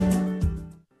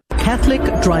Catholic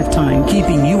Drive Time,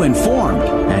 keeping you informed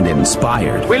and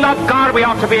inspired. We love God. We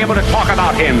ought to be able to talk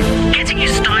about Him. Getting you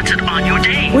started on your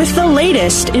day with the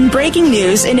latest in breaking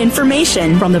news and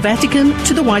information from the Vatican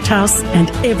to the White House and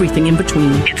everything in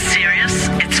between. It's serious,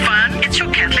 it's fun, it's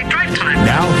your Catholic Drive Time.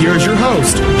 Now here's your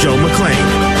host, Joe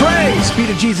McClain. Praise be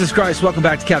to Jesus Christ. Welcome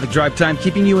back to Catholic Drive Time,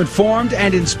 keeping you informed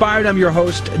and inspired. I'm your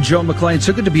host, Joe McClain.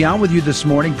 So good to be on with you this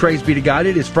morning. Praise be to God.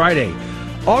 It is Friday,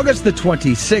 August the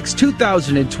 26th,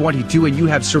 2022, and you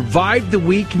have survived the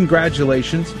week.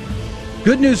 Congratulations.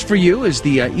 Good news for you is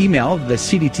the email, the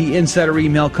CDT Insider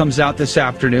email comes out this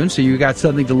afternoon, so you got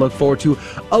something to look forward to,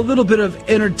 a little bit of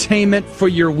entertainment for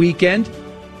your weekend.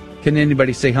 Can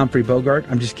anybody say Humphrey Bogart?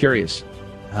 I'm just curious.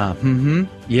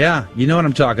 Yeah, you know what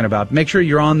I'm talking about. Make sure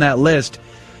you're on that list.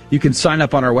 You can sign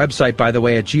up on our website, by the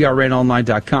way, at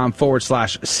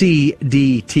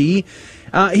grnonline.com/CDT.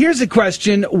 Here's a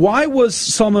question. Why was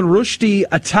Salman Rushdie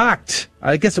attacked?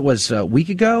 I guess it was a week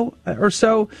ago or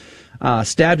so.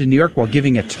 Stabbed in New York while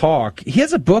giving a talk. He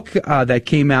has a book that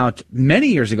came out many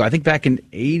years ago, I think back in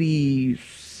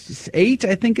 88,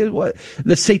 I think it was,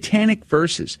 The Satanic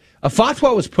Verses. A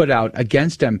fatwa was put out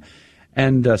against him,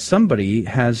 and somebody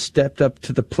has stepped up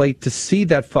to the plate to see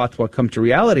that fatwa come to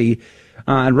reality.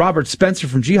 And Robert Spencer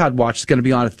from Jihad Watch is going to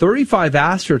be on at 35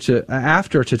 after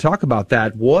to talk about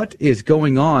that. What is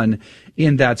going on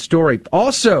in that story?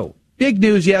 Also, big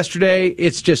news yesterday.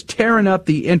 It's just tearing up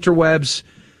the interwebs.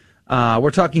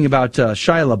 We're talking about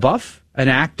Shia LaBeouf, an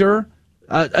actor,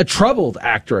 a troubled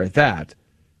actor at that,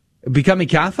 becoming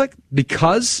Catholic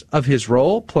because of his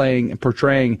role playing and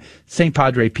portraying St.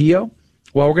 Padre Pio.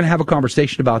 Well, we're going to have a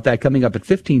conversation about that coming up at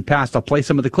 15 past. I'll play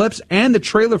some of the clips and the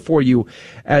trailer for you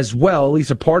as well, at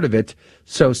least a part of it.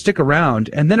 So stick around.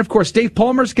 And then, of course, Dave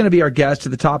Palmer is going to be our guest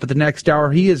at the top of the next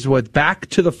hour. He is with Back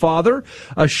to the Father,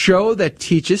 a show that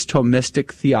teaches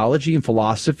Thomistic theology and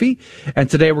philosophy. And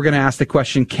today we're going to ask the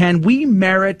question, can we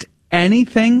merit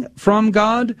anything from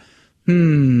God?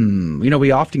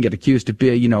 We often get accused of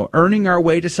earning our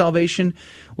way to salvation.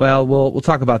 Well, we'll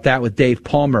talk about that with Dave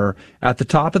Palmer at the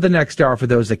top of the next hour for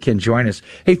those that can join us.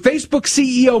 Hey, Facebook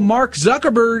CEO Mark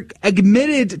Zuckerberg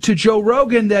admitted to Joe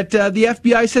Rogan that the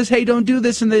FBI says, hey, don't do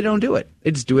this, and they don't do it.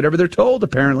 They just do whatever they're told,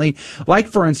 apparently. Like,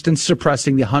 for instance,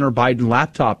 suppressing the Hunter Biden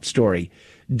laptop story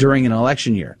during an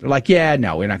election year. They're like, yeah,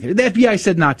 no, we're not going to. The FBI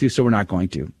said not to, so we're not going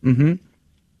to.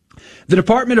 The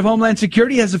Department of Homeland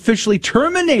Security has officially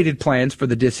terminated plans for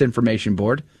the Disinformation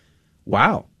Board.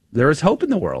 Wow, there is hope in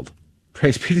the world.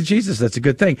 Praise be to Jesus. That's a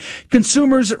good thing.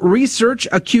 Consumers Research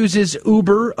accuses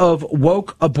Uber of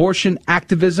woke abortion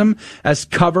activism as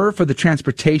cover for the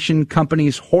transportation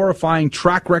company's horrifying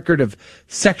track record of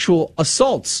sexual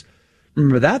assaults.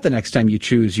 Remember that the next time you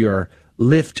choose your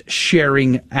Lyft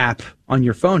sharing app on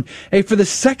your phone. Hey, for the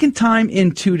second time in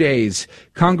 2 days,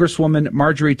 Congresswoman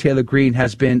Marjorie Taylor Greene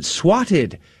has been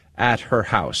swatted at her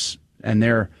house. And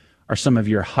there are some of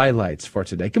your highlights for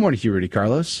today. Good morning to you, Rudy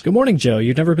Carlos. Good morning, Joe.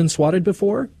 You've never been swatted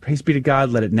before? Praise be to God,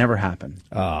 let it never happen.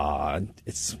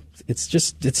 It's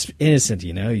innocent,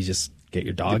 You just get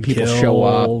your dog people killed. Show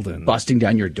up, and busting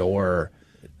down your door,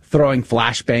 throwing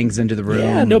flashbangs into the room.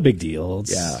 Yeah, no big deal.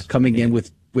 Coming in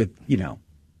with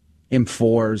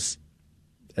M4s.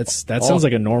 That sounds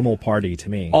like a normal party to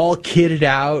me. All kitted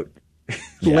out,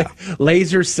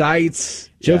 laser sights.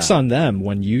 Joke's on them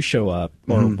when you show up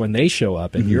or when they show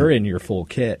up and you're in your full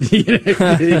kit. Just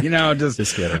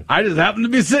kidding. I just happen to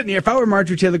be sitting here. If I were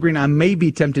Marjorie Taylor Greene, I may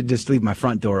be tempted to just leave my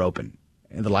front door open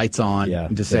and the lights on,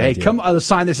 and just say, "Hey, come!" A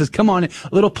sign that says, "Come on!"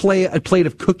 A plate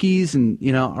of cookies, and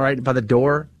all right by the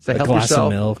door. Say, help glass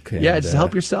yourself. Of milk. Just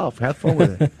help yourself. Have fun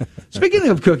with it. Speaking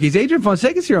of cookies, Adrian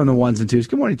Fonseca's here on the ones and twos.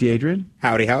 Good morning to you, Adrian.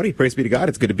 Howdy, howdy. Praise be to God.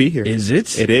 It's good to be here. Is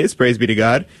it? It is. Praise be to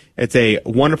God. It's a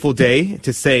wonderful day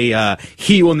to say,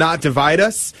 He will not divide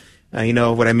us. You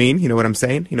know what I mean? You know what I'm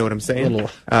saying?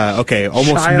 Okay,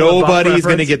 almost nobody's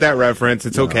going to get that reference.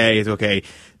 It's okay. It's okay.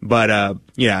 But,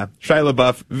 Shia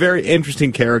LaBeouf, very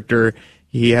interesting character.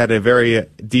 He had a very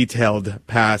detailed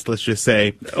past, let's just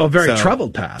say. Very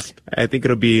troubled past. I think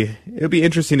it'll be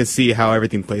interesting to see how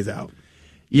everything plays out.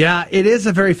 Yeah, it is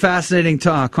a very fascinating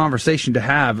conversation to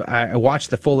have. I watched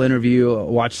the full interview,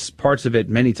 watched parts of it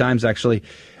many times actually,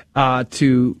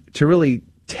 to really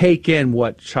take in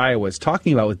what Shia was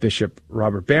talking about with Bishop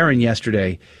Robert Barron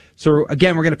yesterday. So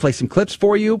again, we're going to play some clips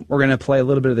for you. We're going to play a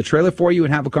little bit of the trailer for you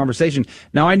and have a conversation.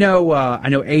 Now, I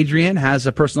know Adrian has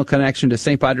a personal connection to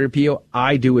St. Padre Pio.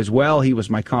 I do as well. He was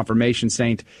my confirmation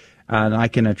saint, and I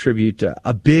can attribute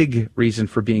a big reason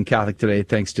for being Catholic today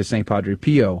thanks to St. Padre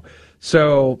Pio.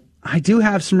 So I do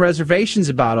have some reservations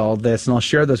about all this, and I'll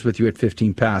share those with you at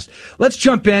 15 past. Let's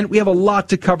jump in. We have a lot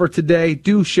to cover today.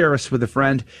 Do share us with a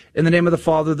friend. In the name of the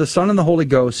Father, the Son, and the Holy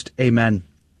Ghost, amen.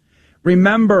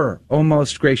 Remember, O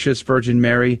most gracious Virgin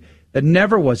Mary, that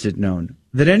never was it known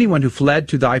that anyone who fled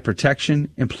to thy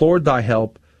protection, implored thy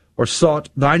help, or sought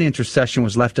thine intercession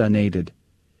was left unaided.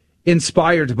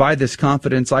 Inspired by this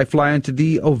confidence, I fly unto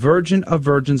thee, O Virgin of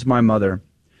Virgins, my mother.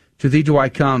 To thee do I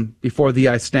come, before thee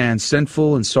I stand,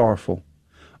 sinful and sorrowful.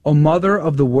 O Mother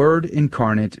of the Word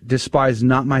incarnate, despise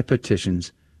not my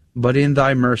petitions, but in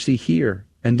thy mercy hear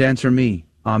and answer me.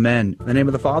 Amen. In the name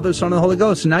of the Father, Son, and the Holy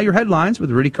Ghost. And now your headlines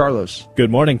with Rudy Carlos.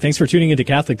 Good morning. Thanks for tuning into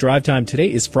Catholic Drive Time.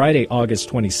 Today is Friday, August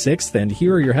 26th, and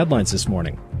here are your headlines this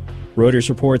morning. Reuters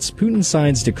reports Putin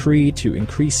signs decree to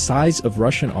increase size of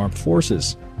Russian armed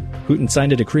forces. Putin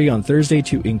signed a decree on Thursday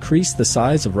to increase the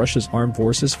size of Russia's armed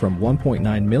forces from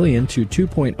 1.9 million to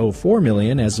 2.04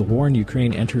 million as the war in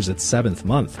Ukraine enters its seventh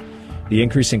month. The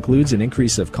increase includes an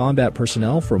increase of combat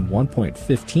personnel from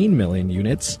 1.15 million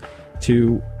units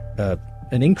to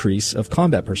an increase of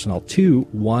combat personnel to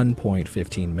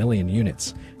 1.15 million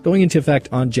units, going into effect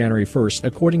on January 1st,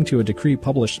 according to a decree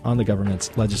published on the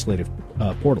government's legislative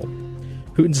portal.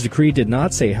 Putin's decree did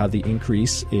not say how the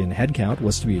increase in headcount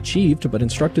was to be achieved, but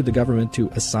instructed the government to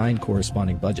assign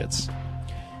corresponding budgets.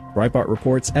 Breitbart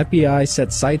reports FBI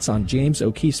set sights on James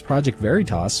O'Keefe's Project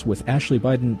Veritas with Ashley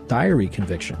Biden diary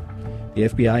conviction. The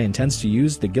FBI intends to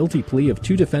use the guilty plea of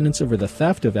two defendants over the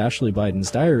theft of Ashley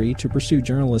Biden's diary to pursue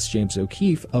journalist James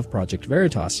O'Keefe of Project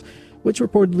Veritas, which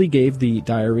reportedly gave the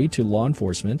diary to law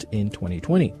enforcement in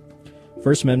 2020.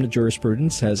 First Amendment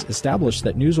jurisprudence has established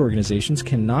that news organizations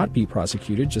cannot be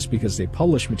prosecuted just because they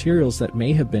publish materials that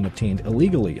may have been obtained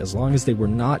illegally, as long as they were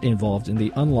not involved in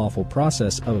the unlawful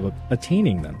process of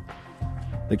attaining them.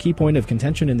 The key point of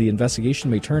contention in the investigation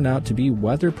may turn out to be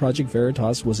whether Project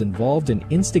Veritas was involved in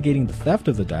instigating the theft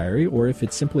of the diary, or if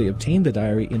it simply obtained the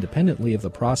diary independently of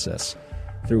the process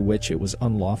through which it was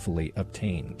unlawfully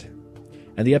obtained.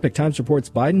 And the Epoch Times reports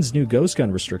Biden's new ghost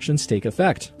gun restrictions take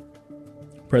effect.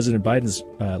 President Biden's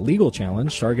legal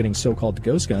challenge targeting so-called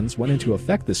ghost guns went into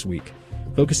effect this week,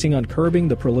 focusing on curbing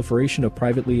the proliferation of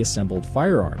privately assembled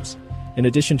firearms. In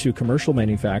addition, commercial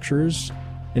manufacturers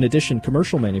will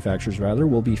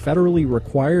be federally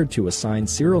required to assign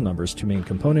serial numbers to main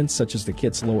components such as the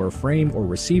kit's lower frame or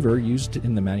receiver used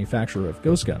in the manufacture of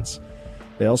ghost guns.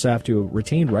 They also have to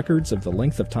retain records of the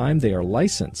length of time they are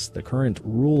licensed. The current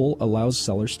rule allows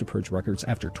sellers to purge records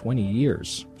after 20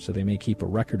 years, so they may keep a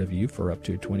record of you for up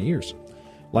to 20 years.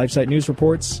 LiveSite News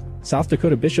reports South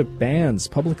Dakota bishop bans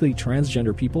publicly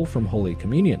transgender people from Holy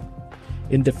Communion.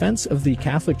 In defense of the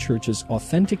Catholic Church's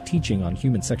authentic teaching on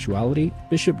human sexuality,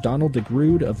 Bishop Donald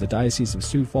DeGrood of the Diocese of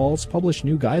Sioux Falls published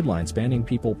new guidelines banning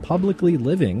people publicly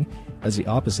living as the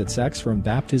opposite sex from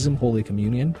baptism, Holy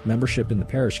Communion, membership in the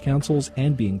parish councils,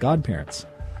 and being godparents.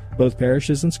 Both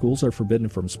parishes and schools are forbidden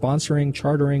from sponsoring,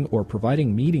 chartering, or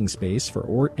providing meeting space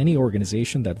for any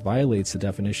organization that violates the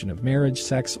definition of marriage,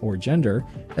 sex, or gender,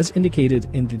 as indicated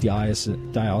in the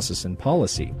diocesan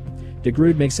policy.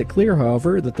 DeGrood makes it clear,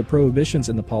 however, that the prohibitions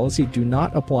in the policy do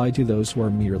not apply to those who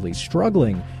are merely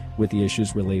struggling with the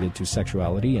issues related to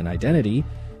sexuality and identity,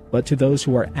 but to those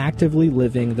who are actively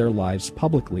living their lives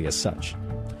publicly as such.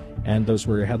 And those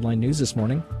were your headline news this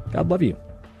morning. God love you.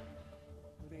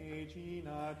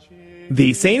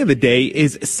 The saint of the day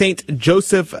is Saint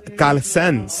Joseph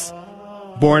Galsens.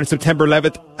 Born September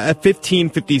 11th,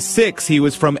 1556, he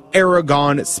was from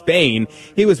Aragon, Spain.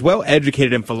 He was well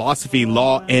educated in philosophy,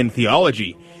 law, and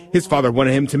theology. His father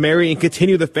wanted him to marry and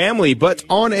continue the family, but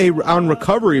on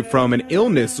recovery from an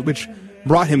illness which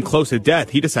brought him close to death,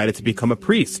 he decided to become a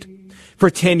priest. For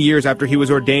 10 years after he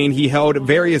was ordained, he held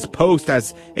various posts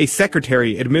as a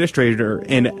secretary, administrator,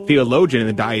 and theologian in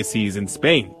the diocese in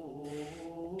Spain.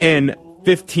 In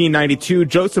 1592,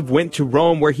 Joseph went to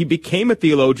Rome, where he became a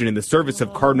theologian in the service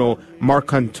of Cardinal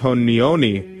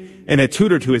Marcantonioni and a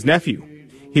tutor to his nephew.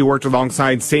 He worked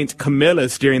alongside Saint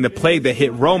Camillus during the plague that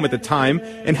hit Rome at the time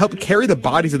and helped carry the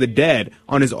bodies of the dead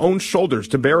on his own shoulders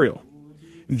to burial.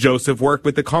 Joseph worked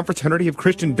with the Confraternity of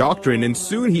Christian Doctrine, and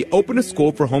soon he opened a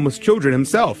school for homeless children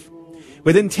himself.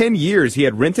 Within 10 years, he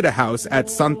had rented a house at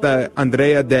Santa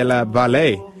Andrea della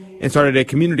Valle and started a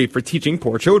community for teaching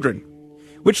poor children,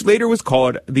 which later was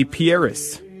called the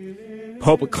Pierists.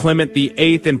 Pope Clement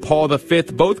VIII and Paul V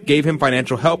both gave him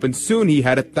financial help, and soon he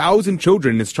had 1,000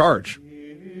 children in his charge.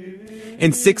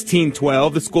 In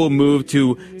 1612, the school moved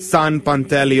to San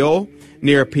Panteleo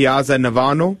near Piazza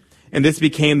Navano, and this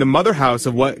became the mother house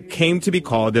of what came to be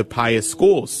called the Pious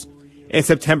Schools. In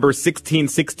September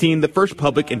 1616, the first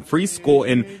public and free school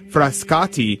in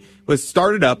Frascati was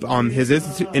started up on his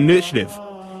initiative.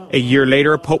 A year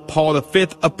later, Pope Paul V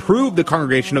approved the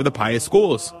Congregation of the Pious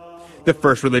Schools, the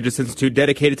first religious institute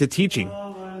dedicated to teaching.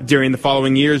 During the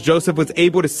following years, Joseph was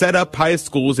able to set up pious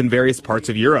schools in various parts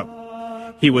of Europe.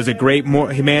 He was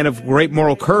a man of great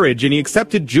moral courage, and he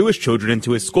accepted Jewish children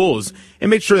into his schools and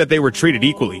made sure that they were treated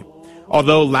equally.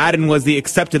 Although Latin was the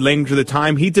accepted language of the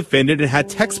time, he defended and had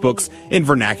textbooks in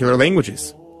vernacular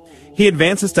languages. He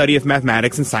advanced the study of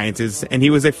mathematics and sciences, and he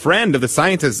was a friend of the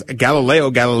scientist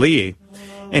Galileo Galilei,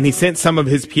 and he sent some of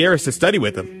his peers to study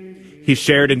with him. He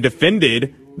shared and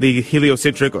defended the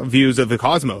heliocentric views of the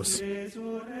cosmos.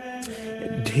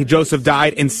 Joseph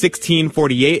died in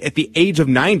 1648 at the age of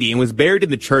 90 and was buried in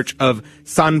the church of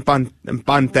San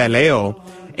Pantaleo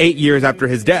 8 years after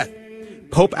his death.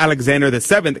 Pope Alexander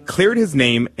VII cleared his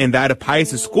name and that of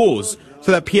pious schools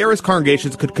so that Piarist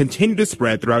congregations could continue to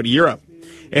spread throughout Europe.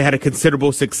 It had a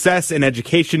considerable success in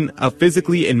education of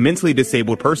physically and mentally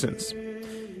disabled persons.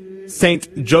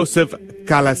 Saint Joseph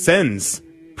Calasanz,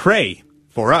 pray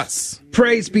for us.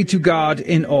 Praise be to God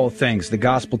in all things. The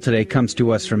gospel today comes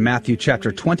to us from Matthew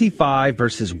chapter 25,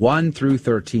 verses 1 through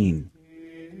 13.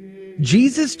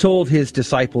 Jesus told his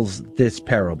disciples this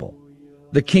parable.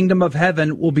 The kingdom of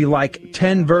heaven will be like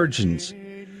 10 virgins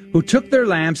who took their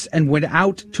lamps and went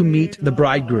out to meet the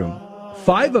bridegroom.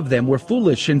 5 of them were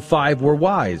foolish and 5 were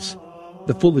wise.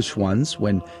 The foolish ones,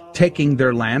 when taking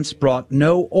their lamps, brought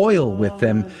no oil with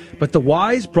them, but the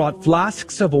wise brought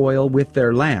flasks of oil with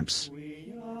their lamps.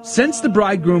 Since the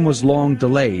bridegroom was long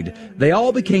delayed, they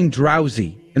all became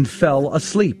drowsy and fell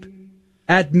asleep.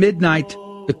 At midnight,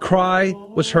 the cry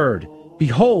was heard,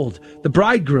 "Behold, the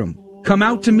bridegroom, come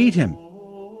out to meet him."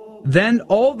 Then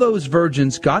all those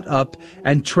virgins got up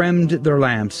and trimmed their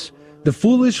lamps. The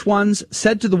foolish ones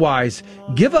said to the wise,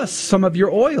 "Give us some of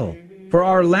your oil, for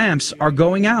our lamps are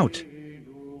going out."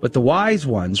 But the wise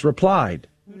ones replied,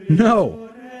 "No,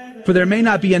 for there may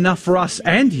not be enough for us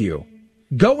and you.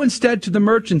 Go instead to the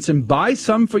merchants and buy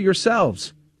some for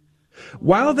yourselves."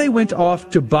 While they went off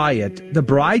to buy it, the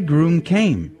bridegroom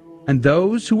came, and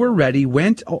those who were ready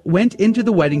went into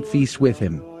the wedding feast with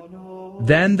him.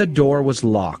 Then the door was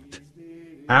locked.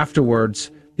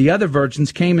 Afterwards, the other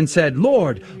virgins came and said,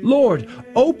 "Lord, Lord,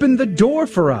 open the door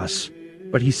for us."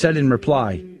 But he said in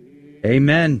reply,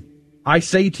 "Amen, I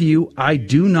say to you, I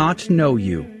do not know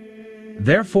you.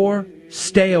 Therefore,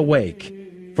 stay awake,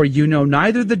 for you know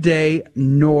neither the day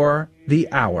nor the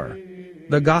hour."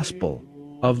 The Gospel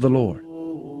of the Lord.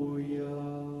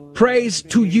 Praise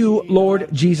to you, Lord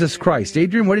Jesus Christ.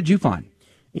 Adrian, what did you find?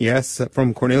 Yes,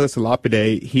 from Cornelius a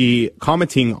Lapide, he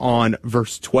commenting on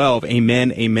verse 12,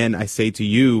 "Amen, amen, I say to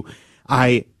you,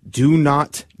 I do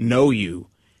not know you."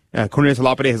 Cornelius a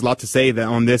Lapide has a lot to say that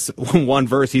on this one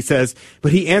verse. He says,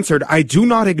 "But he answered, I do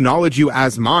not acknowledge you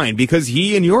as mine, because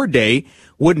ye in your day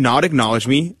would not acknowledge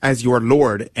me as your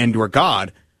Lord and your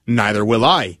God, neither will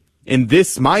I. In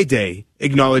this my day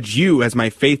acknowledge you as my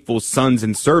faithful sons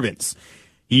and servants.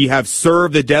 Ye have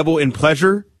served the devil in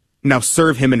pleasure, now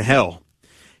serve him in hell."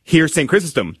 Here St.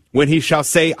 Chrysostom, when he shall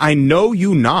say, "I know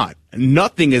you not,"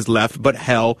 nothing is left but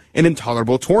hell and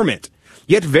intolerable torment.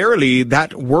 Yet verily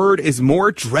that word is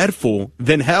more dreadful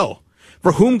than hell.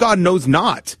 For whom God knows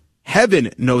not,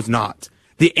 heaven knows not,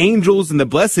 the angels and the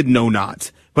blessed know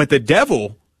not, but the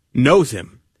devil knows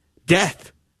him.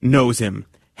 Death knows him.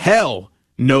 Hell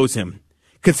knows him.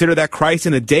 Consider that Christ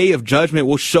in the day of judgment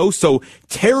will show so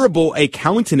terrible a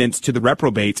countenance to the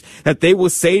reprobate that they will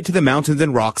say to the mountains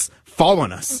and rocks, "Fall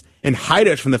on us, and hide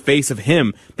us from the face of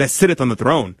him that sitteth on the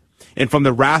throne, and from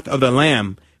the wrath of the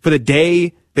Lamb. For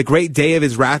the great day of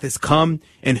his wrath is come,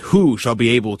 and who shall be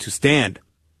able to stand?"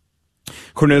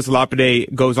 Cornelius a Lapide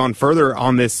goes on further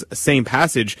on this same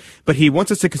passage, but he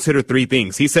wants us to consider 3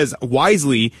 things. He says,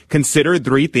 "Wisely consider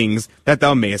 3 things that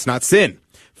thou mayest not sin.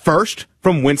 First,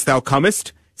 from whence thou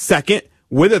comest. Second,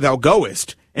 whither thou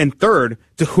goest. And third,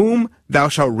 to whom thou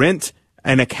shalt rent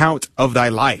an account of thy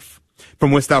life."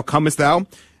 From whence thou comest thou,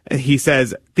 he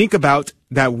says, think about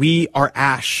that we are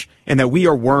ash, and that we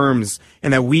are worms,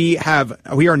 and that we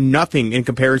are nothing in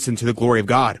comparison to the glory of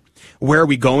God. Where are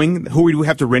we going? Who do we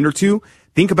have to render to?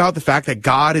 Think about the fact that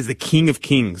God is the King of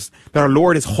Kings, that our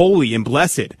Lord is holy and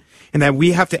blessed, and that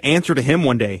we have to answer to him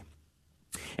one day.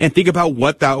 And think about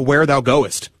where thou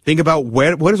goest. Think about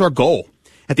what is our goal?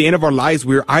 At the end of our lives,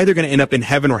 we're either going to end up in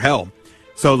heaven or hell.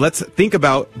 So let's think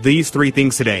about these 3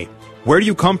 things today. Where do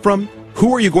you come from?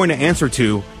 Who are you going to answer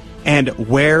to? And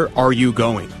where are you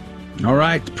going? All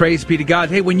right. Praise be to God.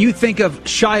 Hey, when you think of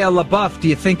Shia LaBeouf, do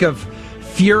you think of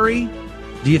Fury?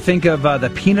 Do you think of the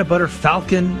Peanut Butter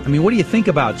Falcon? I mean, what do you think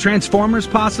about? Transformers,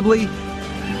 possibly?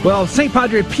 Well, St.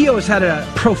 Padre Pio has had a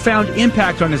profound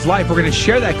impact on his life. We're going to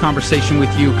share that conversation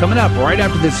with you coming up right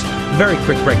after this very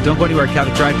quick break. Don't go anywhere,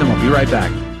 Catholic Drive Time. We'll be right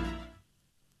back.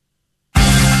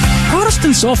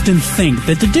 Protestants often think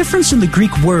that the difference in the Greek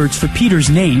words for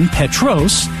Peter's name,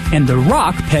 Petros, and the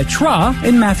rock, Petra,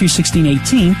 in Matthew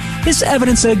 16:18, is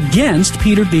evidence against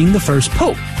Peter being the first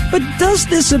pope. But does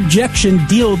this objection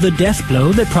deal the death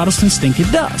blow that Protestants think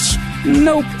it does?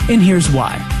 Nope, and here's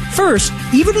why. First,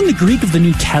 even in the Greek of the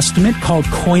New Testament, called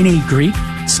Koine Greek,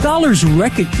 scholars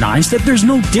recognize that there's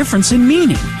no difference in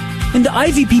meaning. In the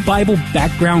IVP Bible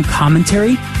Background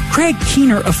Commentary, Craig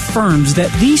Keener affirms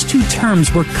that these two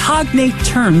terms were cognate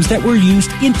terms that were used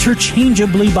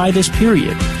interchangeably by this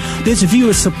period. This view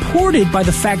is supported by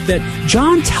the fact that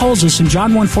John tells us in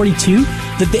John 1:42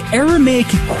 that the Aramaic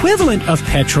equivalent of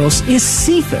Petros is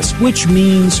Cephas, which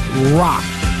means rock.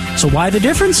 So why the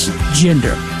difference?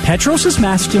 Gender. Petros is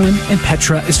masculine and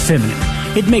Petra is feminine.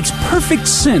 It makes perfect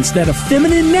sense that a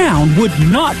feminine noun would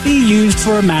not be used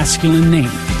for a masculine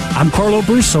name. I'm Carlo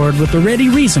Broussard with the ready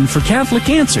reason for Catholic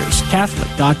Answers,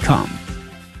 Catholic.com.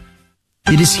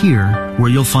 It is here where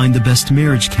you'll find the best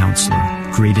marriage counselor,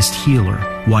 greatest healer,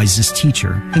 wisest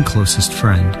teacher, and closest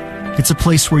friend. It's a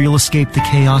place where you'll escape the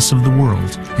chaos of the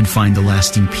world and find the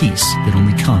lasting peace that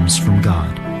only comes from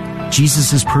God.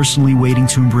 Jesus is personally waiting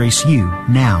to embrace you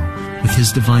now with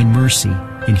his divine mercy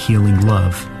and healing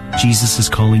love. Jesus is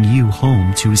calling you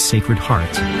home to his Sacred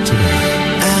Heart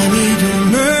today. I need your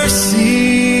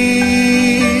mercy.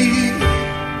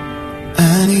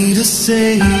 I need a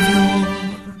Savior.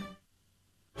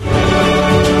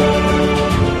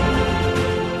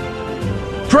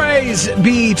 Praise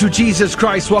be to Jesus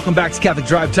Christ. Welcome back to Catholic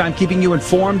Drive Time, keeping you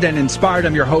informed and inspired.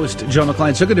 I'm your host, Joe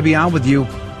McClain. So good to be on with you.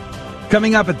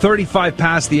 Coming up at 35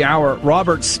 past the hour,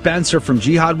 Robert Spencer from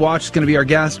Jihad Watch is going to be our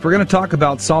guest. We're going to talk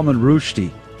about Salman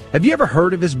Rushdie. Have you ever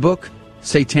heard of his book,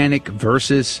 Satanic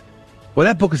Verses? Well,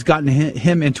 that book has gotten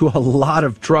him into a lot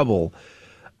of trouble.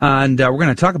 And we're going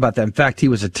to talk about that. In fact, he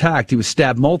was attacked. He was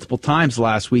stabbed multiple times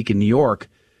last week in New York.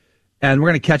 And we're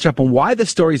going to catch up on why this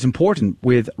story is important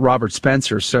with Robert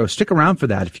Spencer. So stick around for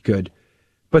that if you could.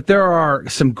 But there are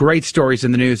some great stories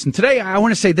in the news. And today I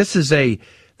want to say this is a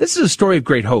story of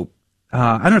great hope.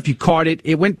 I don't know if you caught it.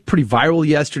 It went pretty viral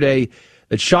yesterday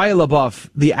that Shia LaBeouf,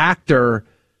 the actor,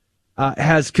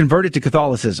 has converted to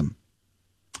Catholicism.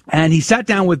 And he sat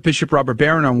down with Bishop Robert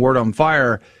Barron on Word on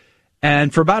Fire.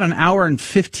 And for about an hour and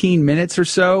 15 minutes or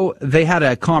so, they had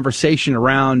a conversation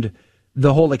around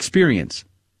the whole experience.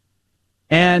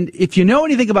 And if you know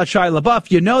anything about Shia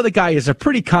LaBeouf, you know the guy is a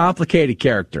pretty complicated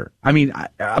character. I mean,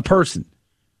 a person.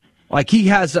 Like, he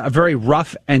has a very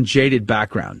rough and jaded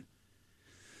background.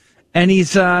 And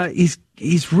he's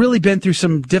really been through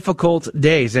some difficult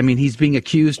days. I mean, he's being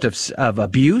accused of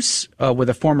abuse with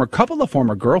a couple of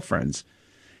former girlfriends.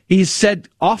 He's said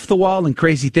off the wall and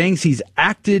crazy things. He's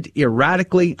acted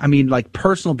erratically. I mean, like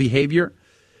personal behavior.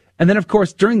 And then, of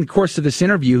course, during the course of this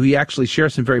interview, he actually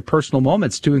shares some very personal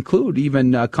moments to include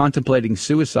even contemplating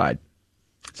suicide.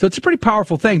 So it's a pretty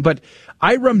powerful thing. But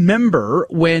I remember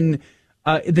when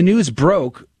the news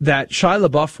broke that Shia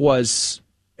LaBeouf was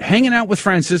hanging out with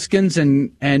Franciscans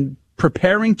and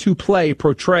preparing to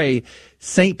portray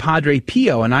St. Padre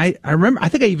Pio. And I remember, I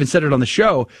think I even said it on the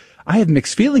show, I have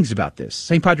mixed feelings about this.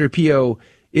 St. Padre Pio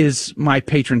is my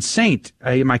patron saint,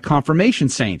 my confirmation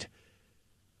saint.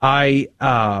 I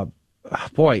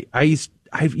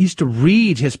used to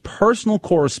read his personal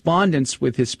correspondence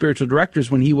with his spiritual directors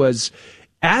when he was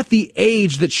at the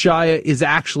age that Shia is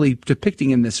actually depicting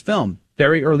in this film,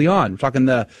 very early on. We're talking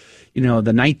late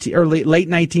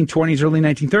 1920s, early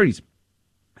 1930s.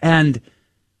 And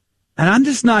I'm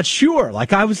just not sure.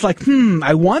 Like, I was like,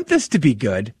 I want this to be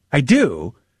good. I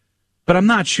do, but I'm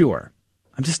not sure.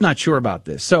 I'm just not sure about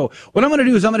this. So what I'm going to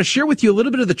do is I'm going to share with you a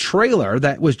little bit of the trailer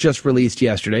that was just released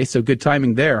yesterday. So good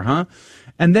timing there, huh?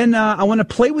 And then I want to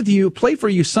play for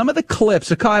you some of the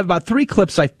clips. I have about 3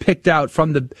 clips I've picked out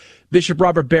from the Bishop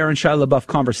Robert Barron, Shia LaBeouf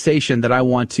conversation that I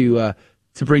want to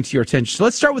bring to your attention. So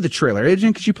let's start with the trailer.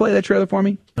 Adrian, could you play that trailer for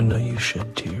me? I know you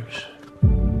shed tears.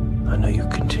 I know you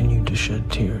continue to shed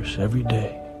tears every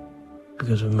day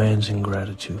because of man's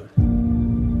ingratitude.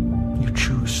 You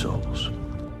choose souls.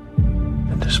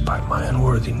 And despite my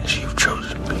unworthiness, you've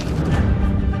chosen me.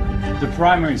 The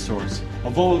primary source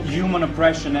of all human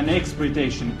oppression and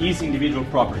exploitation is individual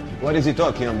property. What is he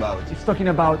talking about? He's talking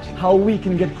about how we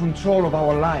can get control of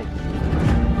our life.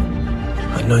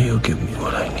 I know you'll give me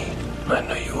what I need. I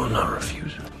know you will not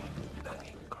refuse me.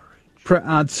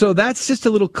 So that's just a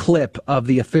little clip of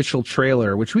the official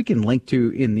trailer, which we can link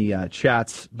to in the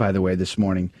chats, by the way, this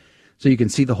morning, so you can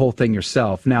see the whole thing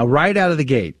yourself. Now, right out of the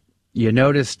gate, you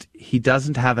noticed he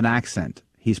doesn't have an accent.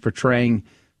 He's portraying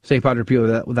St. Padre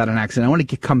Pio without an accent. I want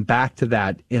to come back to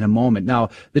that in a moment. Now,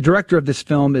 the director of this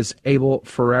film is Abel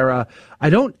Ferrara. I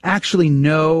don't actually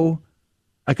know,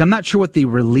 I'm not sure what the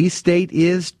release date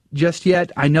is just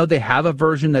yet. I know they have a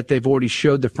version that they've already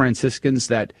showed the Franciscans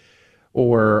that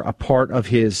or a part of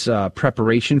his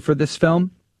preparation for this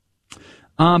film.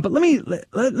 But let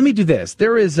me do this.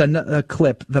 There is a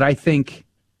clip that I think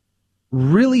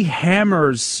really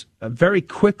hammers very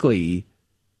quickly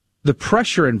the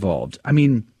pressure involved. I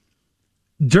mean,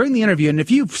 during the interview, and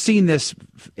if you've seen this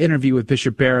interview with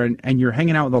Bishop Barron and you're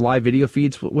hanging out with the live video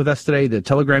feeds with us today, the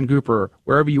Telegram group or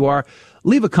wherever you are,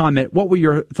 leave a comment. What were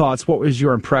your thoughts? What was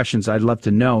your impressions? I'd love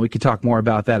to know. We could talk more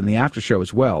about that in the after show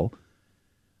as well.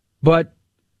 But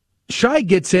Shai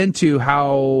gets into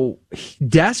how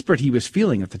desperate he was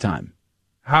feeling at the time,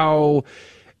 how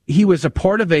he was a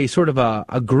part of a sort of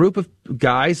a group of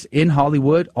guys in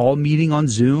Hollywood, all meeting on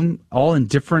Zoom, all in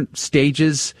different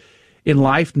stages in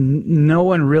life. No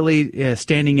one really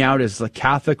standing out as a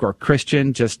Catholic or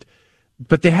Christian,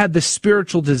 but they had this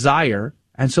spiritual desire.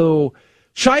 And so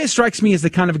Shia strikes me as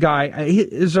the kind of guy, he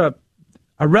is a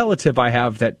relative I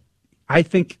have that I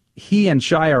think he and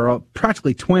Shia are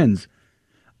practically twins.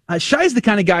 Shai's the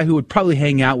kind of guy who would probably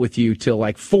hang out with you till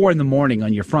like 4 a.m.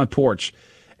 on your front porch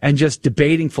and just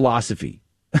debating philosophy.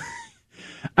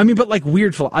 I mean, but like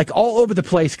weird, like all over the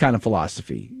place kind of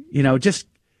philosophy. Just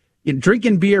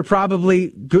drinking beer,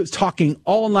 probably talking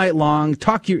all night long,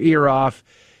 talk your ear off,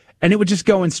 and it would just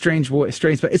go in strange.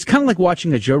 But it's kind of like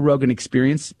watching a Joe Rogan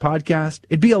Experience podcast.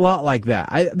 It'd be a lot like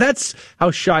that. That's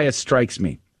how Shia strikes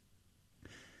me.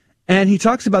 And he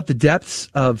talks about the depths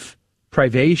of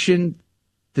privation,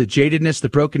 the jadedness, the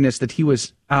brokenness that he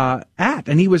was at,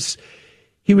 and he was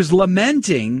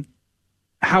lamenting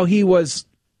how he has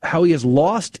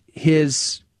lost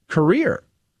his career,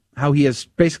 how he has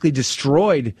basically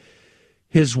destroyed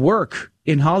his work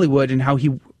in Hollywood, and how he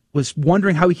was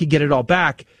wondering how he could get it all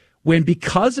back when,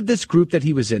 because of this group that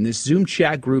he was in, this Zoom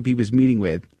chat group he was meeting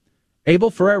with, Abel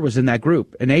Ferrara was in that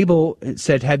group, and Abel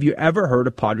said, "Have you ever heard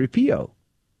of Padre Pio?"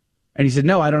 And he said,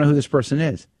 "No, I don't know who this person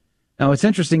is." Now, what's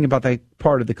interesting about that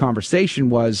part of the conversation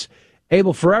was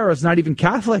Abel Ferrara is not even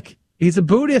Catholic. He's a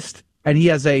Buddhist, and he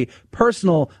has a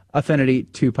personal affinity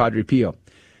to Padre Pio.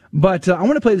 But I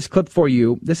want to play this clip for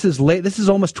you. This is late. This is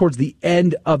almost towards the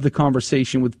end of the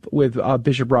conversation with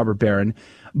Bishop Robert Barron.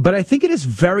 But I think it is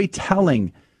very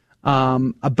telling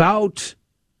about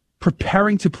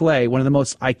preparing to play one of the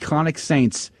most iconic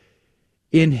saints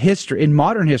in history, in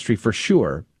modern history for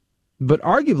sure, but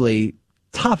arguably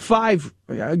top 5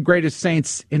 greatest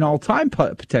saints in all time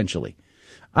potentially.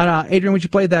 Adrian, would you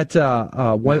play that?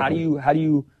 How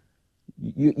do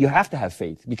you have to have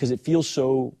faith, because it feels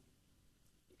so.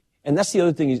 And that's the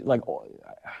other thing is, like,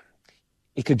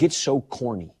 it could get so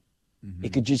corny. Mm-hmm.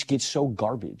 It could just get so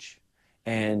garbage.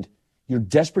 And you're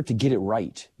desperate to get it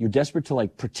right. You're desperate to,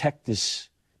 like, protect this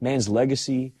man's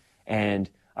legacy. And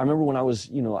I remember when I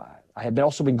was, I had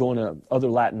also been going to other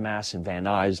Latin Mass in Van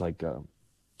Nuys, like,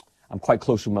 I'm quite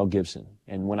close with Mel Gibson.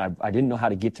 And when I didn't know how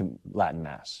to get to Latin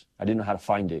Mass, I didn't know how to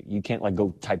find it. You can't, like,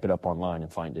 go type it up online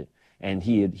and find it. And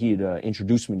he had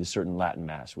introduced me to certain Latin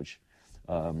Mass, which,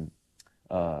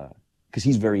 because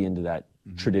he's very into that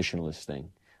traditionalist thing.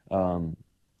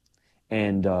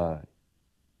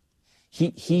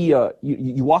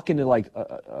 You walk into like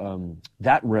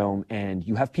that realm, and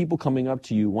you have people coming up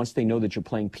to you once they know that you're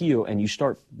playing Pio, and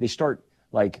they start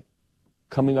like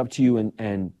coming up to you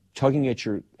and tugging at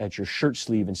your shirt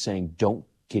sleeve and saying, "Don't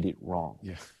get it wrong.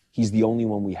 Yeah. He's the only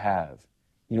one we have."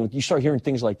 You start hearing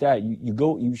things like that.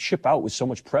 You ship out with so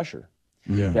much pressure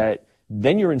that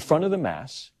then you're in front of the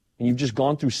Mass, and you've just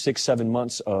gone through 6-7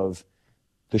 months of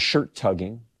the shirt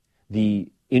tugging,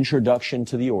 the introduction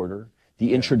to the order,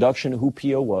 the introduction of who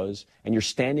Pio was, and you're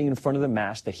standing in front of the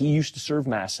Mass that he used to serve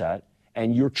Mass at,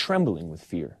 and you're trembling with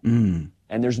fear. Mm.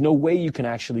 And there's no way you can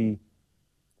actually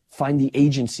find the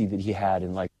agency that he had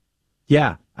in, like.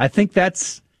 Yeah, I think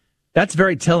that's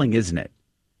very telling, isn't it?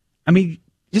 I mean,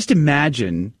 just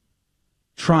imagine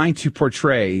trying to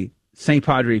portray St.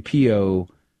 Padre Pio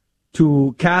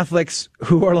to Catholics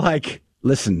who are like,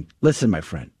 listen, my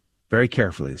friend, very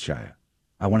carefully, Shia.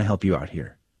 I want to help you out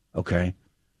here, okay?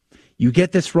 You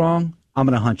get this wrong, I'm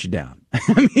going to hunt you down.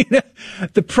 I mean,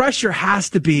 the pressure has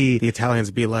to be. The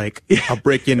Italians be like, I'll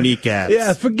break your kneecaps.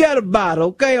 Yeah, forget about it,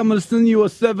 okay? I'm going to send you a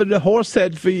 7 horse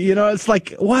head for you. It's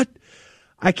like, what?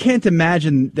 I can't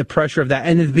imagine the pressure of that.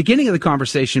 And at the beginning of the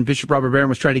conversation, Bishop Robert Barron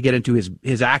was trying to get into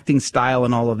his acting style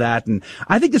and all of that. And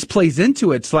I think this plays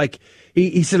into it. It's like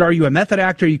he said, "Are you a method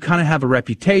actor? You kind of have a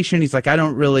reputation." He's like, I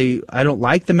don't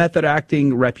like the method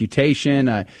acting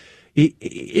reputation.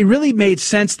 It really made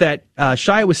sense that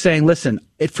Shia was saying, listen,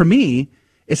 for me,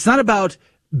 it's not about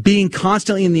being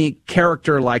constantly in the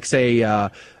character like, say,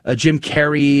 Jim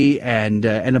Carrey and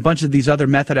a bunch of these other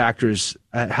method actors,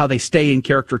 how they stay in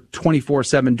character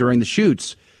 24/7 during the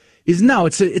shoots.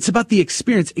 It's about the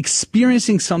experience,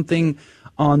 experiencing something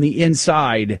on the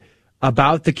inside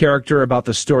about the character, about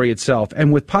the story itself.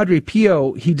 And with Padre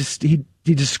Pio, he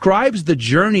describes the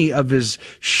journey of his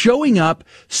showing up,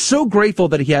 so grateful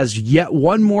that he has yet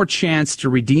one more chance to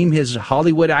redeem his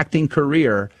Hollywood acting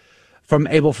career from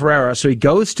Abel Ferrara. So he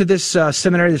goes to this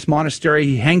seminary, this monastery.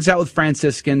 He hangs out with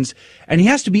Franciscans, and he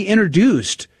has to be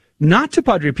introduced not to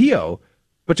Padre Pio,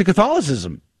 but to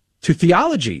Catholicism, to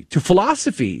theology, to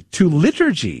philosophy, to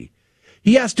liturgy.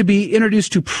 He has to be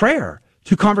introduced to prayer,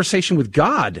 to conversation with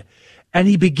God. And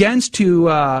he begins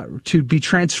to be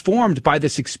transformed by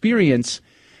this experience,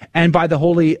 and by the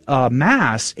Holy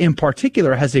Mass in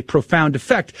particular has a profound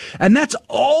effect. And that's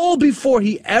all before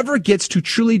he ever gets to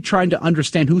truly trying to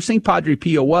understand who St. Padre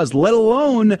Pio was, let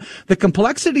alone the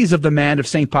complexities of the man of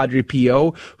St. Padre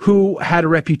Pio, who had a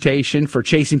reputation for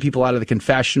chasing people out of the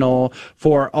confessional,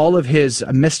 for all of his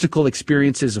mystical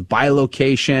experiences of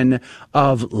bilocation,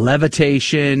 of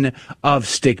levitation, of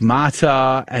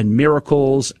stigmata and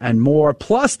miracles and more.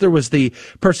 Plus, there was the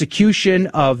persecution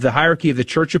of the hierarchy of the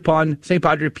church upon St.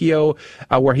 Padre Pio,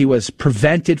 where he was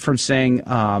prevented from saying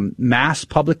Mass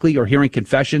publicly or hearing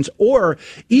confessions, or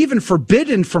even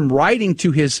forbidden from writing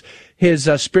to his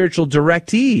spiritual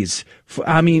directees.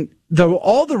 I mean,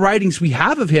 all the writings we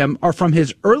have of him are from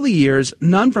his early years,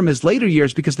 none from his later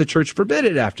years, because the church forbid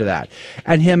it after that.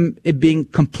 And him being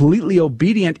completely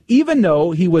obedient, even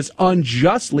though he was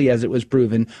unjustly, as it was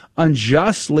proven,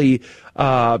 unjustly,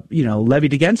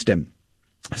 levied against him.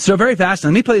 So very fast.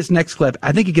 Let me play this next clip.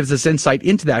 I think it gives us insight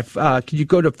into that. Could you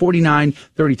go to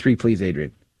 49:33, please,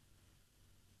 Adrian?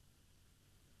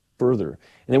 Further.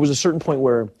 And there was a certain point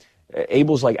where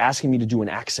Abel's like asking me to do an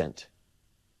accent.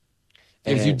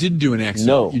 If you didn't do an accent,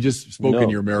 no, you just spoke in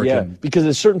your American. Yeah, because at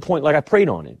a certain point, like I prayed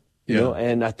on it, you know,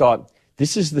 and I thought,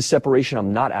 this is the separation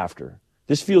I'm not after.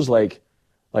 This feels like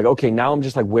okay, now I'm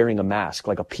just like wearing a mask,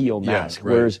 like a Pio mask. Yeah,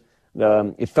 right. Whereas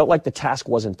it felt like the task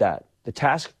wasn't that. The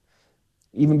task,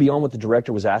 even beyond what the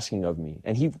director was asking of me,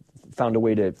 and he found a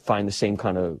way to find the same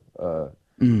kind of,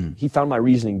 he found my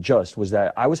reasoning just, was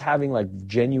that I was having like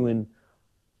genuine,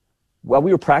 while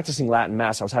we were practicing Latin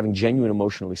Mass, I was having genuine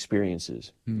emotional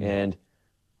experiences. And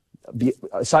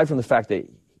aside from the fact that,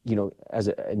 you know, as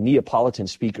a Neapolitan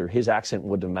speaker, his accent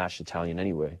wouldn't have matched Italian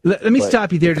anyway. Let me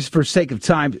stop you there just for sake of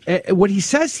time. What he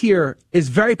says here is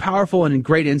very powerful and in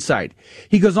great insight.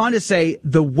 He goes on to say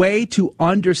the way to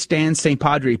understand St.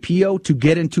 Padre Pio, to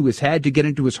get into his head, to get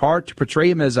into his heart, to portray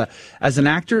him as an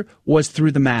actor, was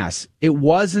through the Mass. It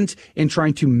wasn't in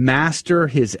trying to master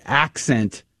his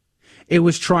accent. It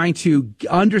was trying to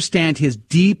understand his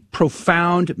deep,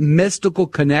 profound, mystical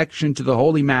connection to the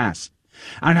Holy Mass,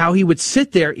 and how he would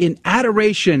sit there in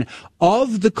adoration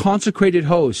of the consecrated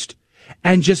host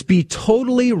and just be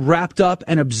totally wrapped up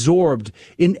and absorbed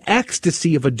in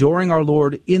ecstasy of adoring our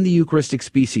Lord in the Eucharistic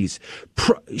species,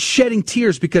 shedding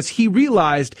tears because he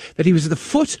realized that he was at the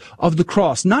foot of the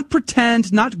cross, not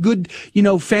pretend, not good,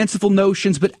 fanciful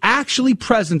notions, but actually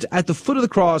present at the foot of the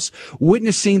cross,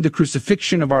 witnessing the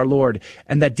crucifixion of our Lord.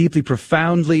 And that deeply,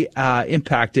 profoundly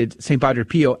impacted St. Padre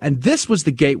Pio. And this was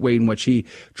the gateway in which he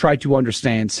tried to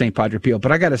understand St. Padre Pio.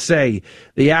 But I got to say,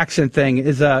 the accent thing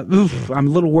is, I'm a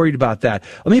little worried about that.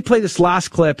 Let me play this last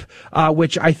clip,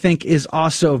 which I think is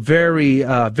also very,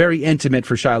 very intimate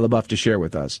for Shia LaBeouf to share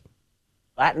with us.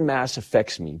 Latin Mass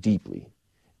affects me deeply,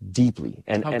 deeply.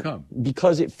 How come?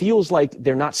 Because it feels like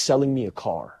they're not selling me a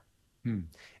car.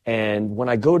 And when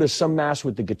I go to some Mass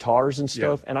with the guitars and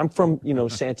stuff, and I'm from,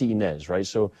 Santa Ynez, right?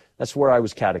 So that's where I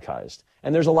was catechized.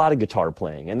 And there's a lot of guitar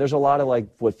playing. And there's a lot of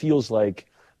what feels like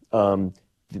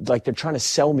they're trying to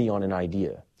sell me on an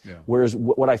idea. Yeah. Whereas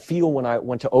what I feel when I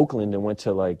went to Oakland and went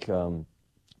to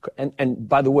and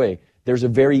by the way, there's a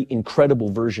very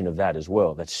incredible version of that as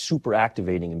well. That's super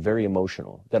activating and very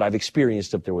emotional that I've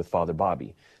experienced up there with Father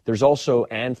Bobby. There's also,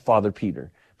 and Father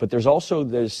Peter, but there's also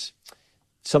this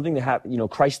something that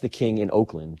happened, Christ the King in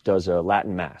Oakland does a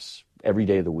Latin Mass every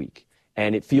day of the week.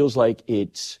 And it feels like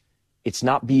it's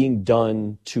not being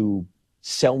done to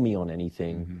sell me on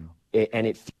anything.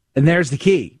 And there's the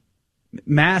key.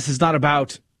 Mass is not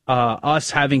about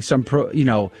us having some,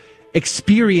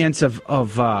 experience of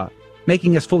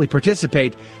making us fully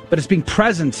participate, but it's being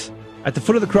present at the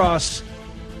foot of the cross,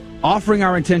 offering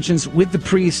our intentions with the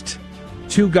priest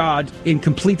to God in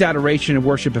complete adoration and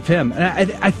worship of Him.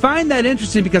 And I find that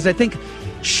interesting because I think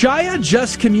Shia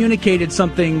just communicated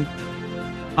something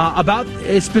about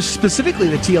specifically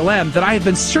the TLM that I have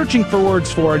been searching for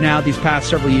words for now these past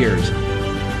several years.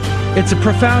 It's a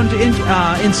profound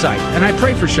insight, and I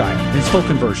pray for Shia in his full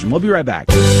conversion. We'll be right back.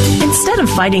 Instead of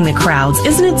fighting the crowds,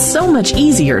 isn't it so much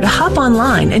easier to hop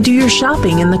online and do your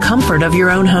shopping in the comfort of your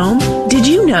own home? Did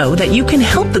you know that you can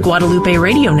help the Guadalupe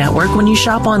Radio Network when you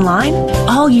shop online?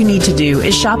 All you need to do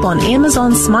is shop on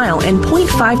Amazon Smile, and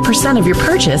 0.5% of your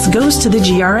purchase goes to the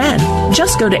GRN.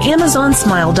 Just go to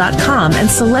AmazonSmile.com and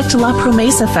select La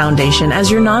Promesa Foundation as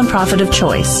your nonprofit of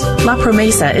choice. La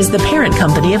Promesa is the parent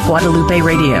company of Guadalupe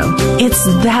Radio. It's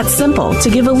that simple to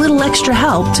give a little extra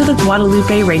help to the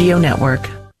Guadalupe Radio Network.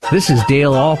 This is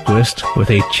Dale Ahlquist with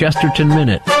a Chesterton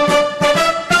Minute.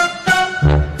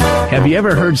 Have you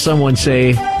ever heard someone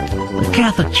say, the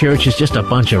Catholic Church is just a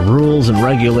bunch of rules and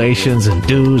regulations and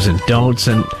do's and don'ts,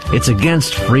 and it's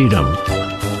against freedom?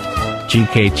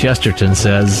 G.K. Chesterton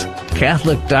says,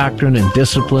 Catholic doctrine and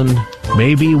discipline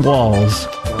may be walls,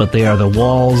 but they are the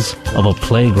walls of a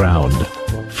playground.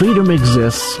 Freedom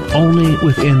exists only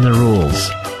within the rules.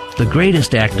 The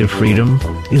greatest act of freedom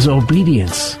is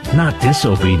obedience, not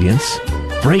disobedience.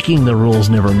 Breaking the rules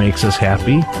never makes us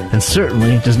happy, and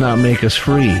certainly does not make us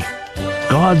free.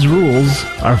 God's rules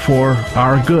are for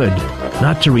our good,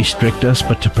 not to restrict us,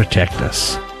 but to protect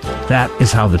us. That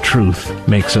is how the truth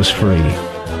makes us free.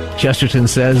 Chesterton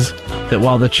says that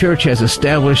while the Church has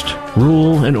established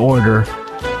rule and order,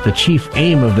 the chief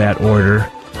aim of that order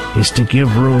is to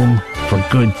give room for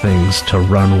good things to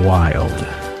run wild.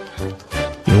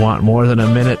 You want more than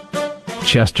a minute?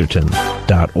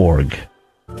 Chesterton.org.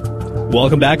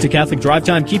 Welcome back to Catholic Drive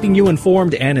Time, keeping you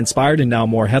informed and inspired. And now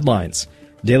more headlines.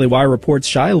 Daily Wire reports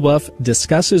Shia LaBeouf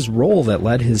discusses role that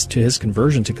led to his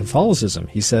conversion to Catholicism.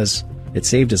 He says it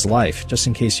saved his life. Just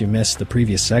in case you missed the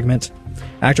previous segment,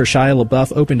 actor Shia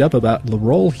LaBeouf opened up about the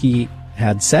role he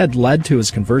had said led to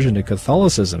his conversion to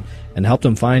Catholicism and helped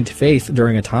him find faith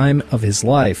during a time of his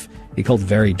life he called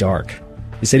very dark.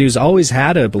 He said he was always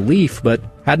had a belief but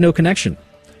had no connection.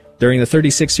 During the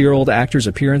 36-year-old actor's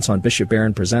appearance on Bishop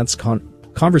Barron Presents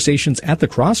Conversations at the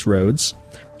Crossroads,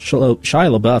 Shia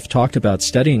LaBeouf talked about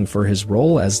studying for his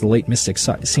role as the late mystic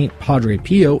Saint Padre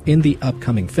Pio in the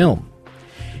upcoming film.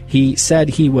 He said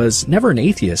he was never an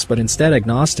atheist, but instead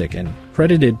agnostic, and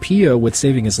credited Pio with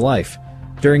saving his life.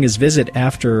 During his visit,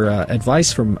 after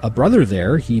advice from a brother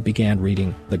there, he began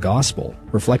reading the Gospel.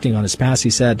 Reflecting on his past,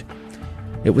 he said,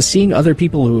 "It was seeing other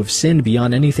people who have sinned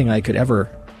beyond anything I could ever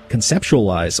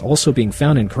conceptualize, also being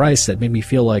found in Christ, that made me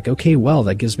feel like, okay, well,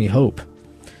 that gives me hope."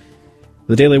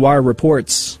 The Daily Wire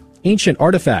reports ancient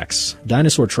artifacts,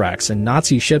 dinosaur tracks, and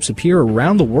Nazi ships appear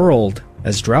around the world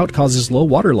as drought causes low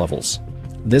water levels.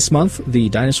 This month, the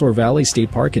Dinosaur Valley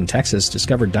State Park in Texas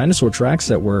discovered dinosaur tracks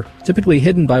that were typically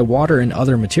hidden by water and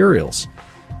other materials.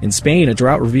 In Spain, a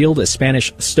drought revealed a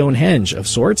Spanish Stonehenge of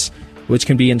sorts, which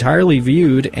can be entirely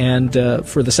viewed, and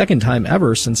for the second time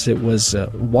ever since it was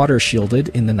water shielded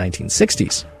in the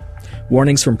 1960s.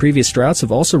 Warnings from previous droughts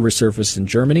have also resurfaced in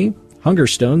Germany. Hunger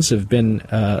stones have been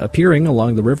appearing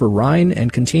along the River Rhine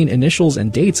and contain initials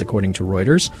and dates, according to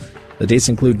Reuters. The dates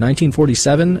include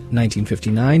 1947,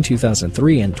 1959,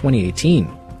 2003, and 2018.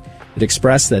 It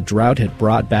expressed that drought had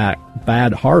brought back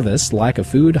bad harvests, lack of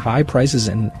food, high prices,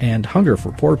 and hunger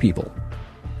for poor people.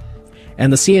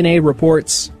 And the CNA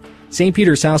reports St.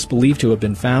 Peter's House believed to have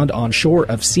been found on shore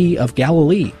of Sea of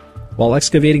Galilee. While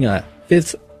excavating a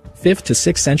 5th to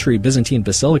 6th century Byzantine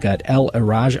basilica at El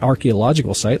Iraj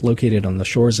archaeological site located on the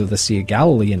shores of the Sea of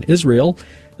Galilee in Israel,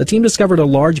 the team discovered a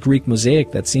large Greek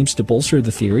mosaic that seems to bolster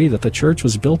the theory that the church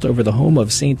was built over the home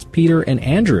of Saints Peter and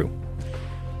Andrew.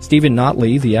 Stephen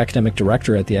Notley, the academic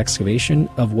director at the excavation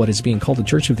of what is being called the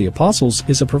Church of the Apostles,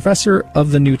 is a professor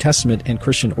of the New Testament and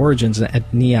Christian origins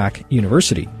at Nyack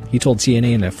University. He told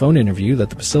CNN in a phone interview that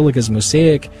the basilica's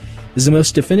mosaic is the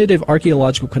most definitive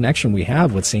archaeological connection we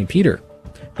have with St. Peter.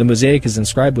 The mosaic is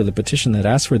inscribed with a petition that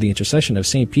asks for the intercession of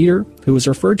St. Peter, who is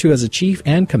referred to as a chief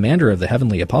and commander of the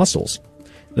heavenly apostles.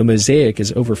 The mosaic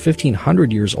is over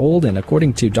 1,500 years old, and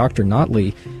according to Dr.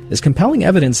 Notley, is compelling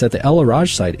evidence that the El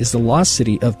Iraj site is the lost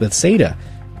city of Bethsaida,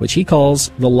 which he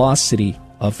calls the lost city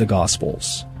of the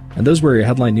Gospels. And those were your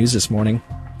headline news this morning.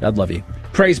 God love you.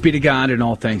 Praise be to God in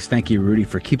all things. Thank you, Rudy,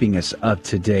 for keeping us up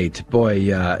to date.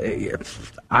 Boy,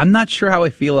 I'm not sure how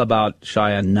I feel about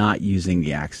Shia not using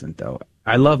the accent, though.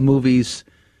 I love movies.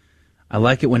 I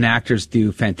like it when actors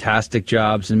do fantastic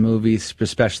jobs in movies,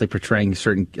 especially portraying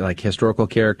certain historical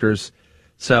characters.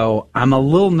 So I'm a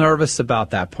little nervous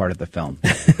about that part of the film.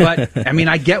 But, I mean,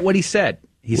 I get what he said.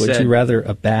 He Would said, you rather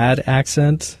a bad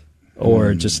accent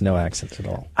or just no accent at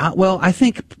all? Well, I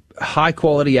think high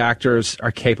quality actors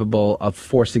are capable of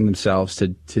forcing themselves to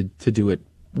do it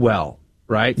well,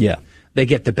 right? Yeah. They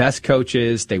get the best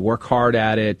coaches. They work hard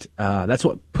at it. That's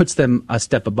what puts them a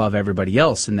step above everybody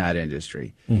else in that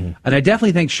industry. And I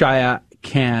definitely think Shia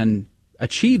can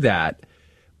achieve that.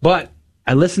 But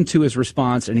I listened to his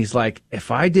response, and he's like,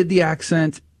 if I did the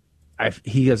accent, I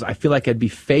feel like I'd be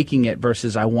faking it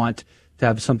versus I want to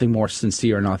have something more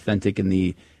sincere and authentic in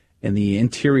the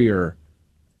interior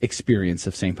experience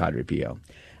of St. Padre Pio.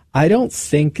 I don't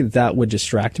think that would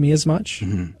distract me as much.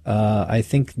 I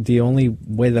think the only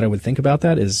way that I would think about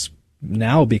that is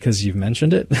now because you've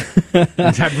mentioned it.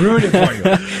 I've ruined it for you.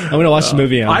 I'm going to watch the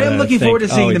movie. I am looking forward to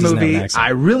seeing the movie. I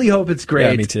really hope it's great.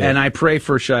 Yeah, me too. And I pray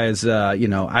for Shia's,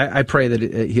 I pray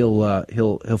that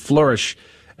he'll flourish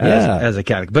as a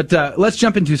Catholic. But let's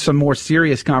jump into some more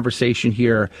serious conversation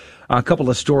here. A couple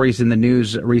of stories in the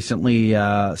news recently.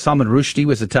 Salman Rushdie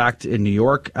was attacked in New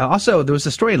York. Also, there was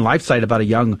a story in LifeSite about a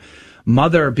young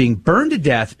mother being burned to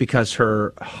death because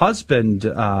her husband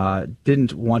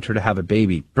didn't want her to have a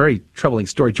baby. Very troubling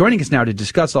story. Joining us now to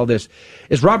discuss all this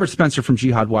is Robert Spencer from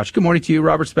Jihad Watch. Good morning to you,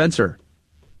 Robert Spencer.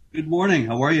 Good morning.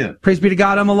 How are you? Praise be to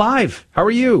God, I'm alive. How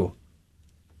are you?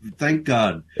 Thank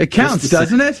God. It counts,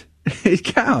 doesn't it? It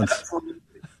counts.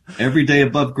 Every day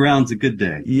above ground's a good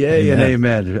day. Yay and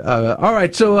amen. All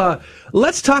right, so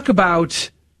let's talk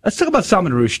about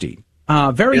Salman Rushdie.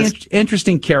 Very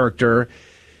interesting character.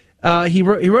 He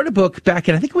wrote a book back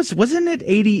in, I think wasn't it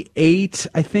 88?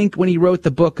 I think when he wrote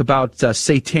the book about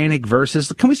satanic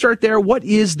verses. Can we start there? What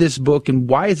is this book, and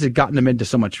why has it gotten him into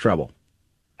so much trouble?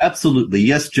 Absolutely,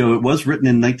 yes, Joe. It was written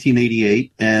in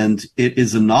 1988, and it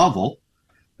is a novel,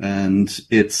 and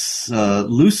it's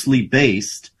loosely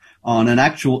based on an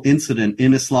actual incident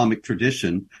in Islamic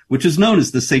tradition, which is known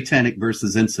as the Satanic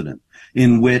Verses incident,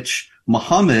 in which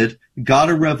Muhammad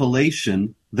got a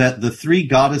revelation that the three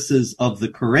goddesses of the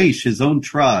Quraysh, his own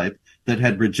tribe, that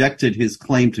had rejected his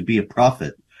claim to be a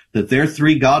prophet, that their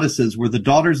three goddesses were the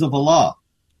daughters of Allah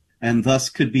and thus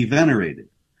could be venerated.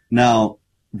 Now,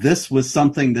 this was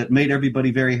something that made everybody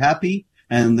very happy,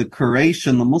 and the Quraysh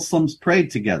and the Muslims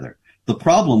prayed together. The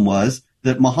problem was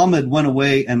that Muhammad went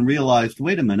away and realized,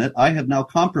 wait a minute, I have now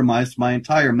compromised my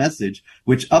entire message,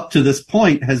 which up to this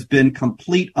point has been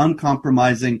complete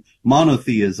uncompromising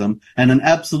monotheism and an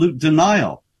absolute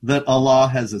denial that Allah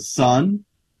has a son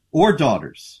or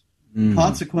daughters.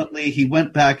 Consequently, he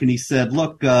went back and he said,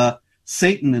 look,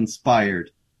 Satan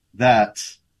inspired that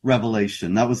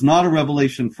revelation. That was not a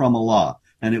revelation from Allah,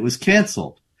 and it was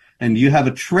canceled. And you have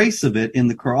a trace of it in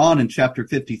the Quran in chapter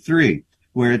 53.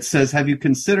 Where it says, have you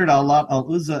considered Allat,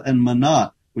 Al-Uzza, and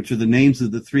Manat, which are the names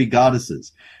of the three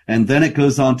goddesses? And then it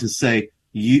goes on to say,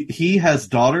 he has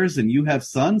daughters and you have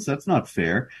sons? That's not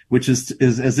fair, which is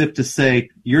as if to say,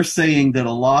 you're saying that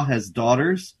Allah has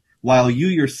daughters while you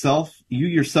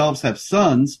yourselves have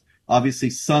sons. Obviously,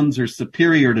 sons are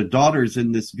superior to daughters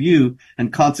in this view,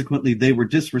 and consequently they were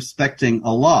disrespecting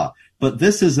Allah. But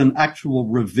this is an actual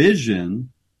revision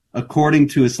according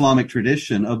to Islamic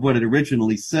tradition of what it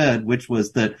originally said, which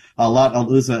was that Allat,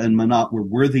 Al-Uzza, and Manat were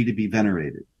worthy to be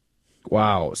venerated.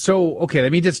 Wow. So, okay,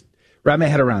 let me just wrap my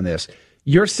head around this.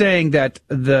 You're saying that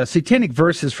the Satanic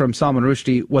Verses from Salman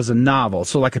Rushdie was a novel,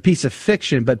 so like a piece of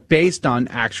fiction, but based on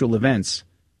actual events.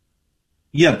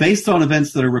 Yeah, based on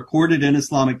events that are recorded in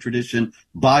Islamic tradition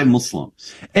by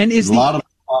Muslims. And a lot of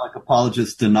Islamic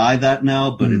apologists deny that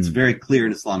now, but it's very clear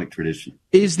in Islamic tradition.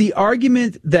 Is the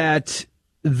argument that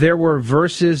there were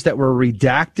verses that were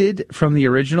redacted from the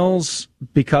originals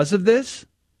because of this?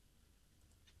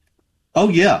 Oh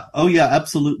yeah,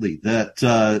 absolutely. That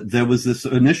there was this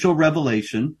initial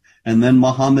revelation, and then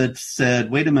Muhammad said,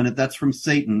 wait a minute, that's from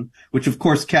Satan, which of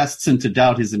course casts into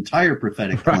doubt his entire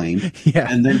prophetic claim,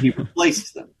 and then he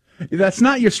replaced them. That's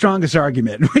not your strongest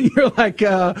argument. When you're like,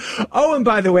 oh, and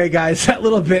by the way, guys, that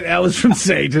little bit, that was from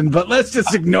Satan, but let's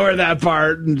just ignore that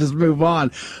part and just move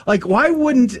on. Like, why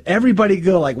wouldn't everybody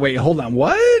go like, wait, hold on,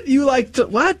 what? You like,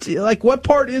 what? Like, what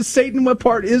part is Satan, what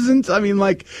part isn't? I mean,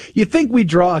 like, you think we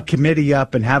draw a committee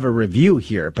up and have a review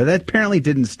here, but that apparently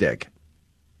didn't stick.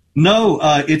 No,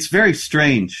 it's very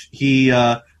strange. He,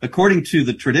 according to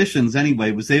the traditions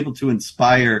anyway, was able to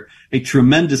inspire a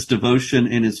tremendous devotion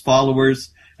in his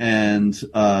followers. And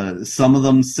some of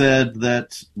them said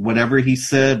that whatever he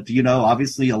said,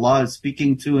 obviously Allah is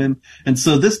speaking to him. And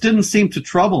so this didn't seem to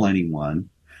trouble anyone,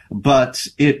 but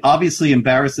it obviously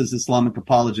embarrasses Islamic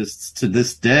apologists to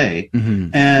this day.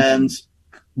 And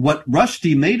what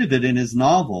Rushdie made of it in his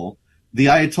novel the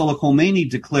Ayatollah Khomeini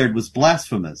declared was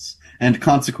blasphemous, and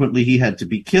consequently he had to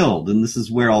be killed. And this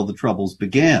is where all the troubles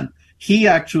began.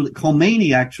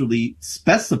 Khomeini actually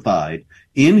specified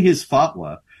in his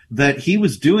fatwa that he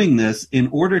was doing this in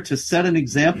order to set an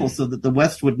example so that the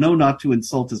West would know not to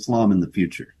insult Islam in the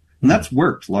future. And that's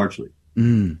worked largely.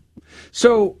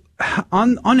 So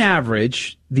on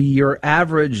average, your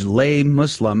average lay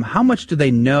Muslim, how much do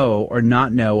they know or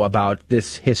not know about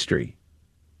this history?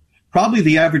 Probably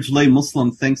the average lay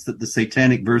Muslim thinks that the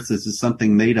satanic verses is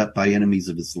something made up by enemies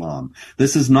of Islam.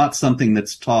 This is not something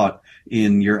that's taught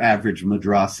in your average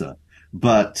madrasa.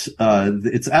 But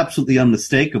it's absolutely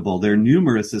unmistakable. There are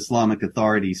numerous Islamic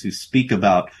authorities who speak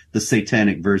about the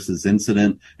satanic verses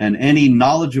incident, and any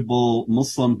knowledgeable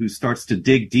Muslim who starts to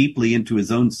dig deeply into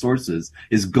his own sources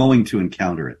is going to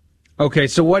encounter it. Okay,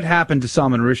 so what happened to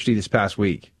Salman Rushdie this past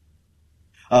week?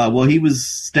 Well, he was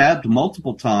stabbed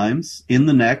multiple times in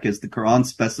the neck, as the Quran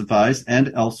specifies,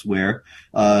 and elsewhere,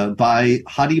 by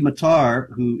Hadi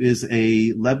Matar, who is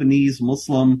a Lebanese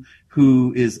Muslim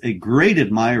who is a great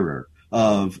admirer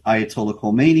of Ayatollah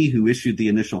Khomeini, who issued the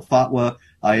initial fatwa,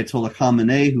 Ayatollah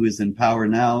Khamenei, who is in power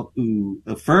now, who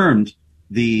affirmed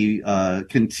the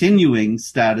continuing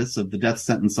status of the death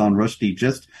sentence on Rushdie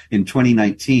just in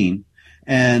 2019.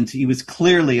 And he was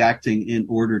clearly acting in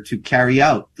order to carry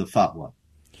out the fatwa.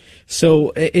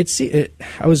 So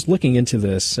I was looking into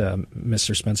this,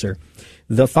 Mr. Spencer.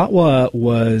 The fatwa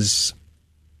was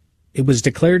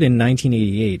declared in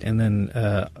 1988, and then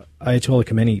Ayatollah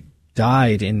Khamenei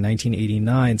died in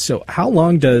 1989. So how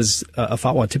long does a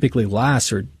fatwa typically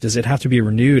last, or does it have to be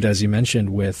renewed, as you mentioned,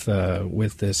 with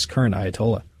this current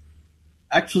Ayatollah?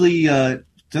 Actually,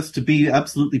 just to be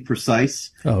absolutely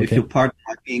precise, if you'll pardon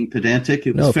my being pedantic,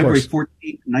 it was February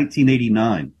 14,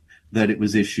 1989 that it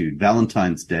was issued,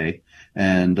 Valentine's Day.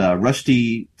 And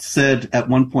Rushdie said at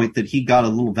one point that he got a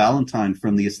little Valentine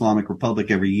from the Islamic Republic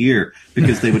every year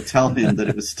because they would tell him that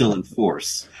it was still in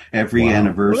force every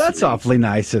anniversary. Well, that's awfully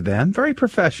nice of them. Very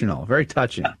professional, very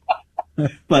touching.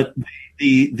 But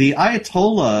the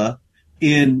Ayatollah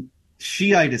in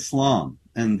Shiite Islam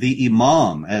and the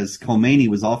Imam, as Khomeini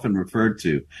was often referred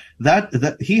to,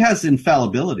 that he has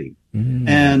infallibility.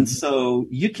 And so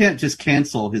you can't just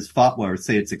cancel his fatwa or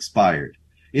say it's expired.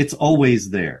 It's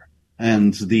always there.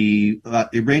 And the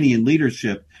Iranian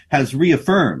leadership has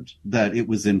reaffirmed that it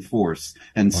was in force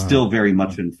and still very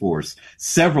much in force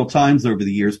several times over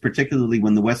the years, particularly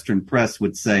when the Western press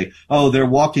would say, oh, they're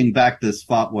walking back this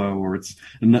fatwa, or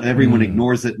everyone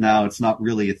ignores it now. It's not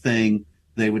really a thing.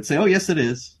 They would say, oh, yes, it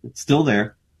is. It's still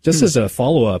there. Just as a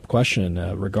follow-up question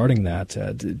regarding that,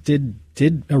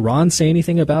 did Iran say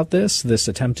anything about this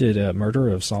attempted murder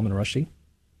of Salman Rushdie?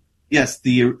 Yes,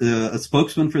 a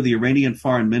spokesman for the Iranian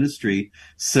Foreign Ministry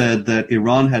said that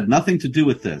Iran had nothing to do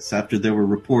with this after there were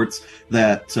reports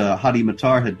that Hadi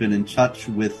Matar had been in touch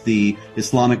with the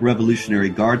Islamic Revolutionary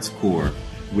Guards Corps,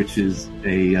 which is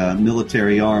a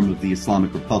military arm of the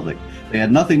Islamic Republic. They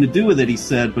had nothing to do with it, he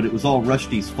said, but it was all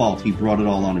Rushdie's fault. He brought it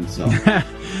all on himself.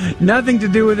 Nothing to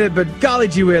do with it, but golly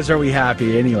gee whiz, are we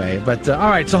happy anyway. But all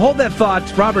right, so hold that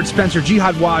thought. Robert Spencer,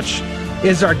 Jihad Watch,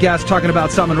 is our guest talking about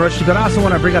Salman Rushdie, but I also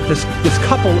want to bring up this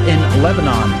couple in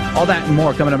Lebanon. All that and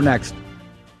more coming up next.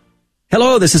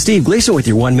 Hello, this is Steve Gleason with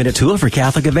your 1-minute tool for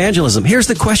Catholic evangelism. Here's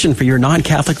the question for your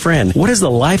non-Catholic friend. What is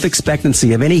the life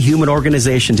expectancy of any human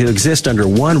organization to exist under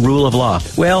one rule of law?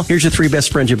 Well, here's your 3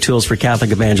 best friendship tools for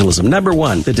Catholic evangelism. Number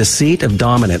 1, the deceit of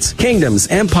dominance. Kingdoms,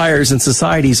 empires, and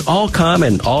societies all come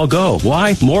and all go.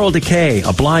 Why? Moral decay,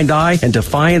 a blind eye, and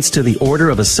defiance to the order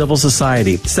of a civil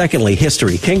society. Secondly,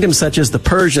 history. Kingdoms such as the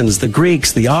Persians, the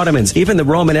Greeks, the Ottomans, even the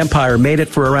Roman Empire made it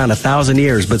for around 1,000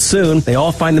 years, but soon they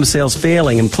all find themselves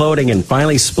failing, imploding, and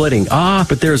finally splitting.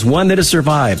 But there's one that has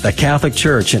survived, the Catholic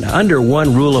Church, and under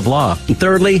one rule of law. And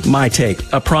thirdly, my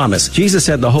take, a promise. Jesus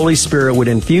said the Holy Spirit would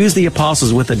infuse the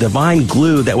apostles with a divine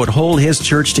glue that would hold his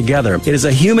church together. It is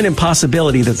a human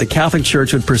impossibility that the Catholic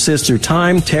Church would persist through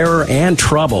time, terror, and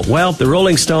trouble. Well, the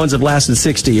Rolling Stones have lasted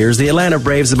 60 years, the Atlanta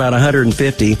Braves about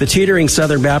 150, the teetering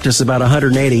Southern Baptists about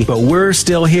 180, but we're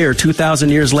still here 2,000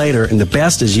 years later, and the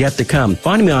best is yet to come.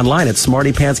 Find me online at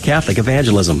Smarty Pants Catholic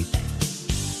Evangelism.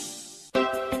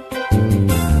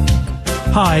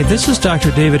 Hi, this is Dr.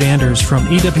 David Anders from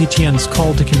EWTN's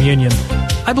Call to Communion.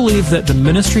 I believe that the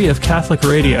ministry of Catholic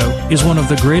radio is one of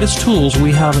the greatest tools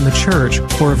we have in the church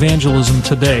for evangelism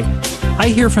today. I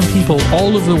hear from people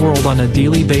all over the world on a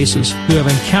daily basis who have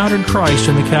encountered Christ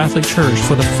in the Catholic Church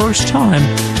for the first time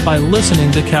by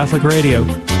listening to Catholic radio.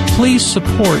 Please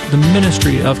support the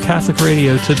ministry of Catholic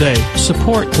radio today.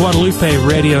 Support Guadalupe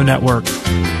Radio Network.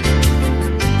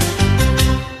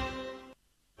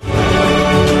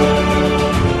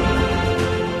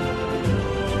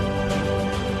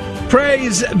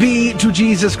 Praise be to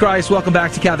Jesus Christ. Welcome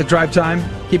back to Catholic Drive Time,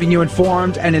 keeping you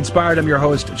informed and inspired. I'm your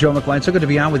host, Joe McClain. So good to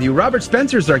be on with you. Robert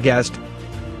Spencer's our guest.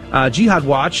 Jihad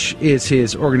Watch is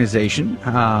his organization.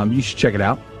 You should check it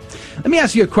out. Let me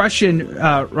ask you a question,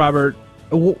 Robert.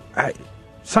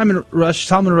 Salman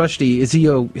Rushdie, is he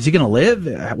going to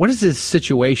live? What is his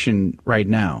situation right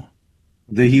now?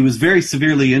 He was very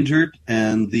severely injured,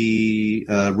 and the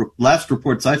last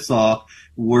reports I saw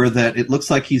were that it looks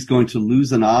like he's going to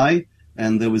lose an eye,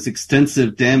 and there was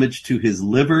extensive damage to his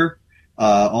liver,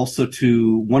 also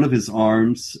to one of his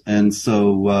arms. And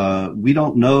so we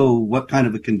don't know what kind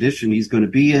of a condition he's going to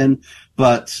be in,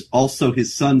 but also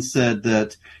his son said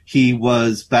that he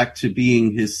was back to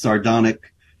being his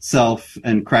sardonic self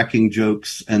and cracking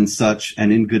jokes and such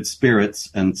and in good spirits.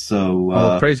 And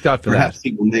so praise God for perhaps that.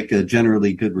 he will make a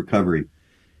generally good recovery.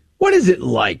 What is it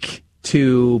like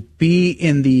to be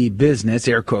in the business,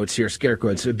 air quotes here, scare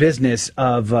quotes, business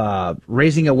of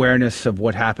raising awareness of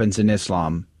what happens in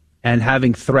Islam and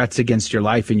having threats against your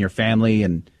life and your family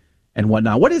and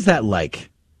whatnot? What is that like?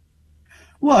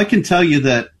 Well, I can tell you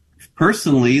that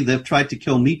personally, they've tried to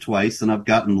kill me twice, and I've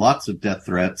gotten lots of death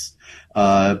threats.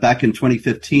 Back in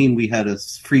 2015, we had a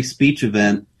free speech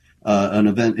event, an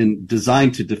event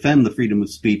designed to defend the freedom of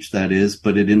speech, that is,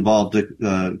 but it involved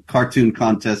a cartoon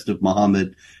contest of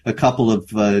Muhammad. A couple of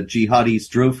jihadis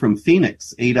drove from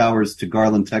Phoenix 8 hours to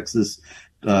Garland, Texas,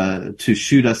 to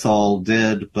shoot us all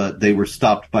dead, but they were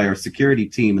stopped by our security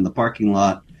team in the parking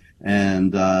lot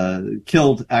and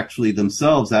killed actually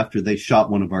themselves after they shot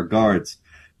one of our guards.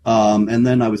 And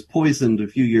then I was poisoned a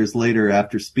few years later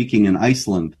after speaking in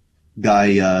Iceland.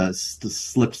 Guy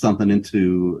slipped something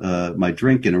into my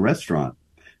drink in a restaurant.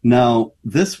 Now,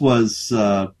 these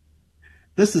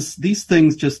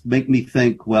things just make me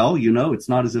think, well, it's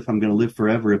not as if I'm going to live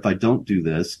forever if I don't do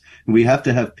this. And we have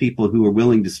to have people who are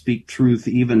willing to speak truth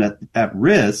even at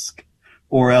risk,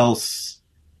 or else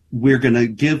we're going to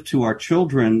give to our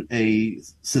children a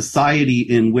society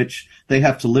in which they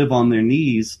have to live on their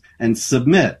knees and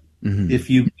submit. Mm-hmm. If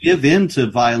you give in to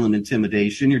violent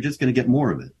intimidation, you're just going to get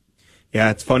more of it. Yeah,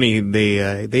 it's funny.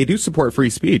 They do support free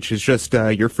speech. It's just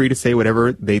you're free to say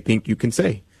whatever they think you can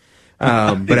say.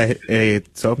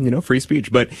 So free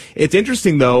speech. But it's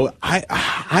interesting though.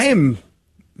 I am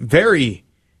very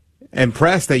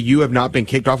impressed that you have not been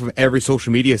kicked off of every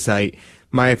social media site.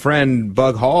 My friend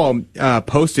Bug Hall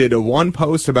posted one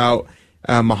post about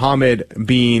Muhammad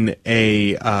being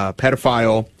a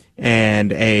pedophile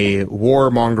and a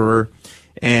warmonger,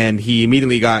 and he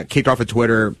immediately got kicked off of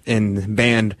Twitter and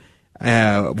banned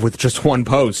with just one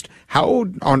post. How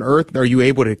on earth are you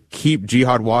able to keep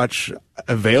Jihad Watch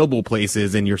available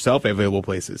places and yourself available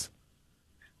places?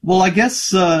 Well, I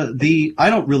guess I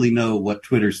don't really know what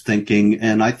Twitter's thinking,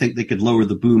 and I think they could lower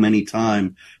the boom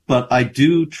anytime. But I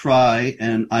do try,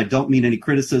 and I don't mean any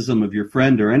criticism of your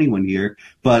friend or anyone here,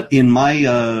 but in my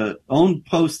own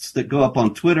posts that go up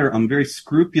on Twitter, I'm very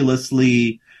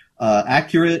scrupulously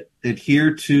accurate,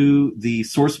 adhere to the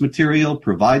source material,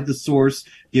 provide the source,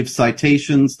 give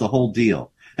citations, the whole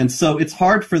deal. And so it's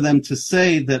hard for them to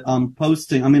say that I'm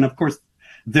posting. I mean, of course,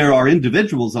 there are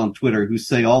individuals on Twitter who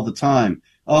say all the time,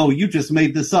 oh, you just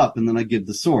made this up, and then I give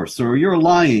the source, or you're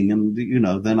lying, and,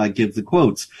 then I give the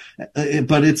quotes.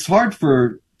 But it's hard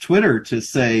for Twitter to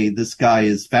say this guy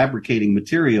is fabricating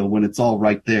material when it's all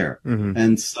right there. Mm-hmm.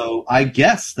 And so I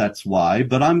guess that's why,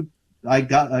 but I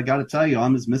got to tell you,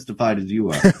 I'm as mystified as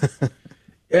you are.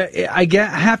 I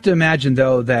have to imagine,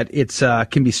 though, that it's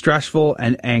can be stressful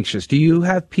and anxious. Do you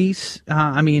have peace?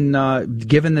 Given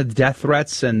the death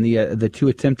threats and the two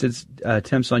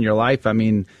attempts on your life,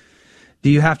 do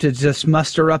you have to just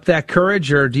muster up that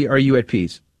courage, or are you at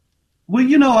peace? Well,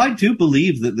 I do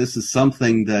believe that this is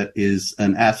something that is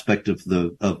an aspect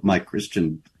of my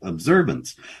Christian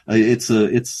observance. This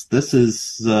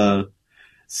is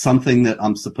something that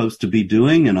I'm supposed to be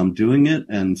doing, and I'm doing it.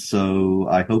 And so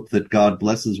I hope that God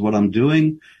blesses what I'm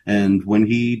doing. And when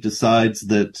he decides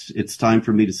that it's time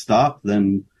for me to stop,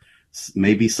 then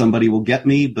maybe somebody will get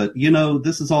me. But,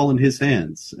 this is all in his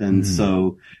hands. And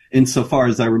so insofar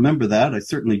as I remember that, I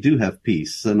certainly do have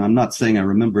peace. And I'm not saying I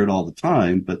remember it all the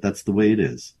time, but that's the way it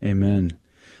is. Amen.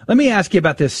 Let me ask you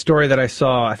about this story that I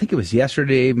saw, I think it was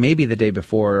yesterday, maybe the day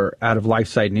before, out of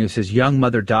LifeSite News. It says young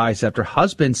mother dies after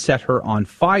husband set her on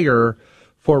fire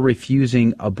for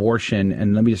refusing abortion.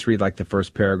 And let me just read the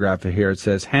first paragraph here. It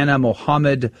says, Hannah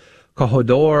Mohammed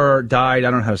Kohodor died. I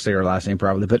don't know how to say her last name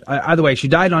probably, but either way, she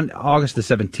died on August the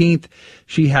 17th.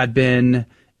 She had been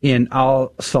in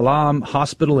Al-Salam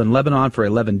Hospital in Lebanon for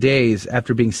 11 days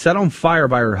after being set on fire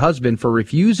by her husband for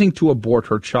refusing to abort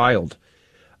her child.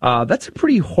 That's a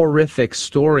pretty horrific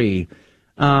story.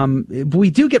 We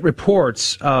do get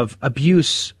reports of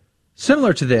abuse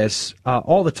similar to this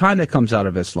all the time that comes out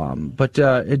of Islam. But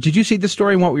did you see this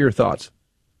story, and what were your thoughts?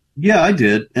 Yeah, I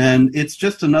did. And it's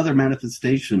just another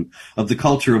manifestation of the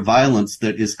culture of violence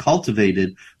that is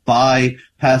cultivated by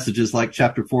passages like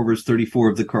chapter 4, verse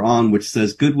 34 of the Quran, which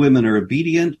says, good women are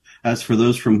obedient. As for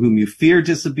those from whom you fear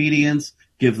disobedience,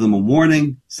 give them a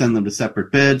warning, send them to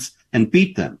separate beds, and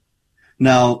beat them.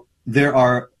 Now, there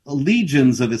are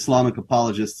legions of Islamic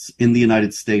apologists in the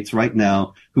United States right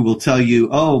now who will tell you,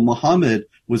 oh, Muhammad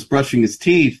was brushing his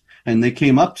teeth, and they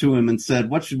came up to him and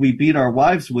said, what should we beat our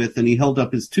wives with? And he held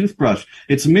up his toothbrush.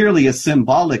 It's merely a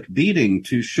symbolic beating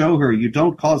to show her you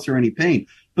don't cause her any pain.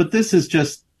 But this is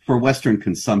just for Western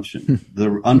consumption.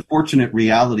 The unfortunate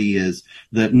reality is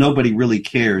that nobody really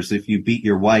cares if you beat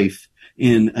your wife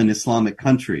in an Islamic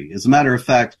country. As a matter of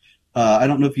fact, I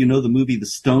don't know if you know the movie The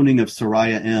Stoning of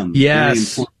Soraya M. Yes. Very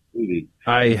important movie.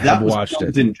 I have watched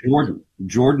it. In Jordan.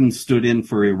 Jordan stood in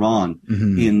for Iran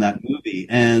in that movie.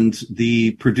 And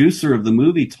the producer of the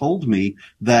movie told me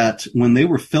that when they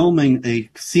were filming a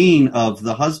scene of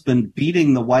the husband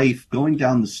beating the wife going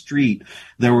down the street,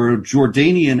 there were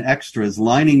Jordanian extras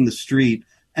lining the street,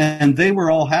 and they were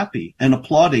all happy and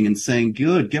applauding and saying,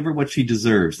 good, give her what she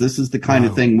deserves. This is the kind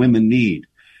of thing women need.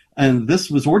 And this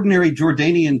was ordinary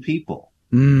Jordanian people.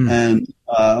 And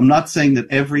I'm not saying that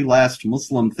every last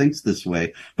Muslim thinks this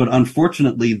way, but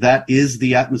unfortunately that is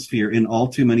the atmosphere in all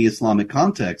too many Islamic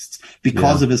contexts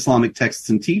because of Islamic texts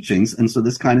and teachings. And so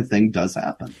this kind of thing does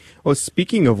happen. Well,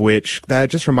 speaking of which, that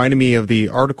just reminded me of the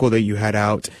article that you had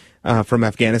out from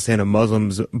Afghanistan of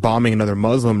Muslims bombing another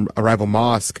Muslim rival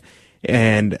mosque.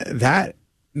 And that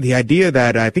the idea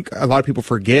that I think a lot of people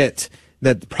forget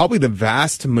that probably the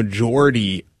vast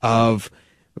majority of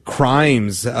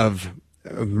crimes, of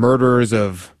murders,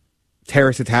 of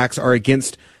terrorist attacks are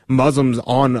against Muslims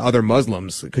on other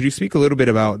Muslims. Could you speak a little bit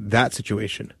about that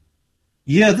situation?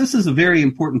 Yeah, this is a very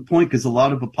important point because a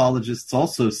lot of apologists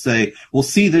also say, well,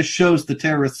 see, this shows the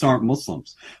terrorists aren't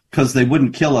Muslims because they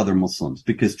wouldn't kill other Muslims,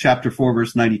 because chapter 4,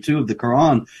 verse 92 of the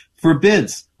Quran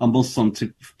forbids a Muslim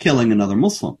to killing another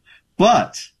Muslim.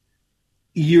 But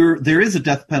there is a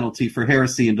death penalty for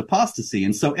heresy and apostasy.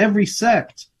 And so every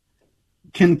sect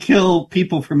can kill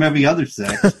people from every other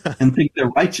sect and think they're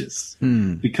righteous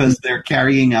because they're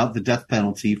carrying out the death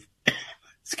penalty,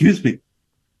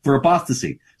 for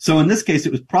apostasy. So in this case,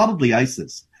 it was probably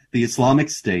ISIS, the Islamic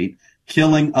State,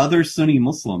 killing other Sunni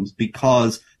Muslims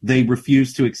because they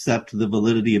refused to accept the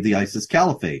validity of the ISIS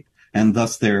caliphate. And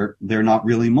thus they're not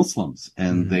really Muslims,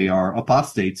 and they are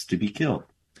apostates to be killed.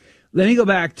 Let me go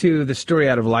back to the story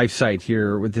out of LifeSite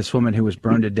here with this woman who was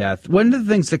burned to death. One of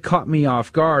the things that caught me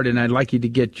off guard, and I'd like you to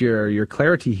get your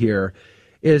clarity here,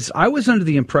 is I was under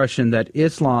the impression that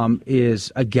Islam is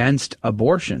against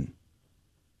abortion.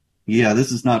 Yeah,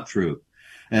 this is not true.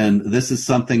 And this is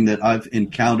something that I've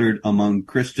encountered among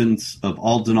Christians of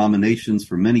all denominations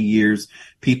for many years,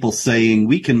 people saying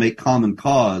we can make common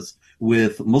cause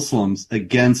with Muslims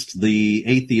against the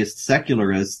atheist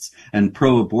secularists and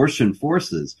pro-abortion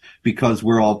forces because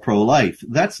we're all pro-life.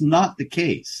 That's not the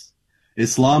case.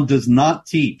 Islam does not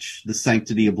teach the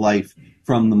sanctity of life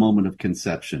from the moment of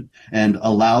conception and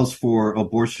allows for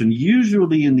abortion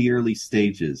usually in the early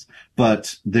stages,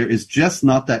 but there is just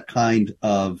not that kind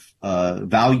of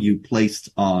value placed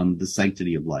on the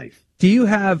sanctity of life. Do you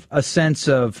have a sense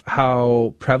of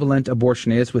how prevalent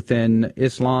abortion is within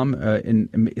Islam,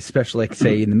 especially, like,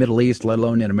 say, in the Middle East, let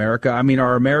alone in America? I mean,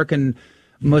 are American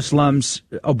Muslims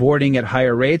aborting at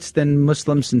higher rates than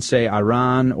Muslims in, say,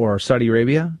 Iran or Saudi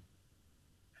Arabia?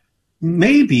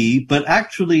 Maybe, but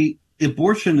actually,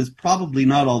 abortion is probably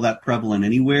not all that prevalent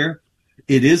anywhere.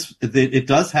 It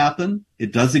does happen,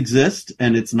 it does exist,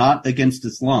 and it's not against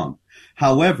Islam.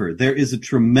 However, there is a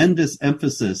tremendous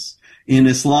emphasis in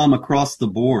Islam across the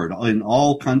board in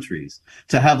all countries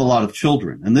to have a lot of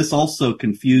children. And this also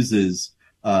confuses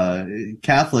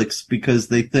Catholics because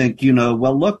they think,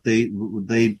 well, look, they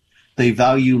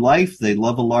value life. They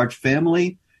love a large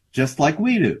family just like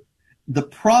we do. The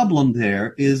problem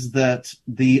there is that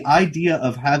the idea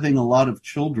of having a lot of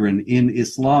children in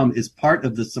Islam is part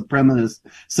of the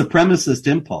supremacist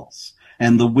impulse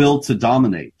and the will to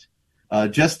dominate.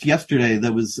 Just yesterday,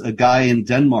 there was a guy in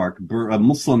Denmark, a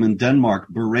Muslim in Denmark,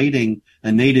 berating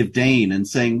a native Dane and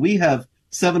saying, we have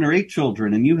 7 or 8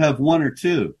 children and you have 1 or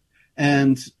 2.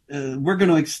 And we're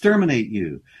going to exterminate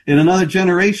you. In another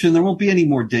generation, there won't be any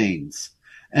more Danes.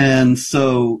 And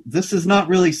so this is not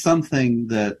really something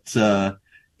that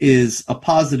is a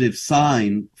positive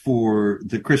sign for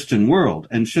the Christian world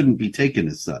and shouldn't be taken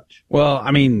as such. Well,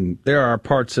 I mean, there are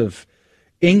parts of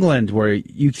England, where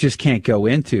you just can't go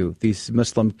into these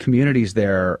Muslim communities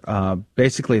there.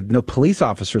 Basically, no police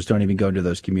officers don't even go into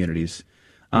those communities.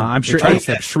 I'm sure they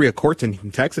have Sharia courts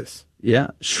in Texas. Yeah,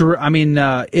 sure. I mean,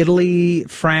 Italy,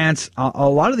 France, a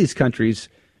lot of these countries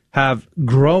have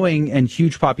growing and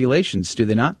huge populations, do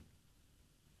they not?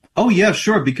 Oh, yeah,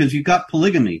 sure, because you've got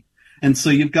polygamy. And so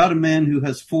you've got a man who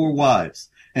has 4 wives,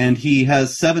 and he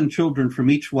has 7 children from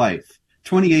each wife,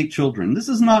 28 children. This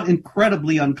is not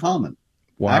incredibly uncommon.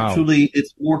 Wow. Actually,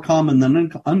 it's more common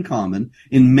than uncommon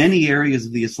in many areas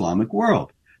of the Islamic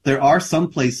world. There are some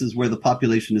places where the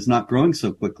population is not growing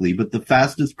so quickly, but the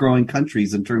fastest growing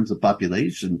countries in terms of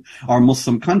population are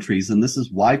Muslim countries. And this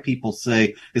is why people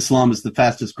say Islam is the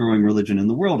fastest growing religion in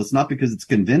the world. It's not because it's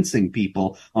convincing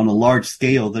people on a large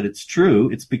scale that it's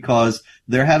true. It's because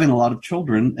they're having a lot of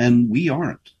children and we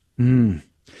aren't.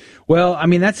 Well, I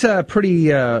mean, that's a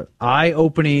pretty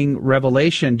eye-opening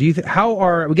revelation. We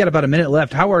got about a minute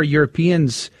left. How are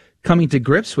Europeans coming to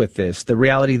grips with this, the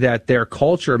reality that their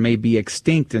culture may be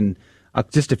extinct in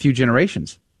just a few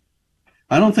generations?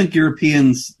 I don't think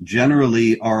Europeans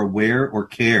generally are aware or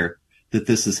care that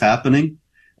this is happening.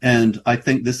 And I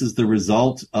think this is the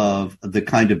result of the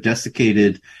kind of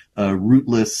desiccated,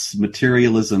 rootless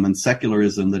materialism and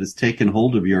secularism that has taken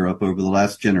hold of Europe over the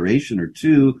last generation or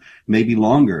two, maybe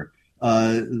longer.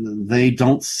 They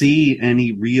don't see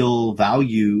any real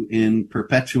value in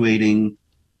perpetuating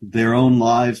their own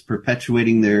lives,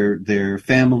 perpetuating their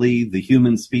family, the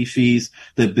human species.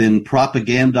 They've been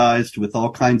propagandized with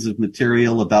all kinds of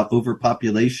material about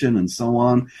overpopulation and so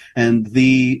on. And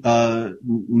the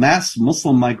mass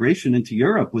Muslim migration into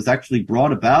Europe was actually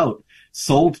brought about,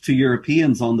 sold to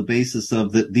Europeans on the basis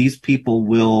of that these people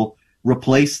will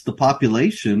replace the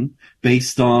population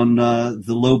based on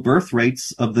the low birth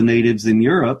rates of the natives in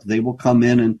Europe. They will come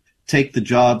in and take the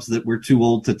jobs that we're too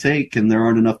old to take and there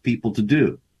aren't enough people to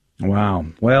do. Wow.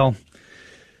 Well,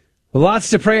 lots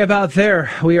to pray about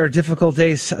there. We are difficult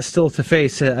days still to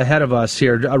face ahead of us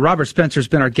here. Robert Spencer's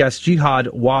been our guest.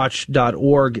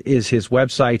 Jihadwatch.org is his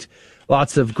website.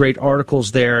 Lots of great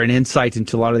articles there and insight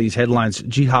into a lot of these headlines.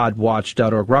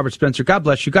 Jihadwatch.org. Robert Spencer, God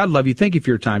bless you. God love you. Thank you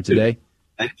for your time today.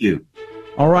 Thank you.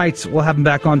 All right, we'll have him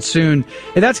back on soon.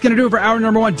 And that's going to do it for hour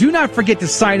number 1. Do not forget to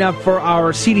sign up for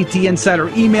our CDT Insider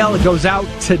email. It goes out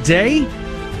today.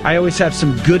 I always have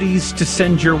some goodies to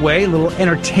send your way, a little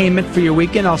entertainment for your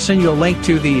weekend. I'll send you a link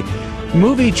to the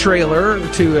movie trailer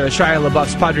to Shia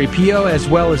LaBeouf's Padre Pio, as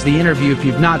well as the interview. If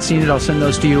you've not seen it, I'll send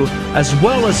those to you, as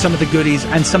well as some of the goodies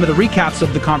and some of the recaps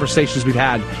of the conversations we've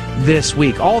had this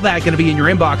week. All that going to be in your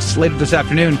inbox later this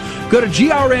afternoon. Go to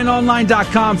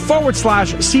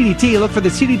grnonline.com/CDT. Look for the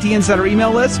CDT Insider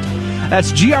email list.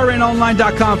 That's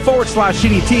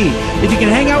grnonline.com/CDT. If you can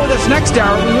hang out with us next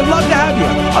hour, we would love to have you.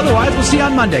 Otherwise, we'll see you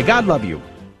on Monday. God love you.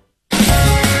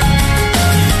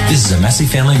 This is a Messy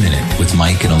Family Minute with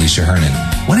Mike and Alicia Hernan.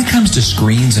 When it comes to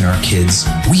screens and our kids,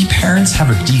 we parents have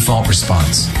a default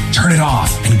response. Turn it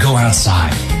off and go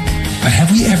outside. But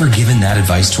have we ever given that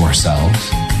advice to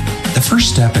ourselves? The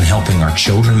first step in helping our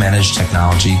children manage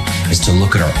technology is to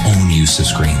look at our own use of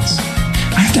screens.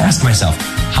 I have to ask myself,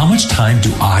 how much time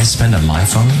do I spend on my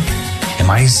phone?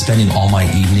 Am I spending all my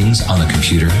evenings on the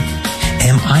computer?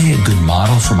 Am I a good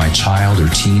model for my child or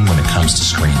teen when it comes to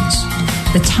screens?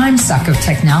 The time suck of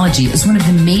technology is one of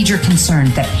the major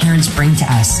concerns that parents bring to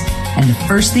us. And the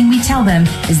first thing we tell them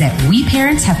is that we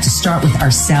parents have to start with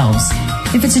ourselves.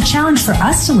 If it's a challenge for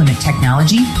us to limit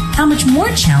technology, how much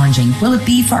more challenging will it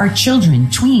be for our children,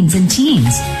 tweens, and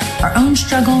teens? Our own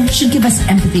struggle should give us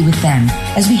empathy with them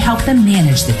as we help them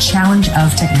manage the challenge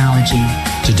of technology.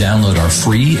 To download our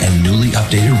free and newly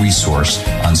updated resource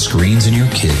on screens and your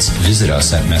kids, visit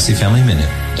us at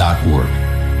messyfamilyminute.org.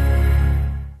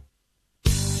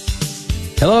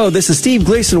 Hello, this is Steve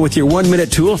Gleason with your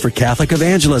 1-minute tool for Catholic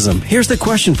evangelism. Here's the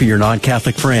question for your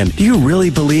non-Catholic friend. Do you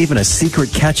really believe in a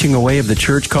secret catching away of the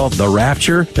church called the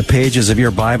rapture? The pages of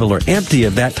your Bible are empty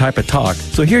of that type of talk.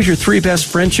 So here's your 3 best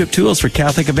friendship tools for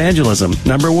Catholic evangelism.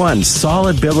 Number 1,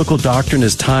 solid biblical doctrine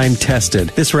is time-tested.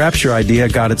 This rapture idea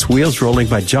got its wheels rolling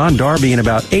by John Darby in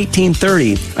about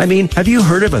 1830. I mean, have you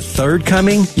heard of a third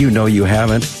coming? You know you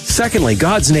haven't. Secondly,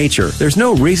 God's nature. There's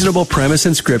no reasonable premise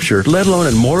in Scripture, let alone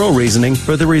in moral reasoning,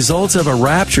 for the results of a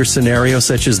rapture scenario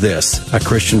such as this. A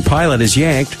Christian pilot is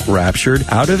yanked, raptured,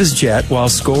 out of his jet, while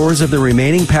scores of the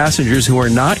remaining passengers who are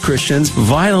not Christians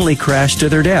violently crash to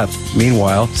their death.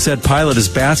 Meanwhile, said pilot is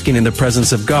basking in the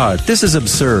presence of God. This is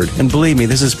absurd, and believe me,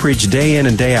 this is preached day in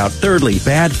and day out. Thirdly,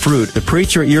 bad fruit. The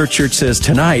preacher at your church says,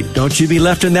 tonight, don't you be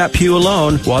left in that pew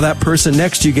alone while that person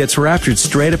next to you gets raptured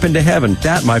straight up into heaven.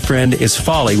 That, my friend, is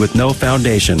folly with no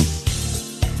foundation.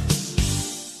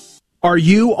 Are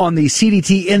you on the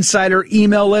CDT Insider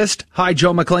email list? Hi,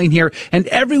 Joe McClain here. And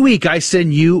every week I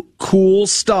send you cool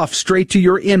stuff straight to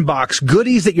your inbox.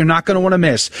 Goodies that you're not going to want to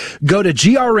miss. Go to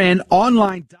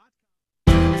grnonline.com.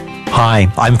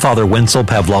 Hi, I'm Father Wenzel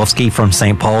Pavlovsky from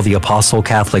St. Paul the Apostle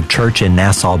Catholic Church in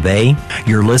Nassau Bay.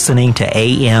 You're listening to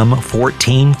AM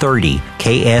 1430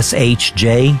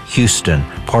 KSHJ Houston,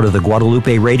 part of the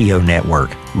Guadalupe Radio Network.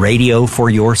 Radio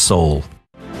for your soul.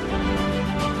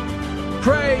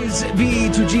 Praise be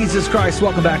to Jesus Christ.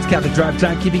 Welcome back to Catholic Drive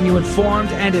Time, keeping you informed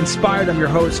and inspired. I'm your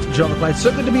host, Joe McClain.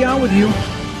 So good to be on with you.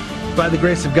 By the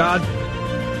grace of God,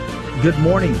 good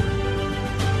morning.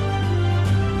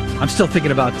 I'm still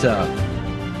thinking about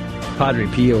Padre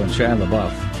Pio and Shia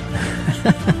LaBeouf.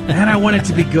 And I want it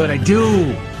to be good. I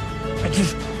do.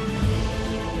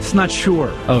 It's not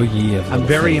sure. Oh, yeah. I'm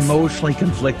very emotionally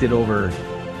conflicted over,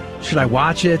 should I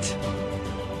watch it?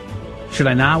 Should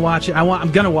I not watch it?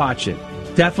 I'm going to watch it.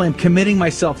 Definitely, I'm committing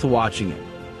myself to watching it.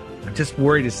 I'm just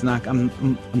worried it's not. I'm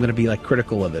going to be like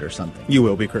critical of it or something. You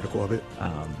will be critical of it.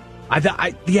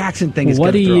 The accent thing is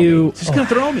going to throw me. It's just going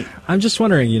to throw me. I'm just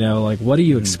wondering, what do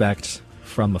you expect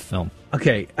from a film?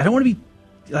 Okay, I don't want to be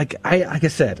like I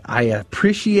said. I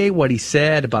appreciate what he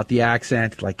said about the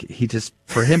accent. Like he just,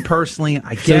 for him personally,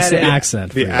 I get the it.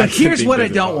 accent. But here's what I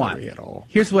don't want.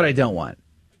 Here's what I don't want.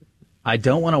 I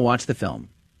don't want to watch the film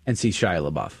and see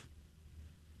Shia LaBeouf.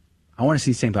 I want to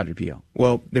see St. Padre Pio.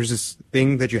 Well, there's this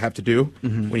thing that you have to do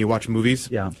when you watch movies.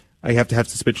 Yeah. You have to have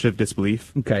suspension of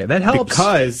disbelief. Okay, that helps.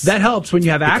 Because that helps when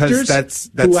you have actors that's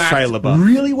who act Shia LaBeouf.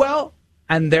 really well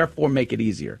and therefore make it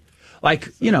easier. Like,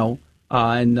 in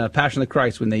Passion of the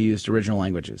Christ when they used original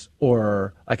languages.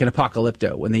 Or like in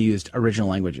Apocalypto when they used original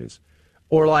languages.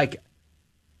 Or like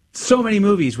so many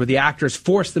movies where the actors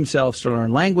force themselves to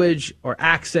learn language or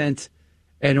accent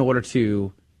in order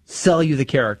to sell you the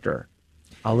character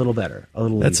a little better, a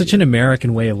little That's easier. such an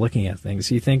American way of looking at things.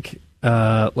 You think,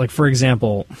 like, for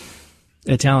example,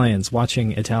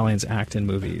 watching Italians act in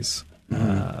movies,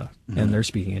 and they're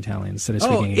speaking Italian instead of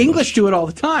speaking English do it all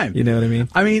the time. You know what I mean?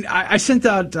 I mean, I sent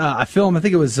out a film, I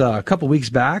think it was a couple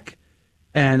weeks back,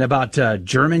 and about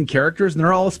German characters, and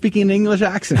they're all speaking in English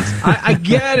accents. I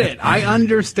get it. I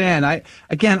understand. I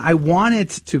want it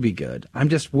to be good. I'm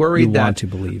just worried want to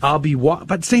believe. I'll be...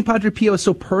 But St. Padre Pio is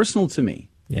so personal to me.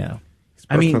 Yeah.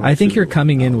 I mean, I think you're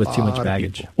coming in with too much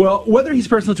baggage. Well, whether he's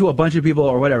personal to a bunch of people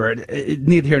or whatever,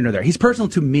 neither here nor there. He's personal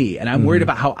to me, and I'm worried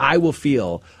about how I will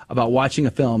feel about watching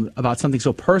a film about something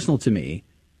so personal to me,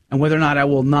 and whether or not I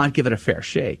will not give it a fair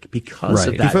shake because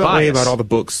of that. Do you feel that way bias. about all the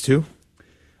books too?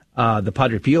 The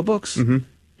Padre Pio books?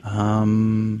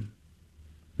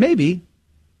 Maybe.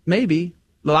 The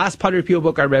last Padre Pio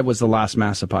book I read was The Last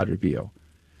Mass of Padre Pio,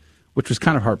 which was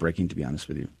kind of heartbreaking, to be honest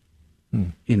with you.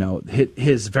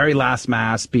 His very last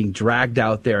Mass being dragged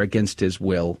out there against his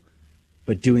will,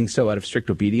 but doing so out of strict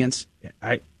obedience.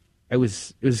 It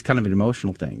was kind of an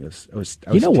emotional thing. I was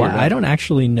you know what? I don't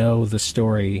actually know the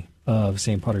story of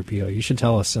St. Padre Pio. You should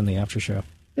tell us in the after show.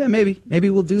 Yeah, maybe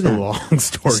we'll do that. It's a long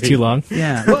story. It's too long.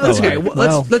 Yeah. Well, that's okay.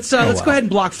 Let's go ahead and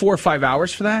block 4 or 5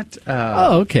 hours for that.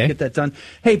 Okay. Get that done.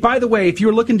 Hey, by the way, if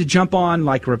you're looking to jump on,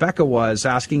 like Rebecca was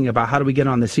asking about how do we get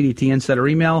on the CDT Insider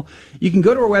email, you can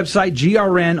go to our website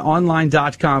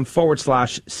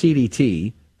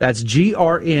grnonline.com/CDT. That's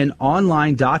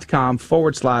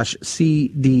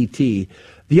grnonline.com/CDT.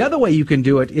 The other way you can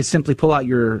do it is simply pull out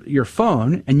your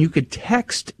phone and you could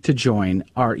text to join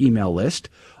our email list.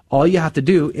 All you have to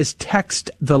do is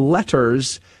text the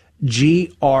letters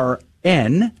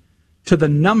GRN to the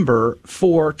number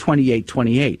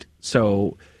 42828.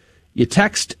 So you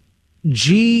text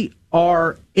GRN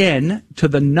to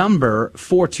the number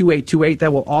 42828.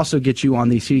 That will also get you on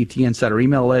the CDT Insider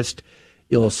email list.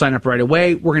 You'll sign up right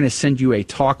away. We're going to send you a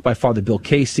talk by Father Bill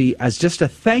Casey as just a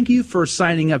thank you for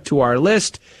signing up to our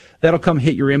list. That'll come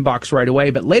hit your inbox right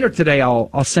away. But later today,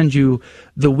 I'll send you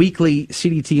the weekly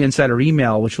CDT Insider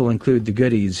email, which will include the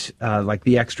goodies, like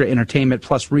the extra entertainment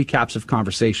plus recaps of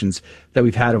conversations that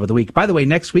we've had over the week. By the way,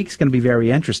 next week's going to be very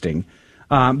interesting.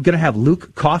 I'm going to have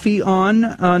Luke Coffey on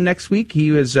next week. He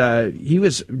was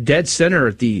dead center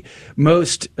at the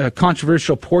most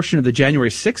controversial portion of the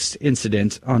January 6th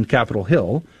incident on Capitol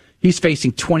Hill. He's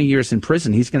facing 20 years in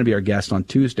prison. He's going to be our guest on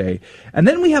Tuesday. And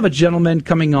then we have a gentleman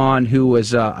coming on who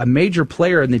was a major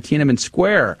player in the Tiananmen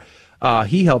Square.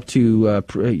 He helped to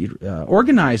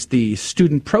organize the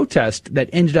student protest that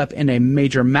ended up in a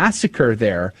major massacre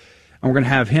there. And we're going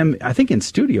to have him, I think, in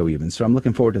studio even. So I'm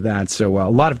looking forward to that. So a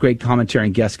lot of great commentary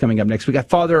and guests coming up next. We got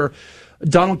Father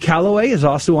Donald Calloway is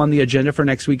also on the agenda for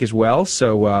next week as well.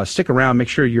 So stick around. Make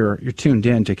sure you're tuned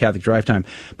in to Catholic Drive Time.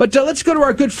 But let's go to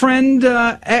our good friend,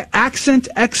 accent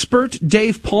expert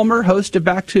Dave Palmer, host of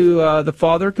Back to the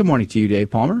Father. Good morning to you,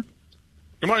 Dave Palmer.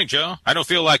 Good morning, Joe. I don't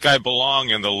feel like I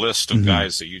belong in the list of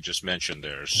guys that you just mentioned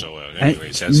there. So,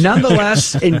 anyways,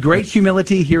 nonetheless, in great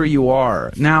humility, here you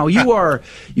are. Now, you are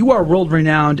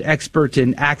world-renowned expert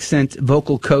in accent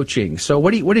vocal coaching. So,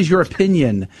 what is your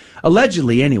opinion?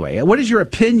 Allegedly, anyway, what is your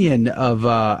opinion of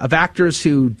actors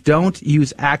who don't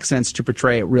use accents to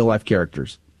portray real-life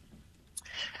characters?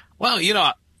 Well,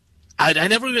 I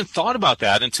never even thought about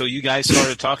that until you guys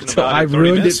started talking about it. I've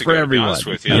ruined it for everyone.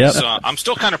 With you. Yep. So I'm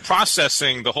still kind of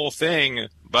processing the whole thing.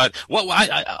 But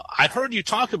I heard you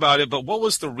talk about it. But what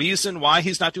was the reason why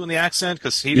he's not doing the accent?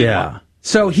 Because he didn't.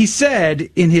 So he said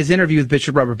in his interview with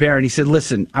Bishop Robert Barron, he said,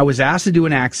 "Listen, I was asked to do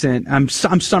an accent. I'm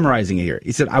summarizing it here.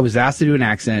 He said I was asked to do an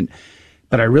accent,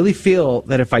 but I really feel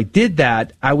that if I did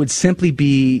that, it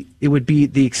would be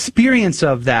the experience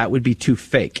of that would be too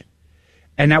fake."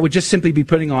 And that would just simply be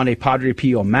putting on a Padre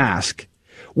Pio mask.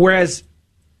 Whereas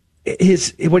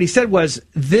what he said was,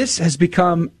 this has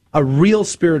become a real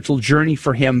spiritual journey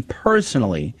for him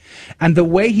personally. And the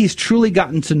way he's truly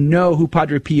gotten to know who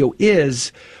Padre Pio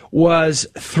is was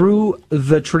through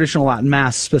the traditional Latin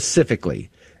Mass specifically.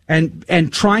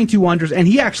 And trying to and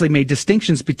he actually made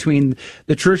distinctions between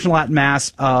the traditional Latin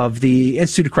Mass of the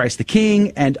Institute of Christ the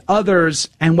King and others,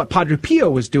 and what Padre Pio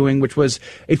was doing, which was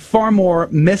a far more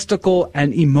mystical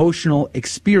and emotional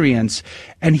experience.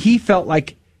 And he felt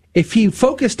like if he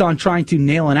focused on trying to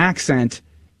nail an accent,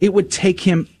 it would take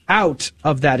him out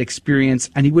of that experience,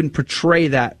 and he wouldn't portray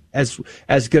that as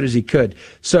good as he could.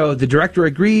 So the director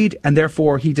agreed, and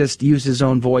therefore he just used his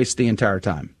own voice the entire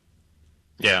time.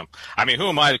 Yeah. I mean, who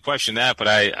am I to question that? But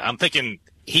I'm thinking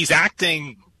he's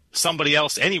acting somebody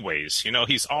else anyways.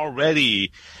 He's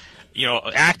already,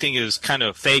 acting is kind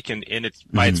of fake and it's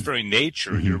by its very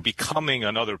nature. You're becoming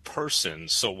another person.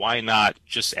 So why not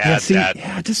just add that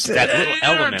little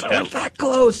element? That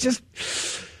close. Just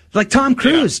like Tom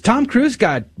Cruise. Yeah. Tom Cruise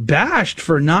got bashed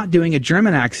for not doing a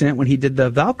German accent when he did the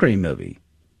Valkyrie movie.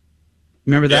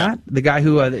 Remember that? The guy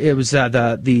who, it was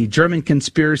the German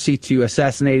conspiracy to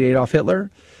assassinate Adolf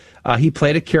Hitler. He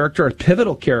played a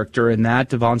pivotal character in that,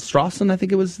 von Straussen, I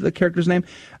think it was the character's name.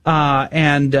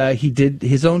 And he did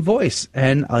his own voice,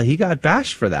 and he got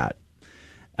bashed for that.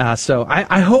 So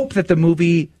I hope that the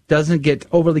movie doesn't get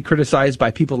overly criticized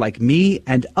by people like me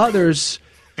and others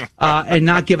and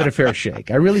not give it a fair shake.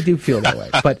 I really do feel that way.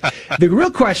 But the real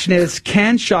question is,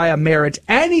 can Shia merit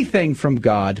anything from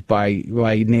God by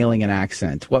nailing an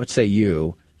accent? What say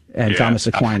you and Thomas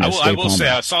Aquinas? I will say,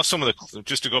 I saw some of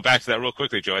just to go back to that real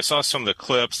quickly, Joe, I saw some of the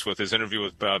clips with his interview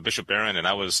with Bishop Barron, and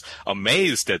I was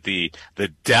amazed at the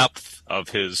depth of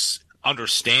his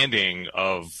understanding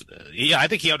of, I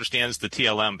think he understands the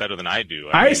TLM better than I do.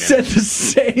 I said the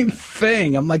same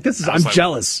thing. I'm like, I'm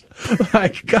jealous.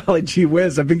 Like, golly gee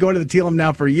whiz. I've been going to the TLM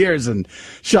now for years, and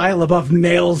Shia LaBeouf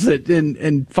nails it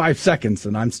in 5 seconds,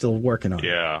 and I'm still working on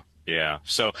it. Yeah.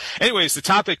 So anyways, the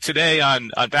topic today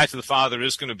on Back to the Father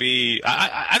is going to be,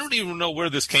 I don't even know where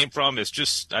this came from. It's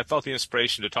just, I felt the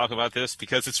inspiration to talk about this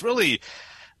because it's really,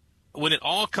 when it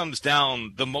all comes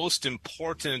down, the most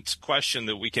important question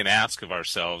that we can ask of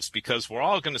ourselves, because we're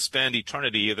all going to spend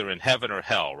eternity either in heaven or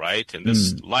hell, right? And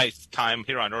this lifetime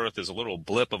here on earth is a little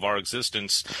blip of our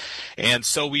existence. And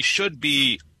so we should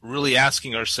be really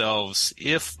asking ourselves,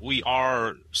 if we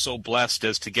are so blessed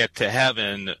as to get to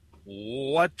heaven,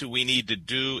 what do we need to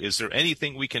do? Is there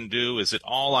anything we can do? Is it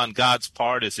all on God's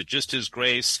part? Is it just His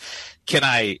grace? Can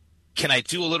I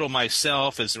do a little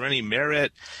myself? Is there any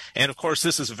merit? And of course,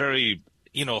 this is a very,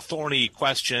 thorny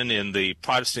question in the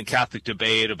Protestant Catholic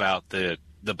debate about the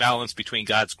balance between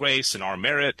God's grace and our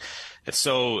merit.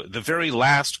 So the very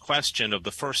last question of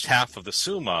the first half of the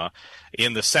Summa,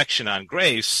 in the section on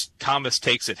grace, Thomas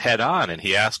takes it head on, and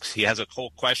he has a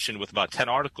whole question with about 10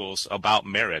 articles about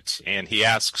merit. And he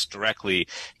asks directly,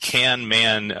 can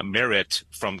man merit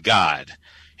from God?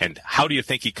 And how do you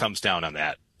think he comes down on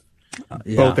that?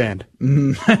 Both and.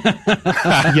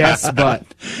 Yes, but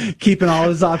keeping all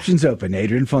his options open.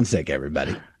 Adrian Fonseca,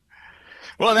 everybody.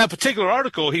 Well, in that particular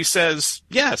article, he says,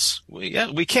 yes, we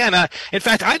can. In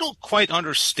fact, I don't quite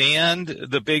understand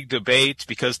the big debate,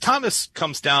 because Thomas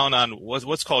comes down on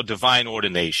what's called divine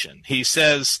ordination. He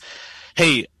says,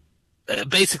 hey,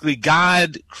 basically,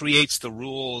 God creates the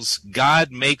rules,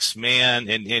 God makes man,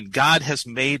 and God has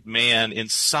made man in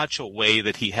such a way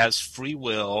that he has free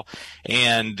will,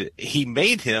 and he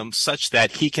made him such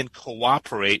that he can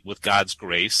cooperate with God's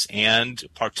grace and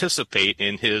participate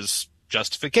in his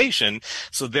justification,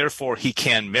 so therefore he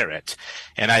can merit.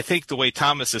 And I think the way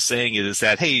Thomas is saying it is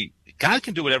that, hey, God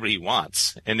can do whatever he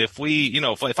wants. And if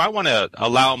if I want to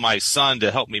allow my son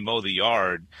to help me mow the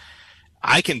yard,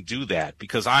 I can do that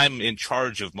because I'm in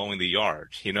charge of mowing the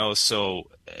yard, so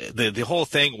the whole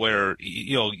thing where,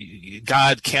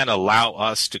 God can't allow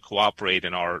us to cooperate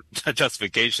in our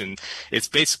justification. It's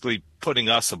basically putting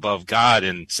us above God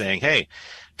and saying, hey,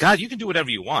 God, you can do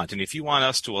whatever you want. And if you want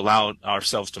us to allow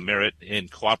ourselves to merit in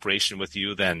cooperation with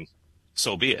you, then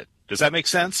so be it. Does that make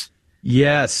sense?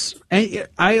 Yes. And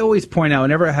I always point out,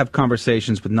 whenever I have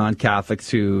conversations with non-Catholics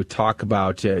who talk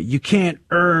about, you can't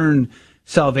earn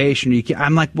salvation.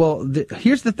 I'm like, well,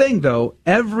 here's the thing, though.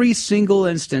 Every single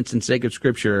instance in sacred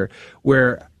scripture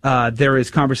where there is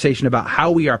conversation about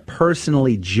how we are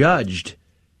personally judged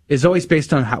is always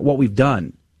based on what we've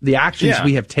done, the actions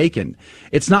we have taken.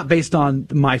 It's not based on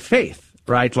my faith,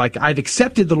 right? Like, I've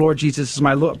accepted the Lord Jesus as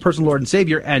my personal Lord and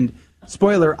Savior, and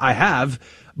spoiler, I have,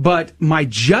 but my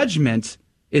judgment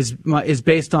is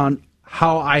based on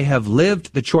how I have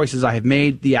lived, the choices I have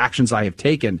made, the actions I have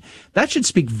taken. That should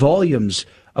speak volumes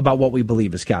about what we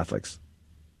believe as Catholics.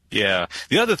 Yeah.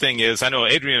 The other thing is, I know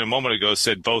Adrian a moment ago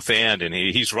said both and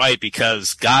he's right,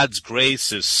 because God's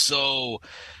grace is so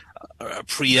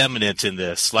preeminent in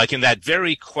this. Like in that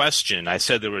very question, I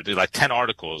said there were like 10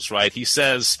 articles, right? He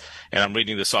says, and I'm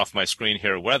reading this off my screen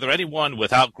here, whether anyone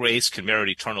without grace can merit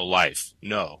eternal life?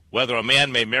 No. Whether a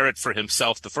man may merit for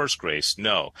himself the first grace?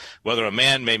 No. Whether a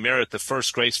man may merit the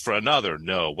first grace for another?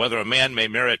 No. Whether a man may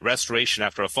merit restoration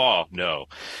after a fall? No.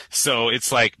 So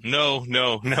it's like, no.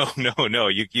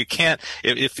 You can't,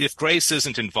 if grace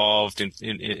isn't involved,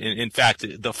 in fact,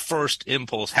 the first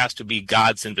impulse has to be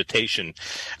God's invitation.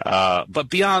 But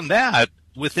beyond that,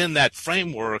 within that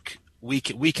framework, we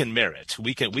can merit.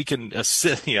 We can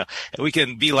assist. We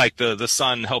can be like the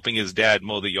son helping his dad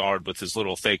mow the yard with his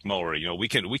little fake mower. We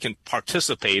can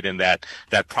participate in that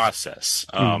process.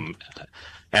 I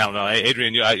don't know,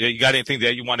 Adrian. You got anything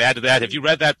that you want to add to that? Have you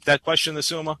read that question, the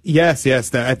Summa? Yes.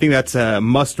 I think that's a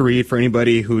must read for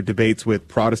anybody who debates with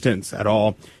Protestants at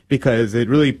all, because it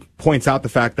really points out the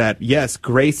fact that yes,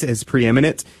 grace is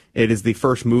preeminent. It is the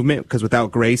first movement, because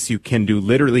without grace, you can do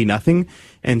literally nothing.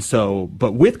 And so,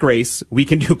 but with grace, we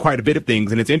can do quite a bit of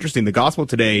things. And it's interesting. The gospel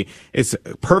today is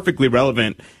perfectly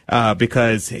relevant,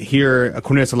 because here,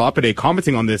 Cornelius a Lapide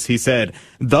commenting on this, he said,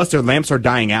 thus their lamps are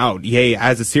dying out. Yea,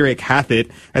 as the Syriac hath it,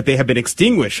 that they have been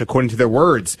extinguished according to their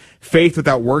words. Faith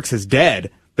without works is dead.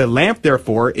 The lamp,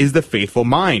 therefore, is the faithful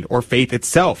mind, or faith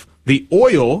itself. The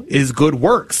oil is good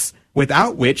works,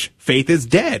 without which faith is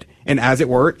dead, and as it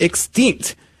were,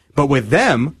 extinct. But with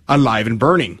them, alive and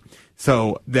burning.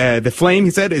 So the flame,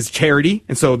 he said, is charity,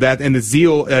 and so that, and the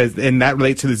zeal, and that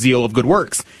relates to the zeal of good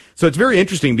works. So it's very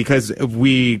interesting, because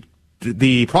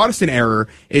the Protestant error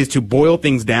is to boil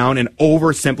things down and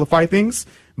oversimplify things.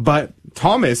 But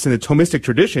Thomas, in the Thomistic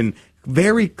tradition,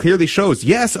 very clearly shows,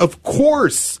 yes, of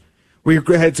course,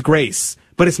 it's grace,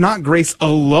 but it's not grace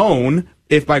alone.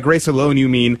 If by grace alone you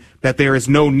mean that there is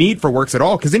no need for works at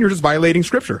all, because then you're just violating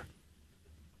Scripture.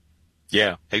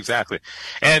 Yeah, exactly.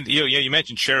 And you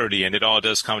mentioned charity, and it all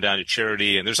does come down to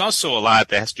charity. And there's also a lot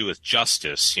that has to do with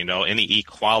justice, any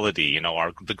equality,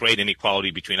 the great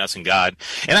inequality between us and God.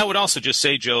 And I would also just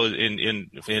say, Joe,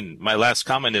 in my last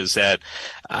comment, is that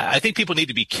I think people need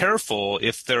to be careful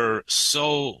if they're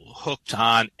so hooked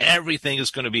on everything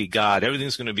is going to be God,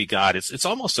 everything's going to be God. It's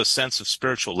almost a sense of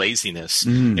spiritual laziness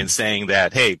in saying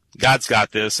that, hey, God's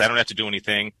got this. I don't have to do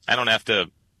anything. I don't have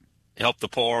to help the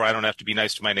poor. I don't have to be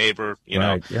nice to my neighbor.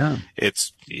 Right, yeah.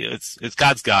 It's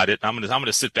God's got it. I'm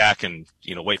gonna sit back and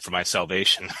wait for my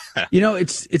salvation.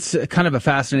 It's kind of a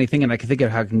fascinating thing, and I can think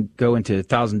of how it can go into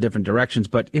 1,000 different directions.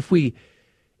 But if we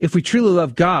truly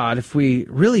love God, if we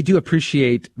really do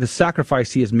appreciate the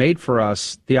sacrifice He has made for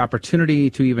us, the opportunity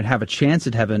to even have a chance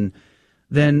at heaven,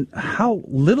 then how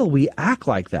little we act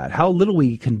like that, how little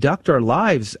we conduct our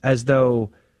lives as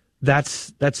though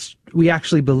that's we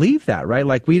actually believe that, right?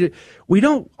 Like we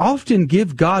don't often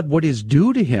give God what is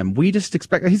due to Him. We just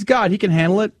expect He's God, He can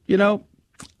handle it,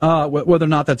 whether or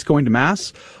not that's going to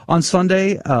Mass on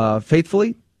Sunday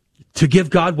faithfully, to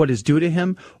give God what is due to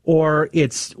Him, or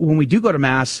it's when we do go to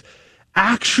Mass,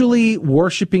 actually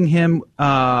worshiping Him,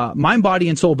 mind, body,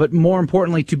 and soul, but more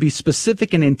importantly, to be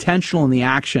specific and intentional in the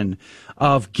action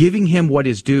of giving Him what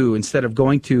is due, instead of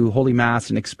going to Holy Mass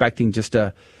and expecting just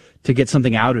to get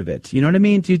something out of it. You know what I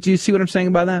mean? Do you see what I'm saying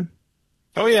about that?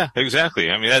 Oh, yeah, exactly.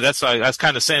 I mean, that's what I was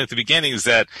kind of saying at the beginning, is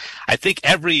that I think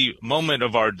every moment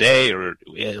of our day, or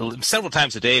several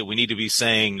times a day, we need to be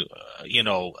saying,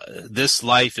 this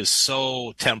life is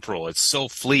so temporal. It's so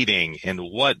fleeting. And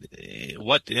what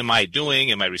am I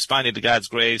doing? Am I responding to God's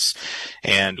grace?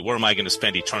 And where am I going to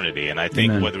spend eternity? And I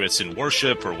think Amen. Whether it's in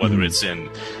worship or whether it's in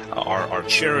our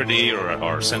charity or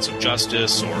our sense of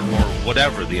justice or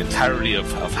whatever, the entirety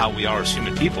of how we are as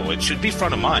human people, it should be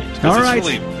front of mind. All right. It's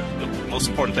really most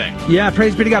important thing. Yeah,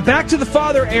 praise be to God. Back to the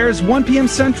Father airs 1 p.m.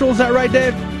 Central. Is that right,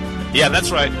 Dave? Yeah,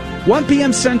 that's right. 1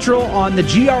 p.m. Central on the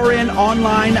GRN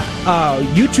Online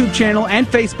YouTube channel and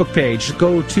Facebook page.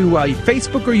 Go to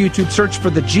Facebook or YouTube, search for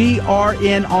the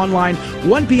GRN Online,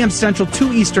 1 p.m. Central,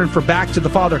 2 Eastern for Back to the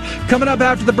Father. Coming up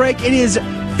after the break, it is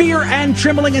Fear and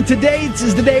Trembling, and today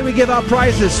is the day we give out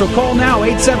prizes. So call now,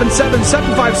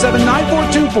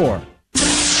 877-757-9424.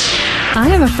 I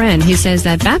have a friend who says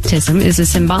that baptism is a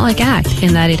symbolic act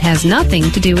and that it has nothing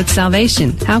to do with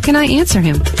salvation. How can I answer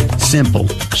him? Simple.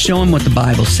 Show him what the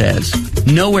Bible says.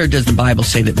 Nowhere does the Bible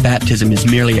say that baptism is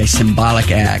merely a symbolic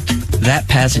act. That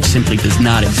passage simply does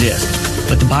not exist.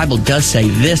 But the Bible does say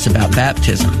this about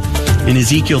baptism. In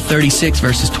Ezekiel 36,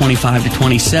 verses 25 to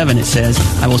 27, it says,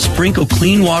 I will sprinkle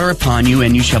clean water upon you,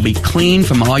 and you shall be clean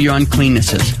from all your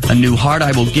uncleannesses. A new heart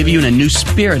I will give you, and a new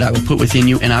spirit I will put within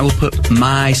you, and I will put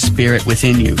my spirit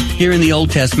within you. Here in the Old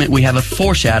Testament, we have a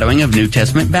foreshadowing of New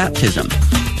Testament baptism.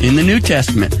 In the New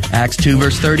Testament, Acts 2,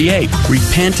 verse 38,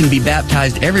 repent and be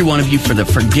baptized, every one of you, for the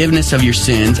forgiveness of your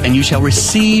sins, and you shall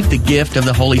receive the gift of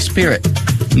the Holy Spirit.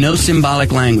 No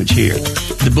symbolic language here.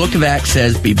 The book of Acts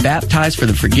says, be baptized for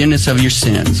the forgiveness of your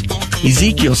sins.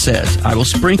 Ezekiel says, I will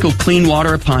sprinkle clean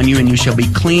water upon you, and you shall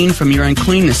be clean from your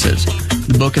uncleannesses.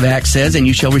 The book of Acts says, and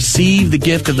you shall receive the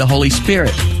gift of the Holy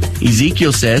Spirit.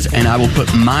 Ezekiel says, and I will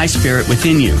put my spirit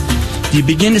within you. Do you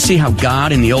begin to see how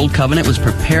God in the Old Covenant was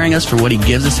preparing us for what He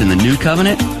gives us in the New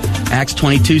Covenant? Acts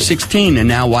 22:16, and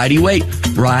now why do you wait?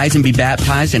 Rise and be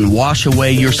baptized and wash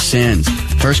away your sins.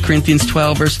 1 Corinthians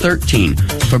 12, verse 13,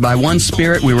 for by one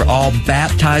Spirit we were all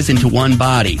baptized into one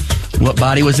body. What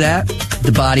body was that?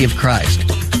 The body of Christ.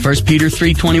 1 Peter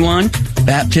 3:21,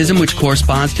 baptism, which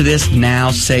corresponds to this, now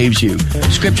saves you.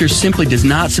 Scripture simply does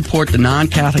not support the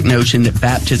non-Catholic notion that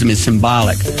baptism is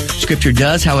symbolic. Scripture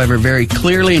does, however, very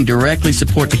clearly and directly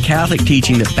support the Catholic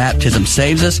teaching that baptism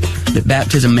saves us, that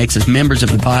baptism makes us members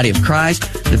of the body of Christ,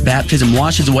 that baptism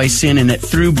washes away sin, and that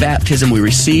through baptism we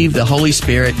receive the Holy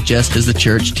Spirit just as the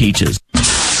Church teaches.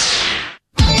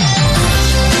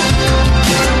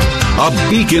 A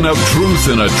beacon of truth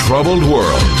in a troubled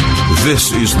world.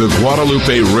 This is the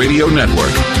Guadalupe Radio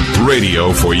Network,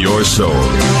 radio for your soul.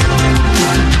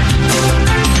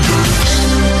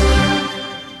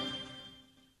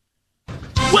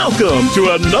 Welcome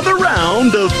to another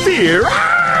round of Fear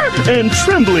and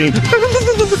Trembling,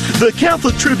 the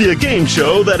Catholic trivia game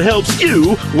show that helps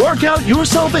you work out your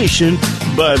salvation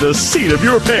by the seat of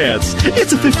your pants.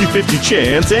 It's a 50-50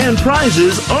 chance and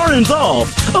prizes are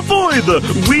involved. Avoid the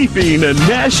weeping and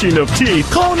gnashing of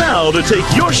teeth. Call now to take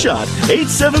your shot.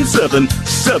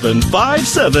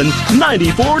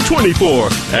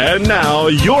 877-757-9424. And now,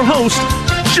 your host,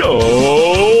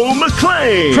 Joe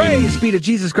McClain. Praise be to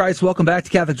Jesus Christ. Welcome back to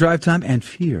Catholic Drive Time and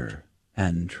Fear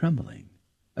and Trembling,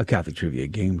 a Catholic trivia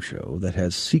game show that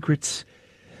has secrets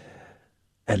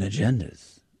and agendas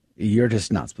you're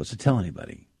just not supposed to tell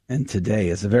anybody. And today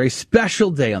is a very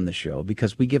special day on the show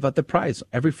because we give out the prize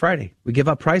every Friday. We give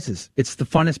out prizes. It's the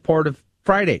funnest part of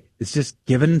Friday. It's just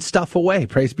giving stuff away.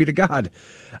 Praise be to God.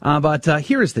 But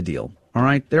here is the deal. All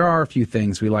right. There are a few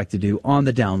things we like to do on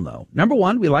the down low. Number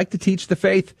one, we like to teach the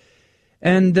faith.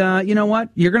 And you know what?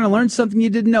 You're going to learn something you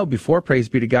didn't know before. Praise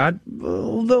be to God.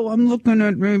 Although I'm looking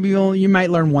at maybe you might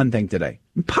learn one thing today.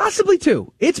 Possibly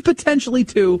two. It's potentially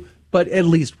two, but at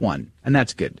least one. And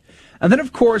that's good. And then,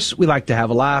 of course, we like to have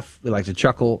a laugh. We like to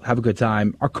chuckle, have a good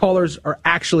time. Our callers are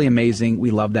actually amazing. We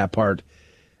love that part.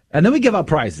 And then we give out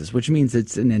prizes, which means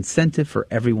it's an incentive for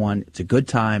everyone. It's a good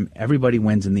time. Everybody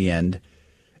wins in the end.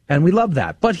 And we love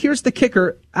that. But here's the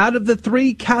kicker. Out of the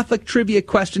 3 Catholic trivia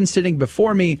questions sitting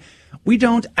before me, we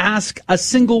don't ask a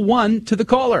single one to the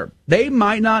caller. They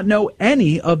might not know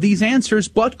any of these answers,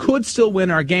 but could still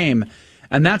win our game.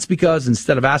 And that's because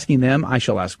instead of asking them, I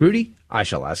shall ask Rudy, I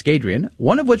shall ask Adrian,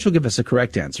 one of which will give us a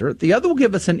correct answer. The other will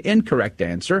give us an incorrect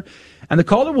answer. And the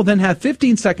caller will then have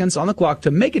 15 seconds on the clock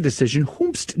to make a decision.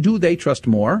 Whomst do they trust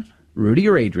more, Rudy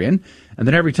or Adrian? And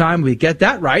then every time we get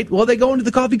that right, well, they go into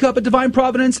the coffee cup at Divine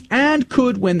Providence and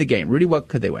could win the game. Rudy, what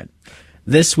could they win?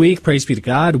 This week, praise be to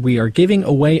God, we are giving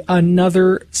away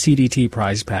another CDT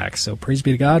prize pack. So praise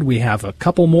be to God, we have a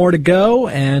couple more to go,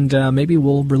 and maybe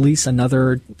we'll release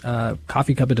another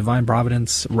Coffee Cup of Divine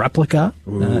Providence replica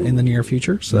in the near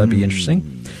future. So that'd be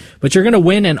interesting. But you're going to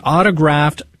win an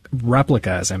autographed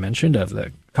replica, as I mentioned, of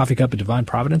the Coffee Cup of Divine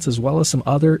Providence, as well as some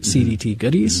other CDT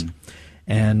goodies.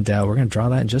 And we're going to draw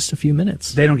that in just a few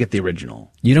minutes. They don't get the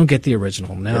original. You don't get the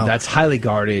original. No. That's highly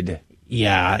guarded.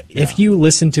 Yeah. If you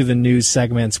listen to the news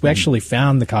segments, we actually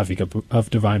found the Coffee Cup of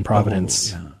Divine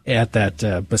Providence at that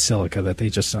basilica that they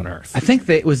just unearthed. I think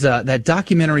it was that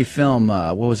documentary film,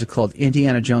 what was it called?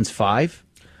 Indiana Jones 5?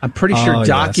 I'm pretty sure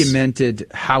documented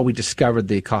how we discovered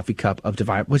the Coffee Cup of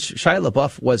Divine, which Shia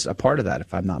LaBeouf was a part of that,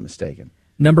 if I'm not mistaken.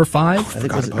 Number 5? I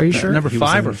think are you sure? Number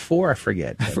 5 or 4? I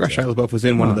forget. I forgot Shia LaBeouf was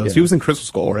in one of those. Yeah. He was in Crystal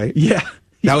Skull, right? Yeah.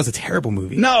 That was a terrible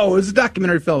movie. No, it was a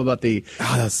documentary film about the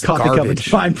Coffee Cup of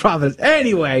Divine Providence.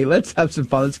 Anyway, let's have some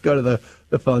fun. Let's go to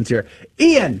the phones here.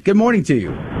 Ian, good morning to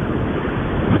you.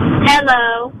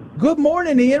 Hello. Good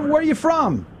morning, Ian. Where are you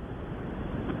from?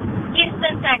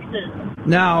 Houston, Texas.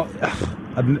 Now,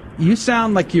 you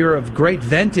sound like you're of great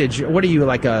vintage. What are you,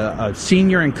 like a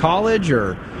senior in college,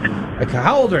 or like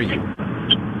how old are you?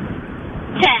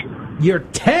 10. You're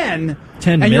 10?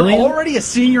 10 and million? You're already a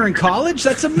senior in college?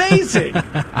 That's amazing.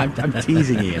 I'm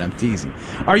teasing, Ian. I'm teasing.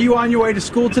 Are you on your way to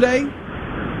school today?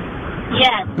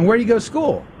 Yes. And where do you go to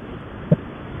school?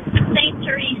 St.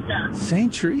 Teresa.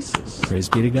 St. Teresa's. Praise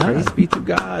be to God. Praise be to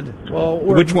God. Well,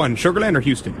 which one, Sugarland or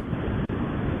Houston?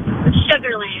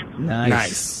 Sugarland.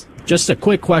 Nice. Just a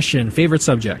quick question. Favorite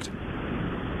subject?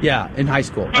 Yeah, in high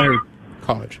school. Or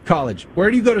college.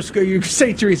 Where do you go to school? You're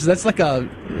St. Teresa's. That's like a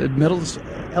middle,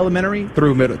 elementary?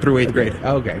 Through 8th grade.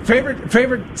 Okay.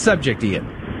 Favorite subject, Ian?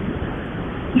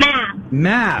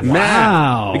 Math.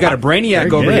 Wow. We got a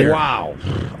brainiac over here. Wow.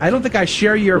 I don't think I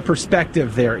share your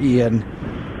perspective there, Ian.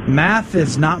 Math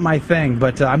is not my thing,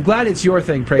 but I'm glad it's your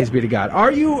thing, praise be to God.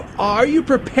 Are you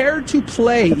prepared to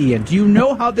play, Ian? Do you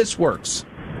know how this works?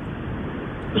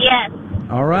 Yes.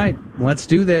 All right, let's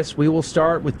do this. We will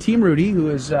start with Team Rudy, who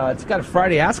is it's got a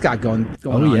Friday Ascot going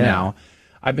on now.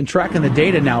 I've been tracking the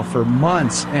data now for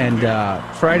months, and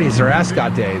Fridays are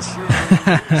Ascot days.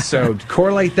 So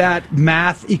correlate that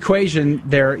math equation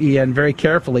there, Ian, very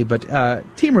carefully. But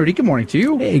Team Rudy, good morning to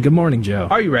you. Hey, good morning, Joe.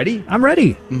 Are you ready? I'm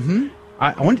ready.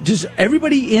 Mm-hmm. Does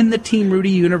everybody in the Team Rudy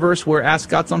universe wear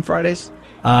ascots on Fridays?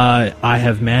 I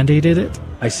have mandated it.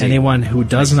 I see. Anyone who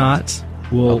does not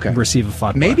will receive a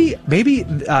fatwa. Maybe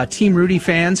Team Rudy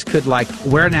fans could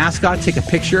wear an ascot, take a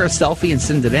picture, a selfie, and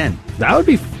send it in. That would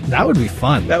be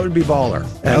fun. That would be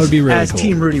baller. That would be really as cool.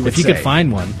 Team Rudy would if you say. could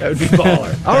find one. That would be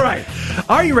baller. All right.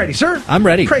 Are you ready, sir? I'm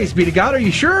ready. Praise be to God. Are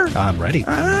you sure? I'm ready.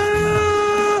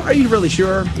 Are you really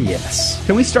sure? Yes.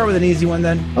 Can we start with an easy one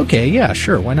then? Okay, yeah,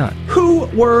 sure. Why not? Who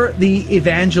were the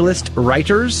evangelist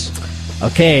writers?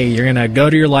 Okay, you're going to go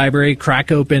to your library,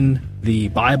 crack open the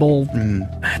Bible,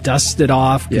 dust it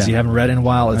off because you haven't read it in a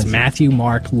while. It's Matthew,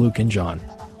 Mark, Luke, and John.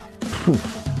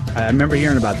 I remember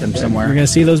hearing about them somewhere. You're going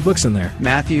to see those books in there.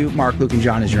 Matthew, Mark, Luke, and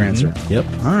John is your answer. Yep.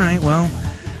 All right, well,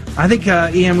 I think,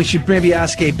 Ian, we should maybe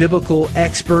ask a biblical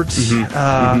expert.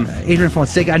 Adrian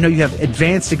Fonseca, I know you have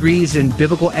advanced degrees in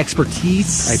biblical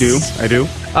expertise. I do.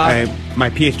 My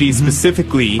PhD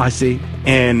specifically I see.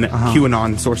 in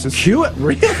QAnon sources.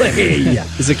 Really?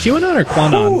 Is it QAnon or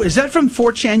Quanon? Oh, is that from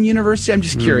 4chan University? I'm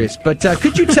just curious. But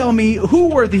could you tell me who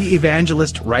were the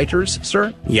evangelist writers,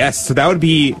 sir? Yes, so that would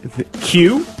be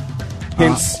Q,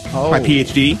 hence my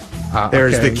PhD.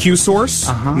 There's the Q source.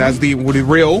 That's one of the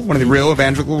real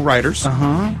evangelical writers.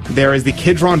 There is the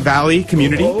Kidron Valley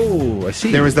community. Oh, I see.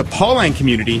 There was the Pauline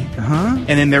community. And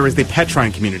then there was the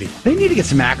Petrine community. They need to get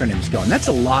some acronyms going. That's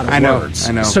a lot of words.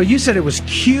 I know. So you said it was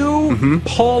Q,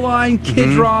 Pauline,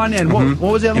 Kidron, and what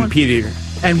was the other one? And Peter.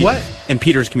 And what? And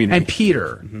Peter's community. And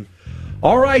Peter.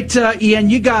 All right,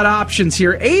 Ian, you got options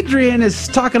here. Adrian is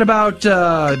talking about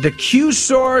the Q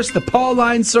source, the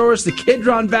Pauline source, the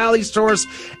Kidron Valley source,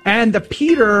 and the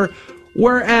Peter,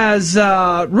 whereas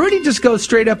Rudy just goes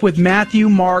straight up with Matthew,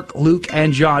 Mark, Luke,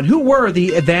 and John. Who were the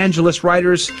evangelist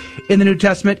writers in the New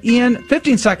Testament? Ian,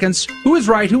 15 seconds. Who is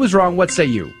right? Who is wrong? What say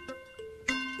you?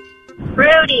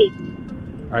 Rudy.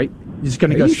 All right, you're just going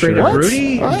to go straight up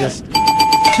Rudy? And just...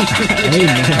 Okay,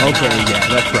 yeah,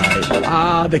 that's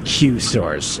right. The Q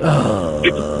source. Are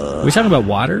we talking about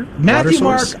water? Matthew,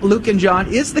 water source? Mark, Luke, and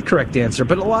John is the correct answer,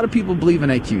 but a lot of people believe in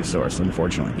a Q source,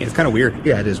 unfortunately. Yeah, it's kind of weird.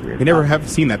 Yeah, it is weird. We never have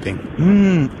seen that thing.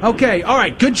 Okay, all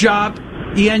right, good job.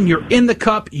 Ian, you're in the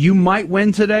cup. You might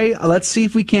win today. Let's see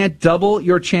if we can't double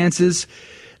your chances.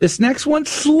 This next one,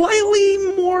 slightly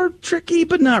more more tricky,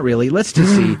 but not really. Let's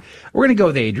just see. We're going to go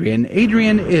with Adrian.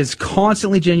 Adrian is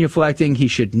constantly genuflecting. He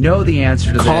should know the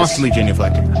answer to this. Constantly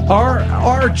genuflecting.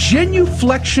 Are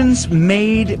genuflections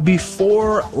made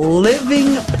before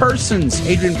living persons?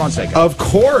 Adrian Fonseca. Of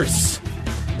course.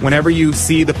 Whenever you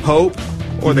see the Pope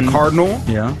or the Cardinal,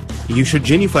 you should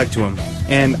genuflect to him.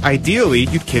 And ideally,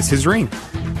 you'd kiss his ring.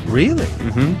 Really?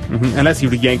 Unless he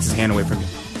yanks his hand away from you.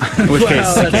 In which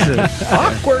case, that's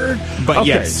awkward. But okay,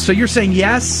 yes. So you're saying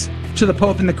yes to the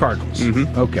Pope and the Cardinals.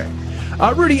 Okay.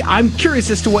 Rudy, I'm curious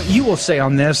as to what you will say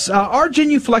on this. Are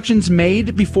genuflections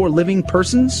made before living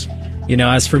persons? You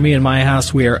know, as for me in my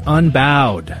house, we are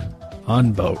unbowed,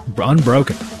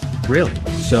 unbroken. Really?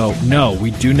 So, no,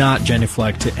 we do not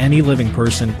genuflect to any living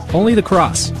person, only the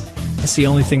cross. That's the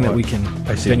only thing that we can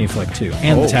genuflect to,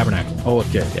 and the tabernacle. Oh,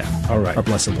 okay. Yeah. All right. Our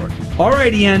blessed Lord. All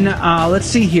right, Ian, let's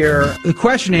see here. The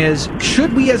question is,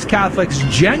 should we as Catholics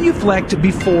genuflect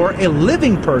before a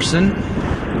living person?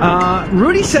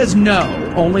 Rudy says no,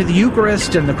 only the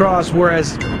Eucharist and the cross,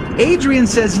 whereas Adrian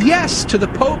says yes to the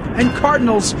Pope and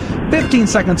Cardinals. 15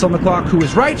 seconds on the clock. Who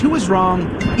is right? Who is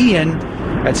wrong? Ian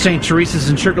at St. Teresa's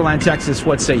in Sugar Land, Texas.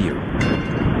 What say you?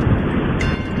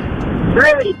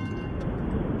 Rudy.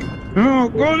 Oh,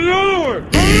 go the other way.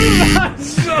 I'm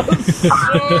so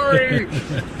sorry.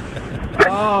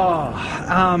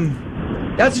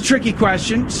 That's a tricky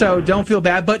question, so don't feel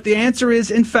bad. But the answer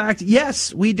is, in fact,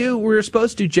 yes, we do. We're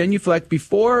supposed to genuflect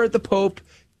before the Pope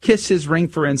kiss his ring,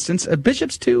 for instance.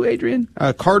 Bishops too, Adrian?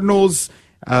 Cardinals,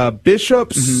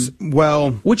 bishops,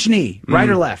 well... Which knee, right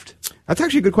or left? That's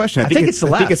actually a good question. I think it's the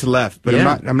left. I think it's the left, but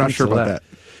I'm not sure about that.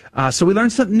 So we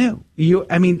learned something new.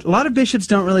 A lot of bishops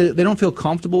don't feel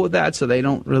comfortable with that, so they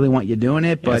don't really want you doing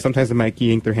it. But sometimes they might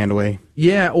yank their hand away.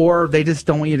 Yeah, or they just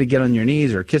don't want you to get on your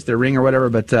knees or kiss their ring or whatever.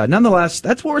 But nonetheless,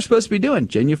 that's what we're supposed to be doing: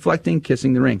 genuflecting,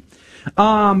 kissing the ring,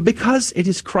 because it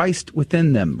is Christ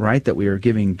within them, right? That we are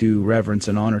giving due reverence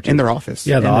and honor to in their office.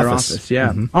 Yeah, their office.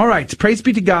 Yeah. All right. Praise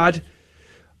be to God.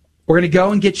 We're going to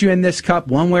go and get you in this cup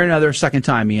one way or another. Second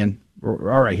time, Ian.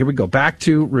 All right. Here we go. Back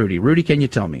to Rudy. Rudy, can you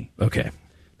tell me? Okay.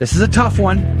 This is a tough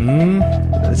one.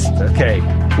 Okay.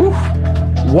 Whew.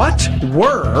 What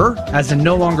were, as in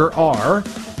no longer are,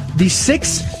 the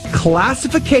 6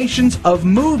 classifications of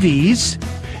movies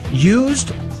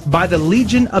used by the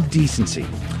Legion of Decency?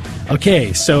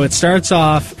 Okay, so it starts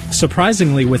off,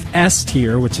 surprisingly, with S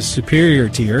tier, which is superior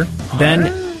tier.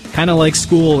 Then, kind of like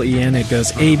school, Ian, it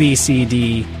goes A, B, C,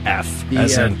 D, F. E,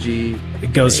 F, G.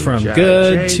 It goes from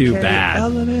good to bad.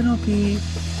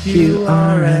 Q,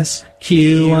 R, S,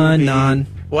 Q, anon.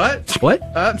 What? What?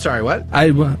 I'm sorry, what?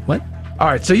 What? All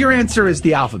right, so your answer is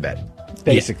the alphabet,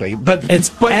 basically. But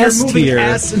it's but S you're moving tier.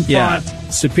 S in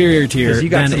front. Superior tier, You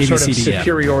got then some A, B, sort of C, D, F.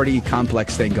 superiority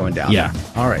complex thing going down. Yeah.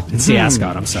 All right. It's the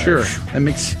ascot, I'm sorry. Sure. That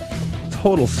makes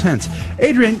total sense.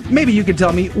 Adrian, maybe you could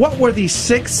tell me, what were the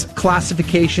 6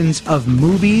 classifications of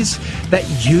movies that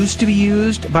used to be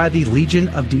used by the Legion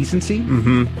of Decency?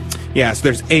 Yeah, so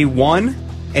there's A1,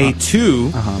 A2,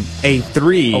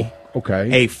 A3,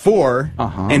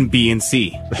 A4, and B and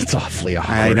C. That's awfully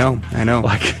awkward. I know.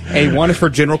 Like A1 is for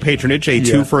general patronage,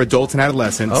 A2 for adults and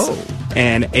adolescents,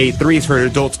 and A3 is for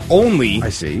adults only. I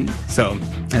see. So,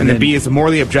 and then B is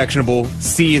morally objectionable,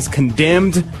 C is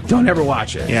condemned. Don't ever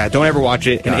watch it. Yeah, don't ever watch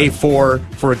it. And A4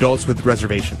 for adults with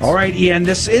reservations. All right, Ian,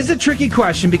 this is a tricky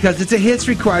question because it's a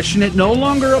history question. It no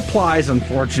longer applies,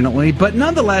 unfortunately. But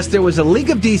nonetheless, there was a League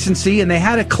of Decency, and they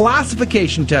had a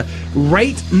classification to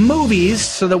rate movies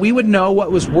so that we would know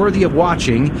what was worthy of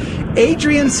watching.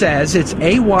 Adrian says it's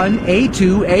A1,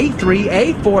 A2,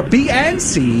 A3, A4, B, and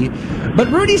C. But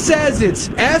Rudy says it's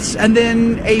S and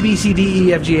then A, B, C, D,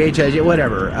 E, F, G, H, I, J,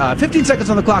 whatever. 15 seconds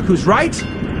on the clock. Who's right?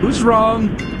 Who's wrong?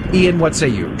 Ian, what say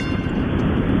you?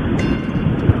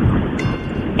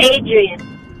 Adrian.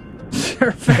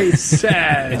 Your face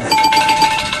says.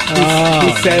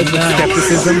 He says with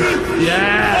skepticism.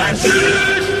 Yes.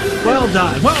 Well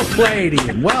done. Well played,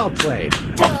 Ian. Well played.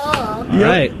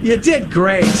 Right. You did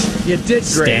great. You did great.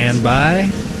 Stand by.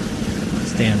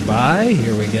 Stand by.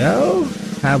 Here we go.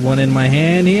 Have one in my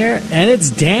hand here. And it's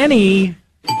Danny.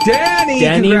 Danny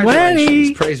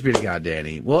Congratulations. Wenny. Praise be to God,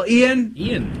 Danny. Well, Ian,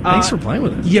 thanks for playing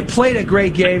with us. You played a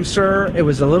great game, sir. It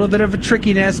was a little bit of a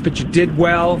trickiness, but you did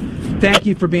well. Thank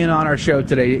you for being on our show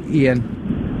today, Ian.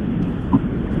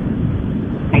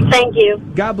 Thank you.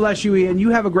 God bless you, Ian.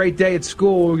 You have a great day at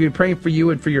school. We're going to be praying for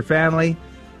you and for your family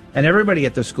and everybody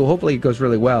at the school. Hopefully it goes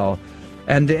really well.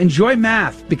 And enjoy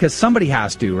math, because somebody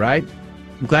has to, right?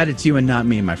 I'm glad it's you and not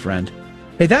me, my friend.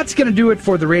 Hey, that's going to do it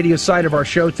for the radio side of our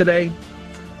show today.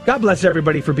 God bless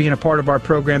everybody for being a part of our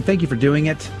program. Thank you for doing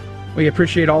it. We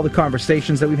appreciate all the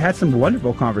conversations that we've had. Some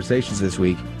wonderful conversations this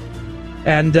week.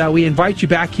 And we invite you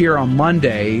back here on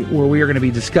Monday, where we are going to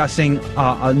be discussing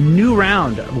a new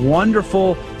round of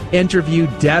wonderful interview,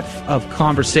 depth of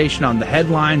conversation on the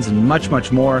headlines, and much,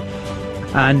 much more.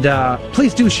 And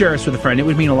please do share us with a friend. It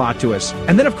would mean a lot to us.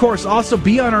 And then, of course, also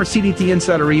be on our CDT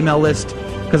Insider email list,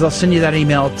 because I'll send you that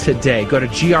email today. Go to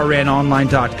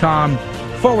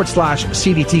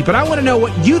grnonline.com/CDT. But I want to know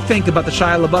what you think about the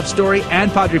Shia LaBeouf story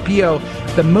and Padre Pio,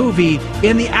 the movie,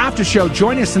 in the after show.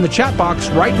 Join us in the chat box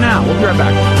right now. We'll be right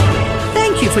back.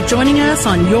 Thank you for joining us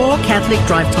on Your Catholic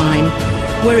Drive Time,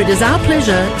 where it is our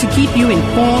pleasure to keep you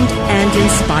informed and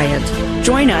inspired.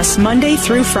 Join us Monday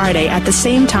through Friday at the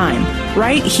same time,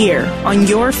 right here on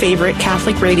your favorite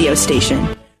Catholic radio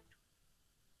station.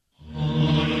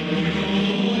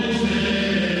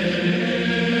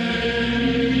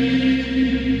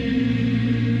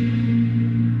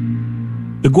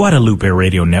 The Guadalupe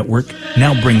Radio Network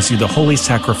now brings you the Holy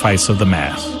Sacrifice of the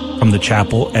Mass from the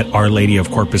chapel at Our Lady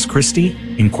of Corpus Christi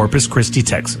in Corpus Christi,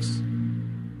 Texas.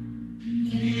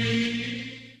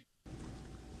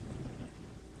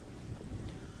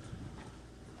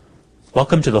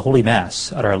 Welcome to the Holy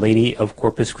Mass at Our Lady of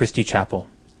Corpus Christi Chapel.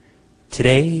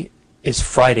 Today is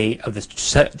Friday of the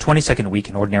 22nd week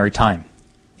in Ordinary Time.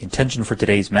 The intention for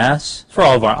today's Mass, for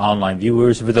all of our online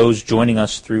viewers, and for those joining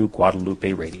us through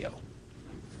Guadalupe Radio.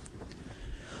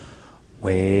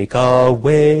 Wake,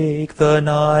 awake, the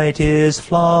night is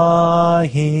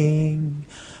flying.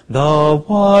 The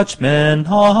watchmen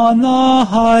on the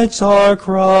heights are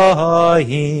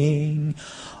crying.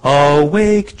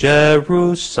 Awake,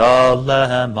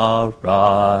 Jerusalem,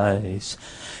 arise.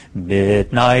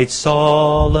 Midnight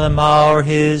solemn hour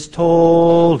is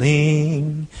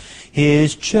tolling.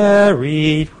 His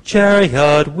chariot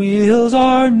wheels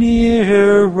are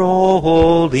near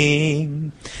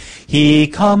rolling. He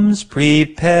comes,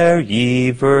 prepare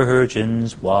ye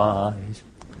virgins wise.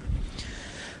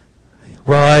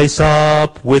 Rise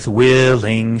up with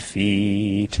willing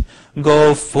feet,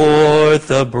 go forth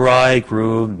the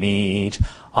bridegroom meet.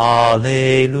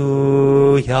 Alleluia.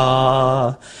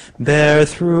 Bear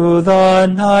through the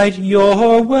night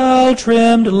your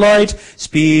well-trimmed light,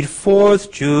 speed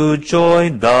forth to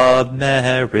join the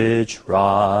marriage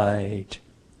rite.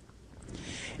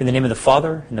 In the name of the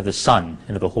Father, and of the Son,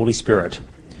 and of the Holy Spirit.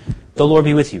 The Lord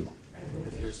be with you.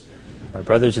 My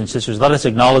brothers and sisters, let us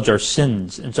acknowledge our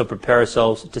sins and so prepare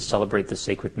ourselves to celebrate the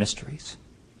sacred mysteries.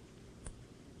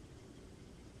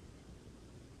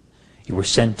 You were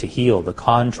sent to heal the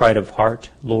contrite of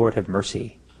heart. Lord, have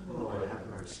mercy. Lord, have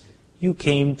mercy. You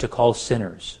came to call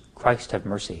sinners. Christ, have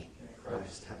mercy.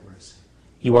 Christ, have mercy.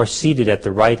 You are seated at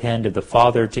the right hand of the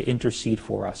Father to intercede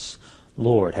for us.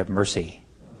 Lord, have mercy.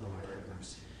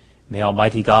 May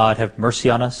Almighty God have mercy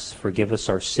on us, forgive us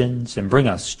our sins, and bring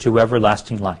us to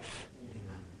everlasting life.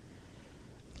 Amen.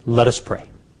 Let us pray.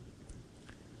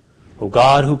 O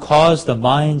God, who caused the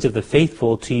minds of the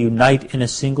faithful to unite in a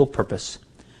single purpose,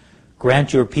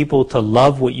 grant your people to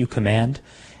love what you command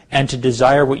and to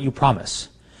desire what you promise,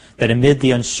 that amid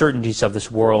the uncertainties of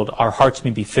this world, our hearts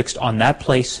may be fixed on that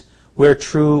place where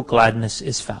true gladness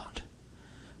is found.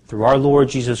 Through our Lord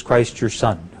Jesus Christ, your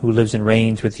Son, who lives and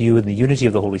reigns with you in the unity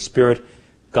of the Holy Spirit,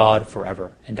 God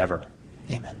forever and ever.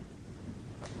 Amen.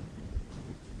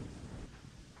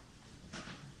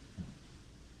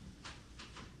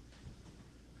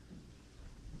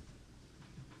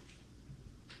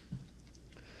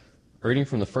 A reading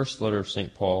from the first letter of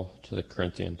St. Paul to the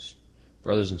Corinthians.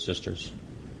 Brothers and sisters,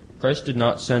 Christ did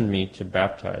not send me to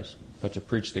baptize, but to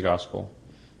preach the gospel,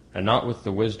 and not with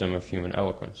the wisdom of human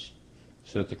eloquence,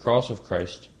 so that the cross of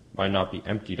Christ might not be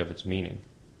emptied of its meaning.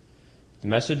 The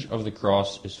message of the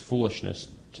cross is foolishness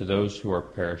to those who are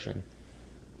perishing,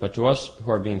 but to us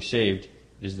who are being saved it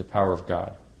is the power of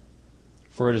God.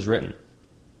 For it is written,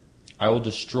 I will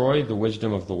destroy the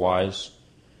wisdom of the wise,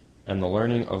 and the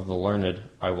learning of the learned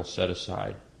I will set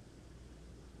aside.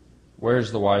 Where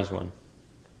is the wise one?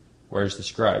 Where is the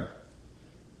scribe?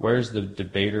 Where is the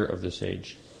debater of this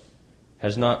age?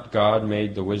 Has not God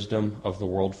made the wisdom of the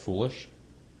world foolish?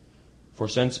 For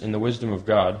since in the wisdom of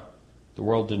God, the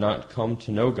world did not come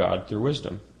to know God through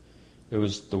wisdom, it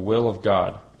was the will of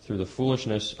God, through the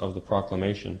foolishness of the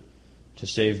proclamation, to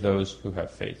save those who have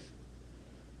faith.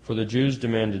 For the Jews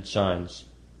demanded signs,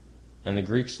 and the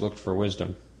Greeks looked for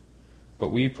wisdom, but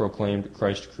we proclaimed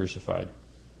Christ crucified,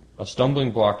 a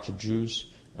stumbling block to Jews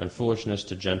and foolishness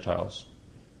to Gentiles.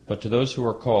 But to those who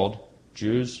are called,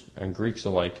 Jews and Greeks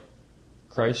alike,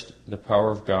 Christ, the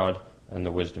power of God and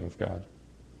the wisdom of God.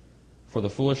 For the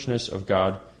foolishness of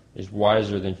God is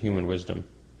wiser than human wisdom,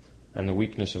 and the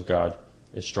weakness of God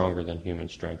is stronger than human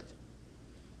strength.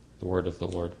 the word of the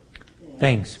Lord.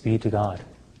 Thanks be to God.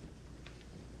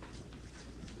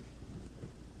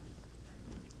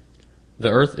 The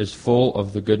earth is full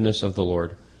of the goodness of the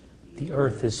Lord. The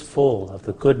earth is full of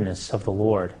the goodness of the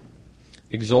Lord.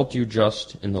 Exalt you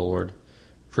just in the Lord.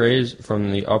 Praise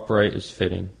from the upright is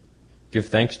fitting. Give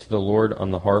thanks to the Lord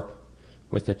on the harp.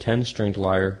 With a 10-stringed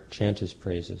lyre, chant his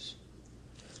praises.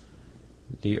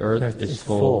 The earth is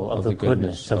full of the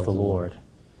goodness of the Lord.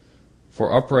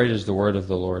 For upright is the word of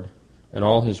the Lord, and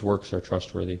all his works are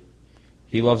trustworthy.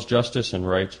 He loves justice and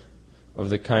right. Of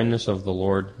the kindness of the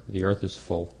Lord, the earth is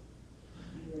full.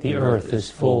 The earth is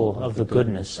full of the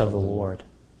goodness of the Lord.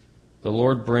 The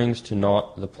Lord brings to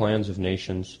naught the plans of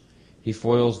nations. He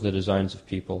foils the designs of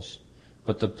peoples.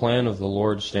 But the plan of the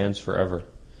Lord stands forever,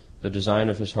 the design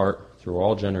of his heart through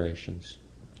all generations.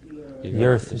 The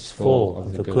earth is full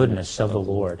of the goodness of the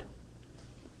Lord.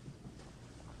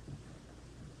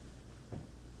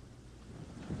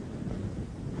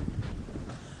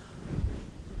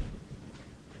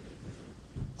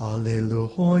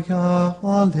 Alleluia,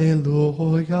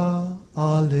 alleluia,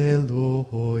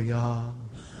 alleluia.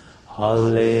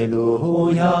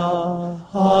 Alleluia,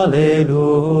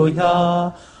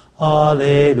 alleluia,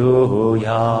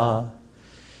 alleluia.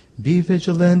 Be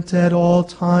vigilant at all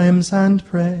times and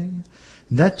pray,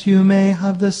 that you may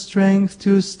have the strength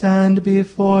to stand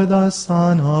before the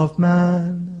Son of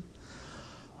Man.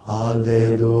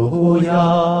 Alleluia,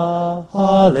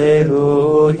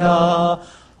 alleluia,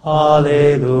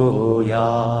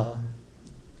 alleluia.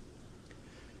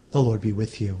 The Lord be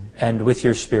with you. And with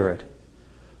your spirit.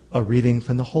 A reading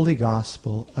from the Holy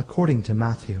Gospel according to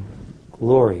Matthew.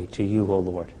 Glory to you, O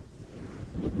Lord.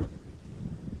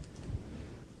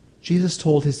 Jesus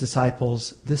told his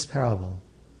disciples this parable.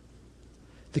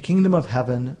 The kingdom of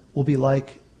heaven will be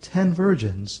like 10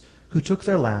 virgins who took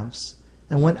their lamps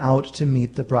and went out to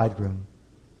meet the bridegroom.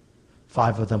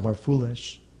 5 of them were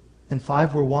foolish, and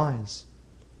 5 were wise.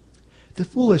 The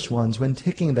foolish ones, when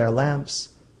taking their lamps,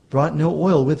 brought no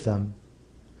oil with them,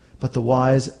 but the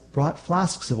wise brought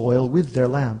flasks of oil with their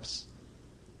lamps.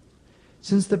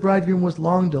 Since the bridegroom was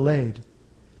long delayed,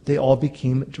 they all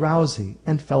became drowsy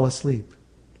and fell asleep.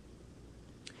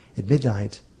 At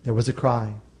midnight there was a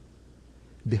cry,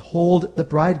 "Behold the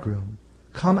bridegroom,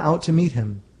 come out to meet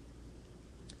him."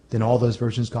 Then all those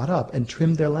virgins got up and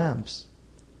trimmed their lamps.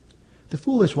 The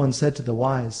foolish one said to the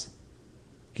wise,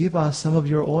 "Give us some of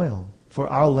your oil, for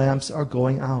our lamps are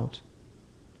going out."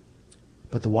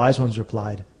 But the wise ones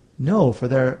replied, "No, for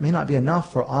there may not be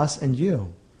enough for us and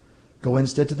you. Go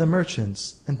instead to the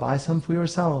merchants and buy some for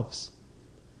yourselves."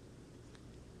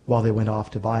 While they went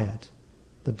off to buy it,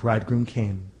 the bridegroom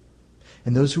came,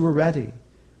 and those who were ready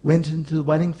went into the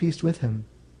wedding feast with him.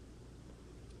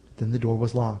 Then the door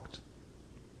was locked.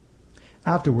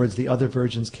 Afterwards the other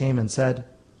virgins came and said,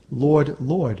 "Lord,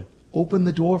 Lord, open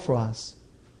the door for us."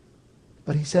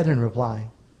 But he said in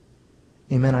reply,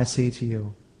 "Amen, I say to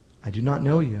you, I do not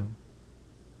know you.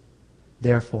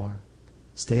 Therefore,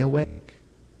 stay awake,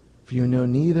 for you know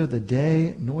neither the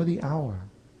day nor the hour."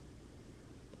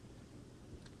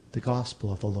 The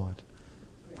Gospel of the Lord.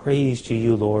 Praise to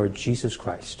you, Lord Jesus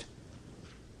Christ.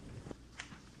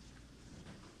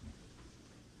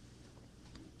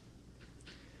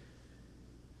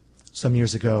 Some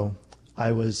years ago,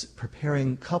 I was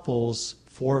preparing couples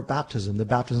for baptism, the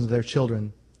baptism of their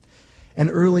children. And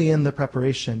early in the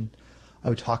preparation, I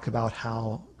would talk about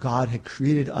how God had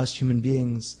created us human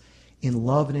beings in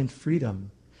love and in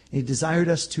freedom. And he desired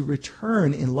us to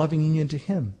return in loving union to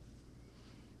him.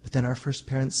 But then our first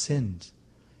parents sinned.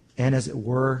 And as it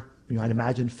were, you might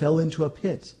imagine, fell into a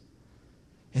pit.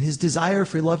 And his desire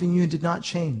for loving union did not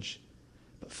change.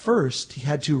 But first, he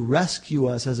had to rescue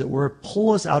us, as it were,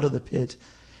 pull us out of the pit,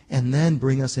 and then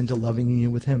bring us into loving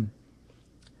union with him.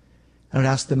 I would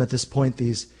ask them at this point,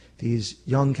 these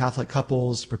young Catholic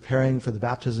couples preparing for the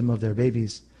baptism of their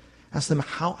babies, ask them,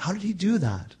 how did he do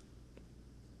that?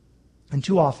 And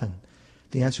too often,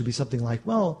 the answer would be something like,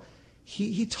 well,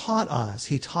 he taught us.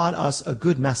 He taught us a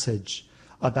good message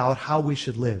about how we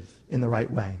should live in the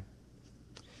right way.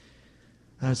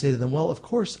 And I would say to them, well, of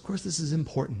course this is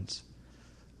important.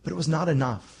 But it was not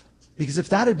enough. Because if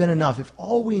that had been enough, if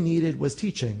all we needed was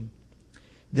teaching,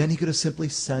 then he could have simply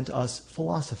sent us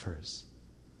philosophers.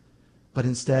 But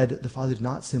instead, the Father did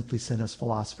not simply send us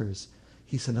philosophers.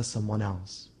 He sent us someone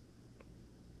else.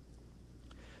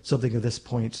 Something of this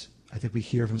point, I think we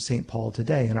hear from St. Paul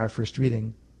today in our first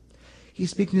reading. He's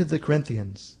speaking to the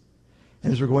Corinthians.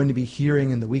 And as we're going to be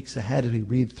hearing in the weeks ahead as we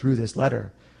read through this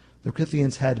letter, the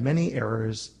Corinthians had many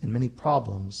errors and many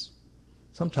problems,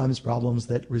 sometimes problems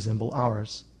that resemble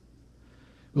ours.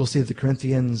 We'll see that the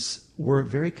Corinthians were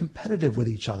very competitive with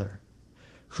each other.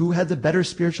 Who had the better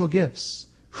spiritual gifts?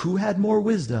 Who had more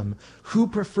wisdom? Who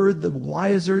preferred the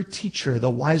wiser teacher, the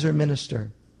wiser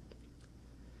minister?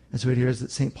 And so it is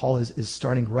that St. Paul is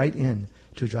starting right in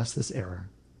to address this error.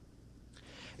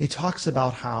 He talks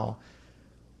about how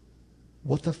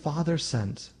what the Father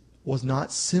sent was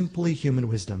not simply human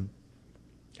wisdom.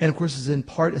 And of course, it's in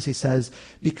part, as he says,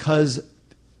 because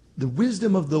the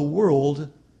wisdom of the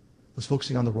world was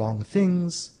focusing on the wrong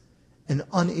things and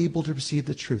unable to perceive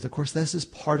the truth. Of course, this is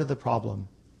part of the problem.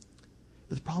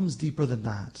 But the problem is deeper than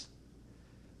that.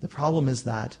 The problem is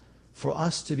that for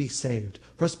us to be saved,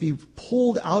 for us to be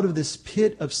pulled out of this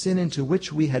pit of sin into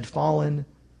which we had fallen,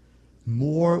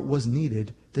 more was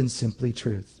needed than simply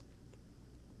truth.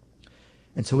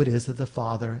 And so it is that the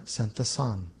Father sent the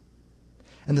Son.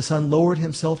 And the Son lowered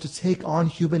himself to take on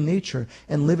human nature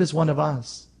and live as one of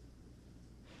us.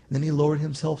 And then he lowered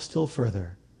himself still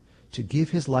further to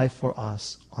give his life for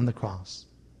us on the cross.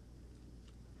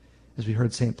 As we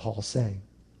heard St. Paul say,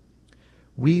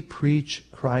 we preach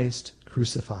Christ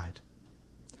crucified,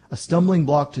 a stumbling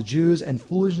block to Jews and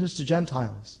foolishness to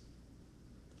Gentiles.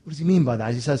 What does he mean by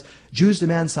that? He says, Jews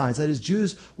demand signs. That is,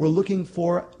 Jews were looking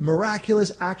for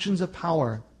miraculous actions of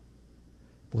power.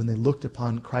 But when they looked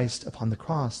upon Christ upon the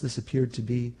cross, this appeared to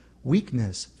be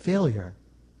weakness, failure.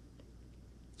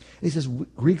 And he says,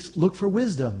 Greeks look for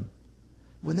wisdom.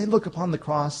 When they look upon the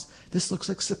cross, this looks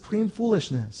like supreme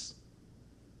foolishness.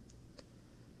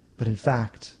 But in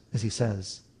fact, as he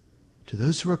says, to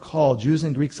those who are called, Jews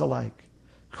and Greeks alike,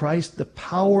 Christ, the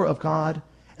power of God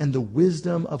and the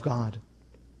wisdom of God.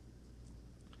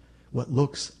 What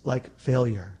looks like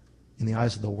failure in the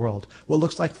eyes of the world, what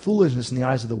looks like foolishness in the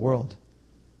eyes of the world,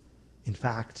 in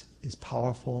fact, is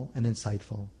powerful and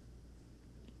insightful.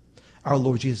 Our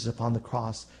Lord Jesus upon the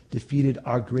cross defeated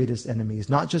our greatest enemies,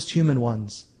 not just human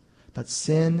ones, but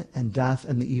sin and death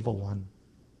and the evil one.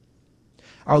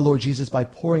 Our Lord Jesus, by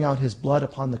pouring out his blood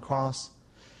upon the cross,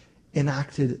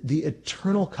 enacted the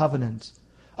eternal covenant,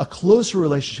 a closer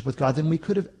relationship with God than we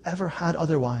could have ever had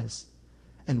otherwise,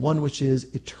 and one which is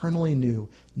eternally new,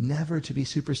 never to be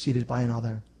superseded by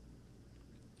another.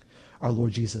 Our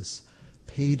Lord Jesus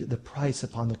paid the price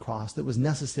upon the cross that was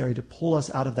necessary to pull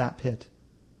us out of that pit.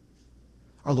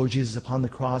 Our Lord Jesus upon the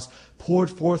cross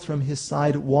poured forth from his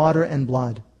side water and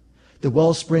blood, the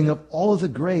wellspring of all of the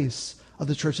grace of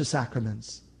the Church's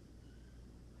sacraments.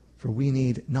 For we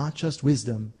need not just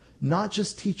wisdom, not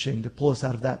just teaching to pull us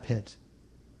out of that pit.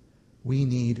 We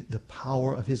need the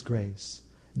power of his grace,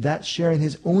 that sharing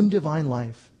his own divine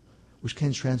life, which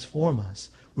can transform us,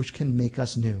 which can make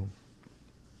us new.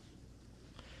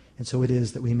 And so it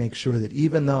is that we make sure that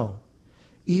even though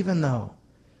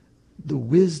the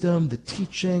wisdom, the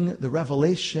teaching, the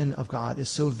revelation of God is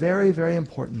so very, very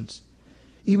important,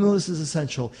 even though this is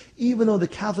essential, even though the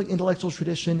Catholic intellectual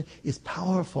tradition is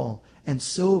powerful and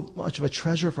so much of a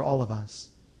treasure for all of us,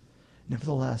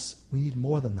 nevertheless, we need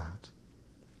more than that.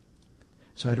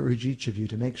 So I'd urge each of you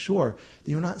to make sure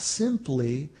that you're not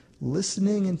simply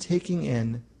listening and taking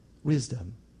in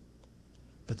wisdom,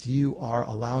 but that you are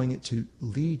allowing it to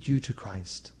lead you to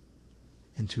Christ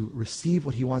and to receive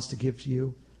what he wants to give to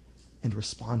you and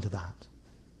respond to that.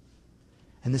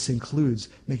 And this includes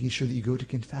making sure that you go to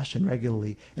confession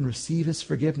regularly and receive his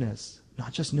forgiveness,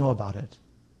 not just know about it.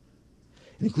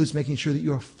 It includes making sure that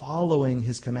you are following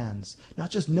his commands,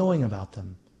 not just knowing about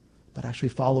them, but actually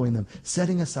following them,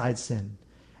 setting aside sin,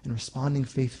 and responding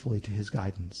faithfully to his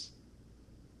guidance.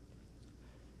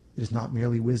 It is not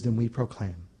merely wisdom we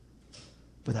proclaim,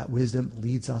 but that wisdom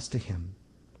leads us to him.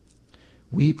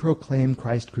 We proclaim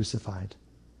Christ crucified,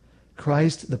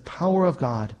 Christ, the power of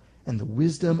God and the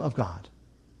wisdom of God.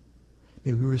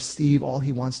 May we receive all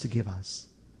he wants to give us.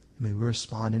 And may we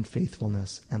respond in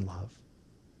faithfulness and love.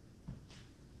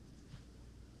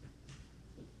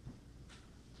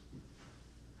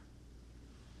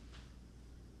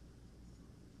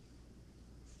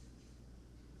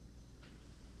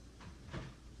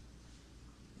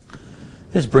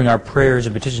 Let's bring our prayers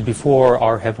and petitions before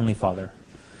our Heavenly Father.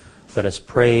 Let us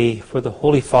pray for the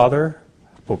Holy Father,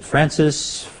 Pope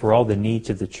Francis, for all the needs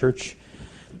of the Church,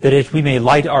 that if we may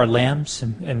light our lamps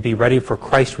and be ready for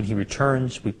Christ when he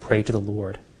returns, we pray to the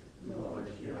Lord.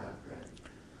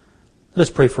 Let us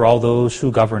pray for all those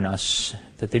who govern us,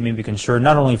 that they may be concerned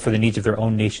not only for the needs of their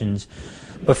own nations,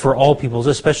 but for all peoples,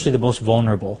 especially the most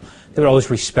vulnerable. They would always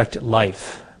respect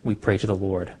life. We pray to the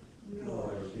Lord.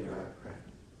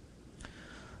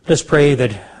 Let us pray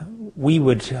that we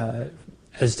would,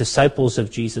 as disciples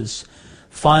of Jesus,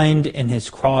 find in his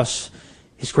cross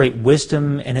his great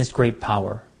wisdom and his great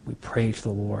power. We pray to the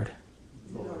Lord.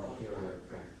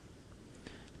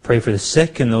 Pray for the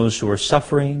sick and those who are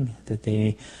suffering, that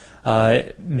they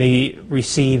may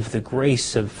receive the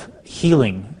grace of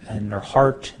healing in their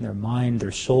heart, in their mind,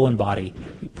 their soul and body.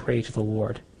 We pray to the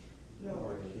Lord.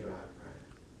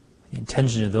 The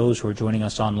intentions of those who are joining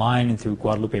us online and through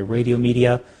Guadalupe Radio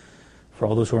Media, for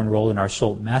all those who are enrolled in our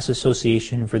Soul Mass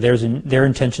Association, for their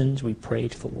intentions, we pray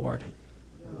to the Lord.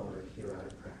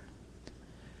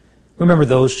 Remember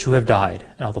those who have died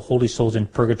and all the holy souls in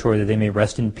purgatory, that they may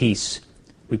rest in peace.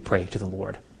 We pray to the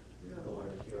Lord.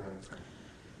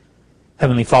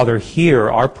 Heavenly Father, hear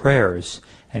our prayers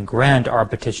and grant our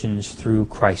petitions through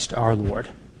Christ our Lord.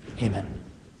 Amen.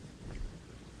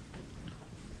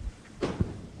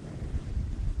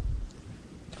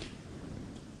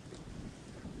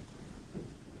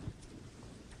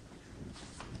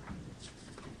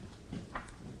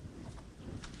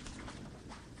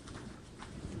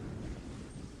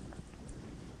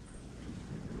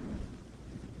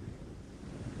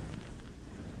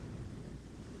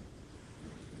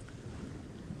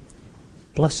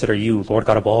 Blessed are you, Lord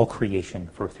God of all creation,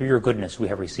 for through your goodness we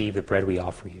have received the bread we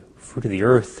offer you, fruit of the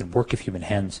earth and work of human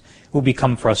hands. It will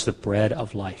become for us the bread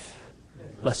of life.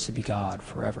 Blessed be God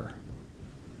forever.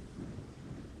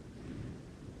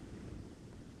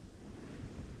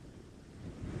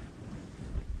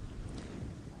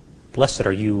 Blessed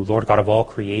are you, Lord God of all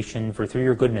creation, for through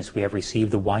your goodness we have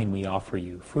received the wine we offer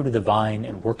you, fruit of the vine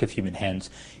and work of human hands.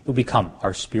 It will become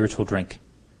our spiritual drink.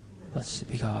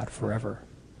 Blessed be God forever.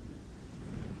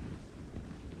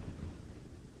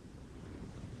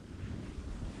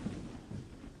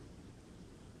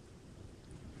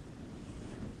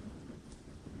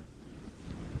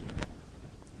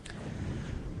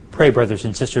 Pray, brothers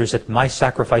and sisters, that my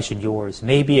sacrifice and yours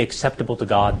may be acceptable to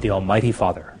God, the Almighty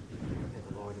Father. May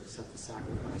the Lord accept the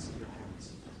sacrifice of your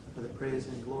hands for the praise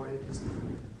and glory of his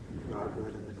name, for our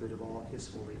good and the good of all his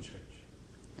holy church.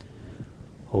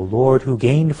 O Lord, who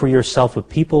gained for yourself a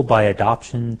people by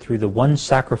adoption through the one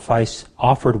sacrifice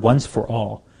offered once for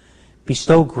all,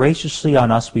 bestow graciously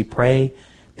on us, we pray,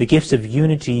 the gifts of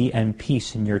unity and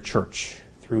peace in your church,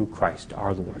 through Christ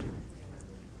our Lord.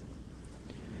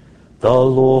 The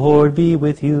Lord be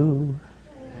with you.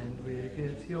 And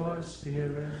with your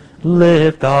spirit.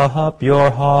 Lift up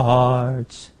your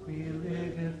hearts. We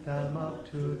lift them up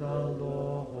to the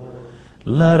Lord.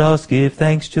 Let us give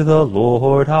thanks to the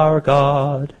Lord our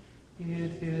God.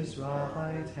 It is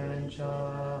right and just.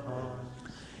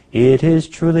 It is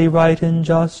truly right and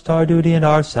just, our duty and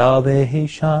our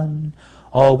salvation,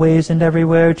 always and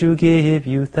everywhere to give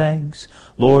you thanks,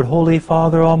 Lord, Holy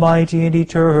Father, Almighty and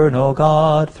Eternal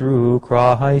God, through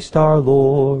Christ our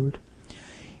Lord.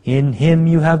 In him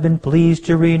you have been pleased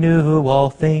to renew all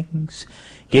things,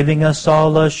 giving us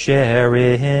all a share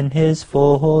in his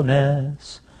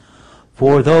fullness.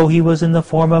 For though he was in the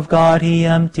form of God, he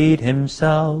emptied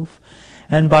himself,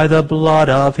 and by the blood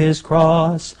of his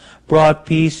cross brought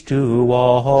peace to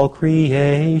all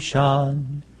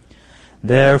creation.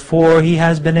 Therefore he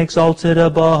has been exalted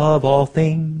above all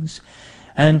things,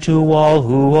 and to all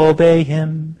who obey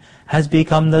him has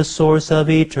become the source of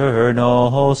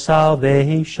eternal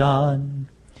salvation.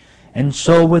 And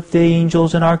so with the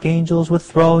angels and archangels, with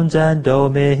thrones and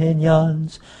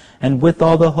dominions, and with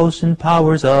all the hosts and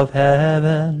powers of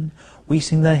heaven, we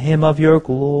sing the hymn of your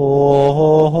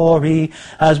glory,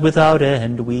 as without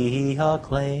end we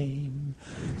acclaim.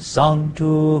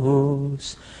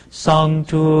 Sanctus,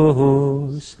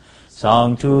 Sanctus,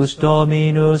 Sanctus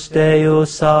Dominus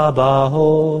Deus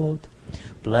Sabaoth,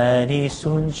 pleni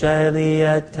sunt caeli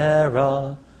et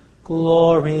terra,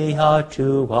 gloria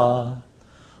tua,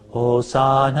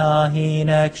 Hosanna in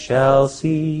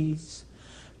excelsis,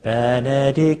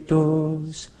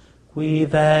 benedictus, qui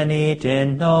venit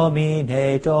in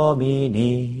nomine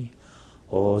Domini,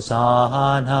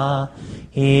 Hosanna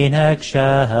in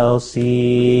excelsis.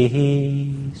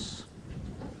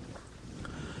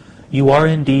 You are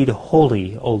indeed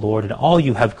holy, O Lord, and all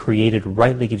you have created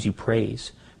rightly gives you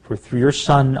praise. For through your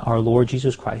Son, our Lord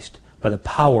Jesus Christ, by the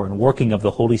power and working of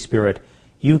the Holy Spirit,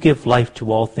 you give life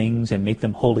to all things and make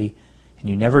them holy, and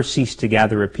you never cease to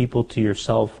gather a people to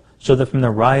yourself, so that from the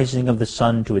rising of the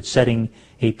sun to its setting,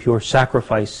 a pure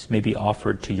sacrifice may be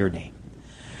offered to your name.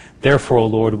 Therefore, O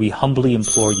Lord, we humbly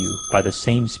implore you, by the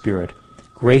same Spirit,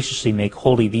 graciously make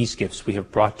holy these gifts we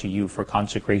have brought to you for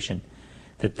consecration,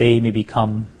 that they may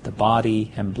become the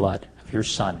body and blood of your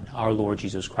Son, our Lord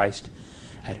Jesus Christ,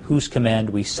 at whose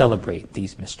command we celebrate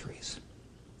these mysteries.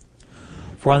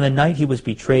 For on the night he was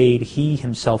betrayed, he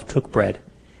himself took bread,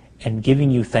 and giving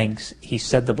you thanks, he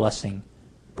said the blessing,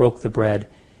 broke the bread,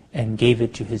 and gave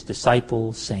it to his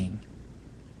disciples, saying,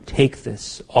 Take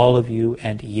this, all of you,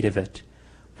 and eat of it,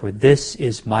 for this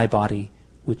is my body,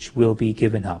 which will be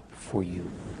given up for you.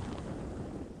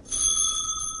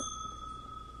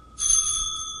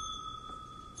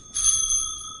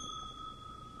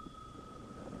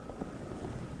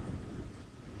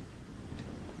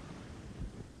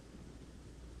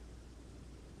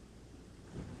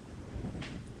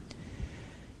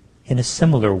 In a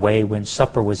similar way, when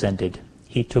supper was ended,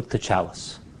 he took the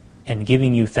chalice, and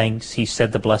giving you thanks, he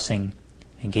said the blessing,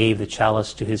 and gave the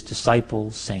chalice to his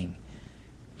disciples, saying,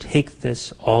 "Take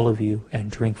this, all of you, and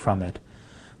drink from it,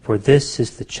 for this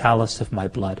is the chalice of my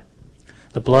blood,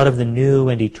 the blood of the new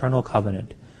and eternal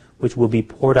covenant, which will be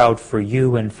poured out for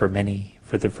you and for many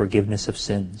for the forgiveness of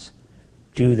sins.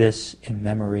 Do this in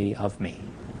memory of me."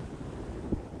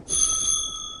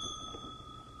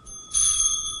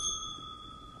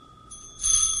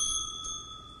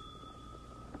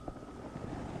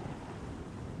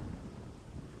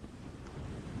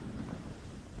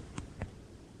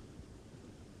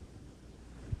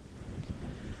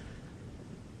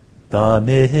 The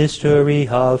mystery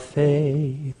of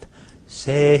faith,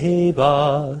 save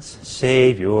us,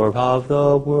 Savior of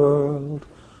the world,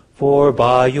 for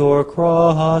by your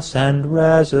cross and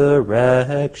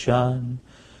resurrection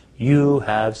you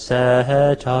have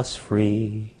set us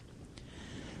free.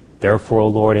 Therefore, O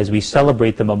Lord, as we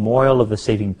celebrate the memorial of the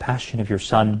saving passion of your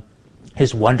Son,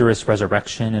 his wondrous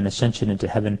resurrection and ascension into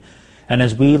heaven, and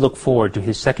as we look forward to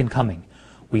his second coming,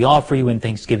 we offer you in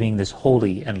thanksgiving this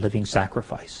holy and living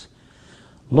sacrifice.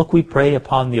 Look, we pray,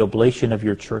 upon the oblation of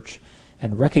your church,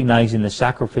 and recognizing the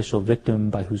sacrificial victim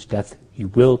by whose death you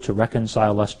will to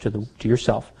reconcile us to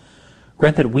yourself,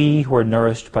 grant that we who are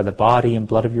nourished by the body and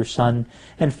blood of your Son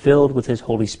and filled with his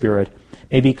Holy Spirit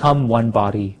may become one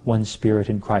body, one spirit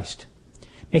in Christ.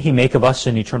 May he make of us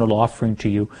an eternal offering to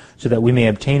you, so that we may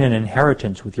obtain an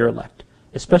inheritance with your elect,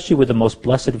 especially with the most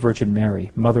blessed Virgin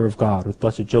Mary, Mother of God, with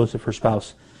blessed Joseph, her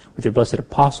spouse, with your blessed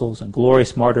apostles and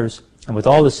glorious martyrs, and with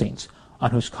all the saints, on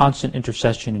whose constant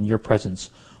intercession in your presence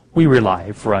we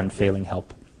rely for unfailing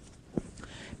help.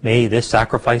 May this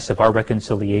sacrifice of our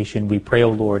reconciliation, we pray, O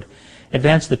Lord,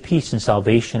 advance the peace and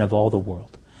salvation of all the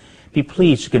world. Be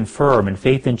pleased to confirm in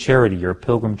faith and charity your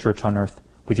pilgrim church on earth,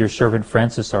 with your servant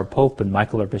Francis, our Pope, and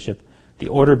Michael, our Bishop, the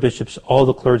order of bishops, all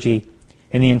the clergy,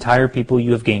 and the entire people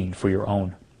you have gained for your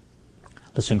own.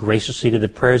 Listen graciously to the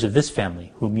prayers of this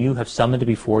family, whom you have summoned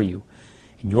before you.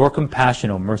 In your compassion,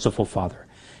 O merciful Father,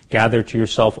 gather to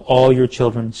yourself all your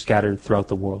children scattered throughout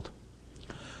the world.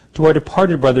 To our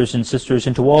departed brothers and sisters,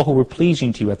 and to all who were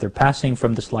pleasing to you at their passing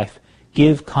from this life,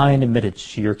 give kind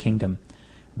admittance to your kingdom.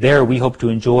 There we hope to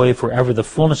enjoy forever the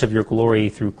fullness of your glory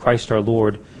through Christ our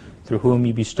Lord, through whom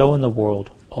you bestow in the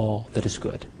world all that is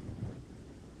good.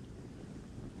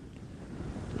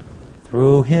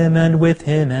 Through him and with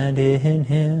him and in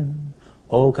him,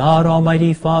 O God,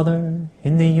 Almighty Father,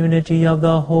 in the unity of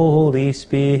the Holy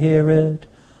Spirit,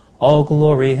 all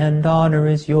glory and honor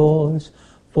is yours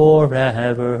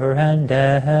forever and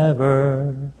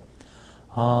ever.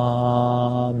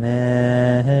 Amen.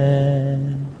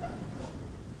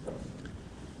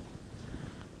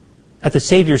 At the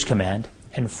Savior's command,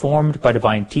 informed by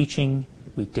divine teaching,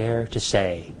 we dare to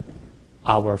say,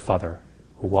 Our Father,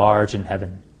 who art in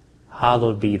heaven,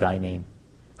 hallowed be thy name.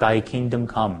 Thy kingdom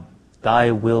come, thy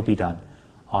will be done,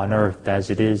 on earth as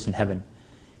it is in heaven.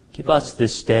 Give us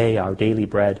this day our daily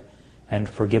bread, and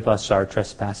forgive us our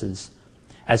trespasses,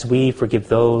 as we forgive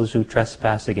those who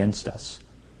trespass against us.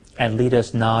 And lead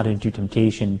us not into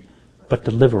temptation, but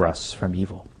deliver us from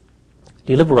evil.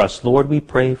 Deliver us, Lord, we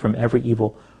pray, from every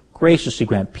evil. Graciously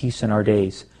grant peace in our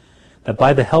days, that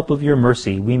by the help of your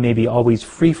mercy we may be always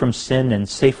free from sin and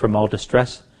safe from all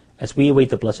distress, as we await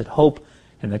the blessed hope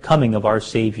and the coming of our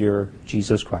Savior,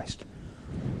 Jesus Christ.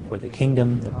 For the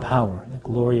kingdom, the power, and the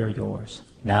glory are yours,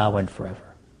 now and forever.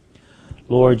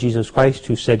 Lord Jesus Christ,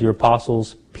 who said to your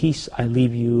apostles, Peace I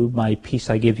leave you, my peace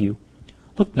I give you,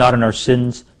 look not on our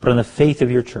sins, but on the faith of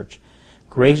your church.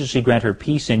 Graciously grant her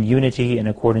peace and unity in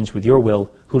accordance with your will,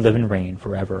 who live and reign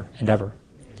forever and ever.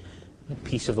 The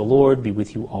peace of the Lord be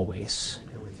with you always.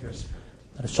 And with your spirit.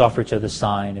 Let us offer each other the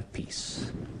sign of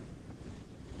peace.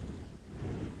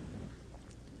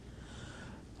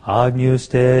 Agnus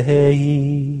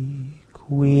Dei,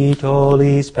 qui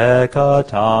tollis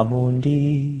peccata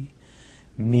mundi,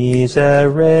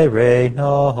 miserere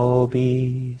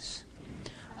nobis.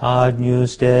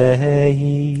 Agnus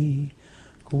Dei,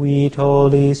 qui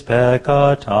tollis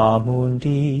peccata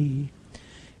mundi,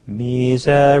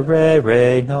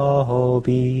 miserere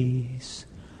nobis.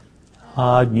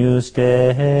 Agnus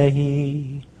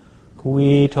Dei,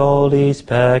 qui tollis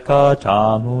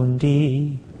peccata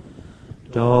mundi,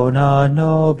 Dona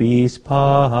nobis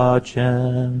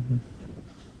pacem.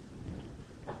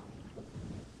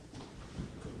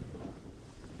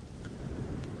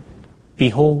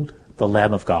 Behold the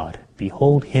Lamb of God.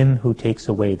 Behold him who takes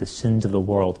away the sins of the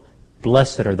world.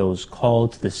 Blessed are those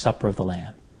called to the supper of the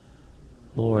Lamb.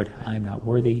 Lord, I am not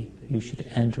worthy you should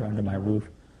enter under my roof,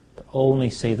 but only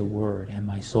say the word, and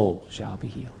my soul shall be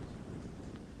healed.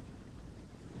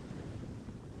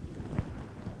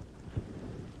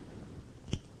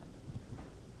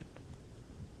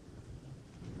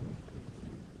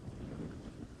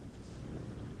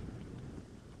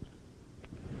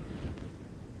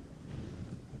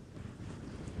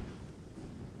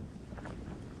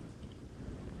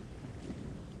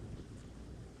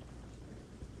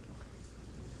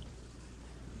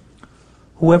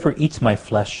 Whoever eats my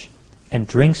flesh and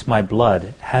drinks my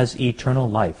blood has eternal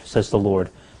life, says the Lord,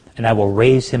 and I will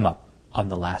raise him up on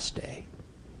the last day.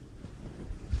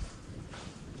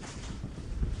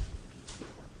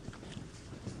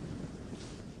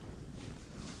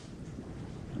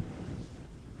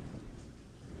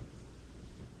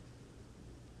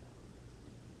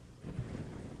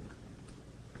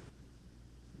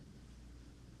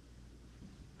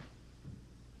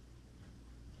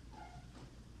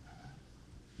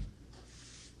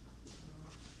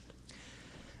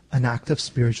 An act of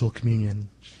spiritual communion.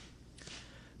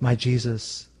 My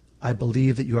Jesus, I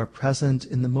believe that you are present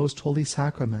in the most holy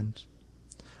sacrament.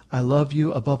 I love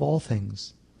you above all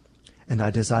things, and I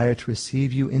desire to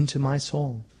receive you into my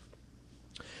soul.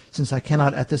 Since I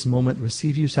cannot at this moment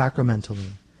receive you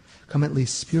sacramentally, come at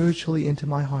least spiritually into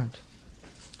my heart.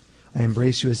 I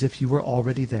embrace you as if you were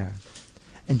already there,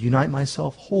 and unite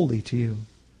myself wholly to you.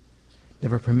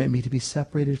 Never permit me to be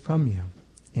separated from you.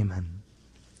 Amen.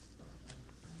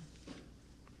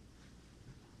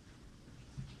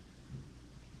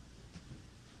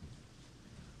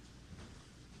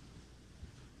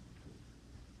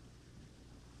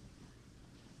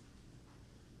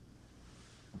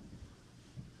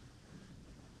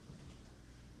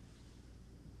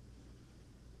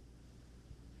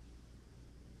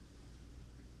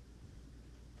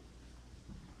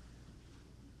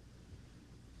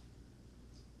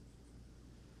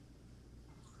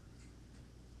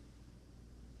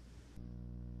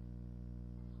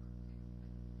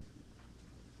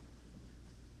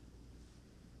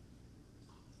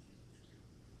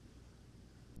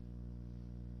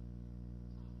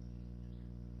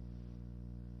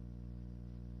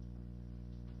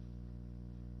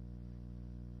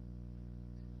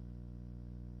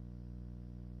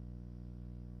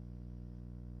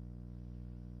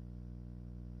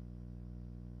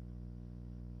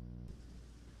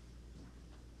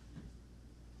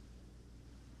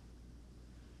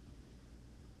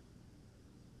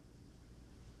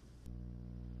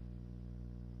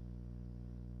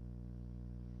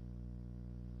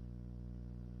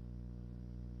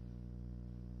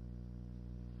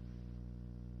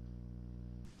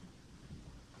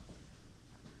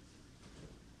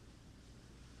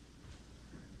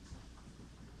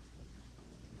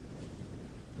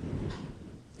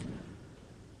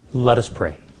 Let us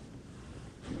pray.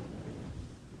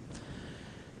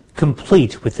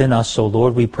 Complete within us, O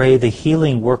Lord, we pray, the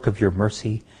healing work of your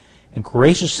mercy, and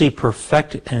graciously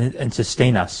perfect and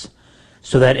sustain us,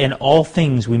 so that in all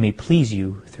things we may please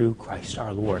you through Christ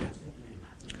our Lord.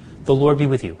 The Lord be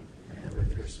with you.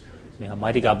 May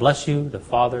Almighty God bless you, the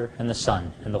Father, and the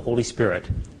Son, and the Holy Spirit.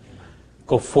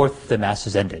 Go forth, the Mass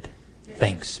is ended.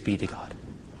 Thanks be to God.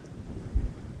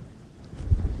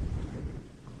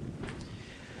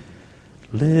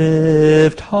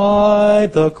 Lift high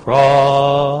the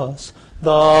cross,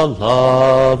 the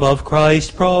love of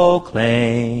Christ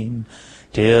proclaim,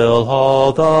 till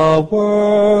all the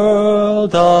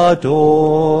world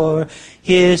adore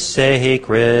his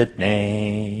sacred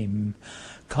name.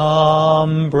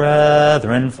 Come,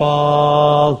 brethren,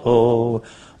 follow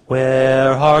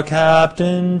where our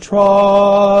Captain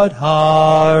trod,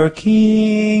 our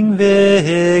King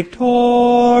victorious,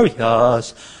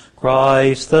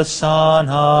 Christ the Son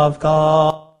of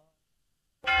God.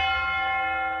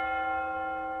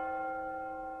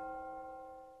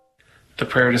 The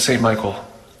prayer to St. Michael.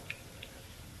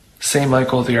 St.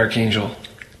 Michael the Archangel,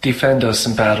 defend us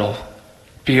in battle.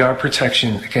 Be our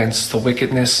protection against the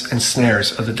wickedness and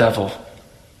snares of the devil.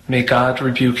 May God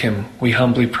rebuke him, we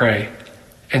humbly pray.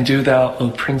 And do thou, O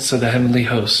Prince of the heavenly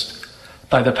host,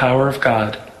 by the power of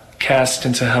God, cast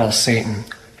into hell Satan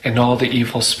and all the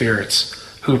evil spirits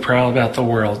who prowl about the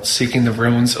world seeking the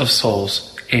ruins of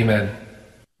souls. Amen.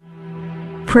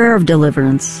 Prayer of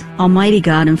Deliverance. Almighty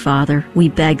God and Father, we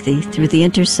beg Thee, through the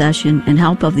intercession and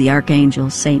help of the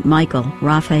archangels, Saint Michael,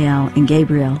 Raphael, and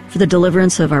Gabriel, for the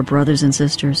deliverance of our brothers and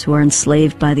sisters who are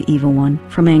enslaved by the evil one,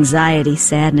 from anxiety,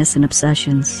 sadness, and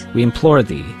obsessions. We implore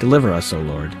Thee, deliver us, O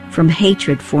Lord. From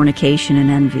hatred, fornication, and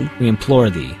envy. We implore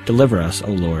Thee, deliver us,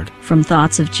 O Lord. From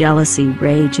thoughts of jealousy,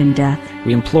 rage, and death.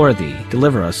 We implore Thee,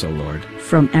 deliver us, O Lord.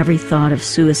 From every thought of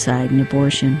suicide and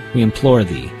abortion. We implore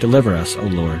Thee, deliver us, O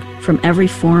Lord. From every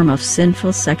form of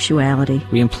sinful sexuality.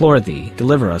 We implore Thee,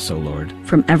 deliver us, O Lord.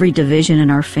 From every division in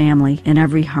our family and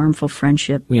every harmful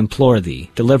friendship. We implore Thee,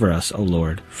 deliver us, O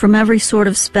Lord. From every sort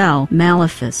of spell,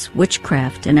 malefice,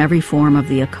 witchcraft, and every form of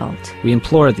the occult. We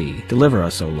implore Thee, deliver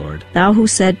us, O Lord. Thou who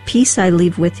said, Peace I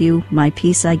leave with you, my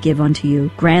peace I give unto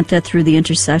you, grant that through the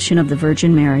intercession of the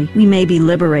Virgin Mary, we may be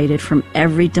liberated from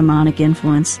every demonic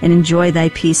influence and enjoy Thy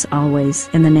peace always.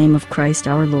 In the name of Christ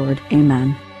our Lord.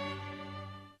 Amen.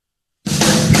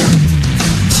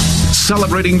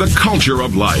 Celebrating the culture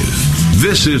of life.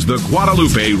 This is the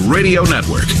Guadalupe Radio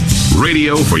Network.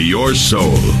 Radio for your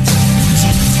soul.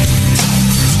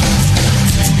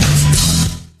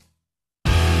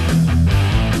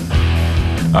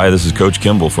 Hi, this is Coach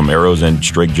Kimball from Arrows and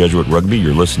Strake Jesuit Rugby.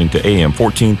 You're listening to AM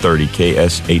 1430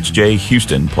 KSHJ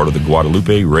Houston, part of the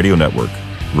Guadalupe Radio Network.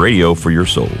 Radio for your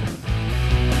soul.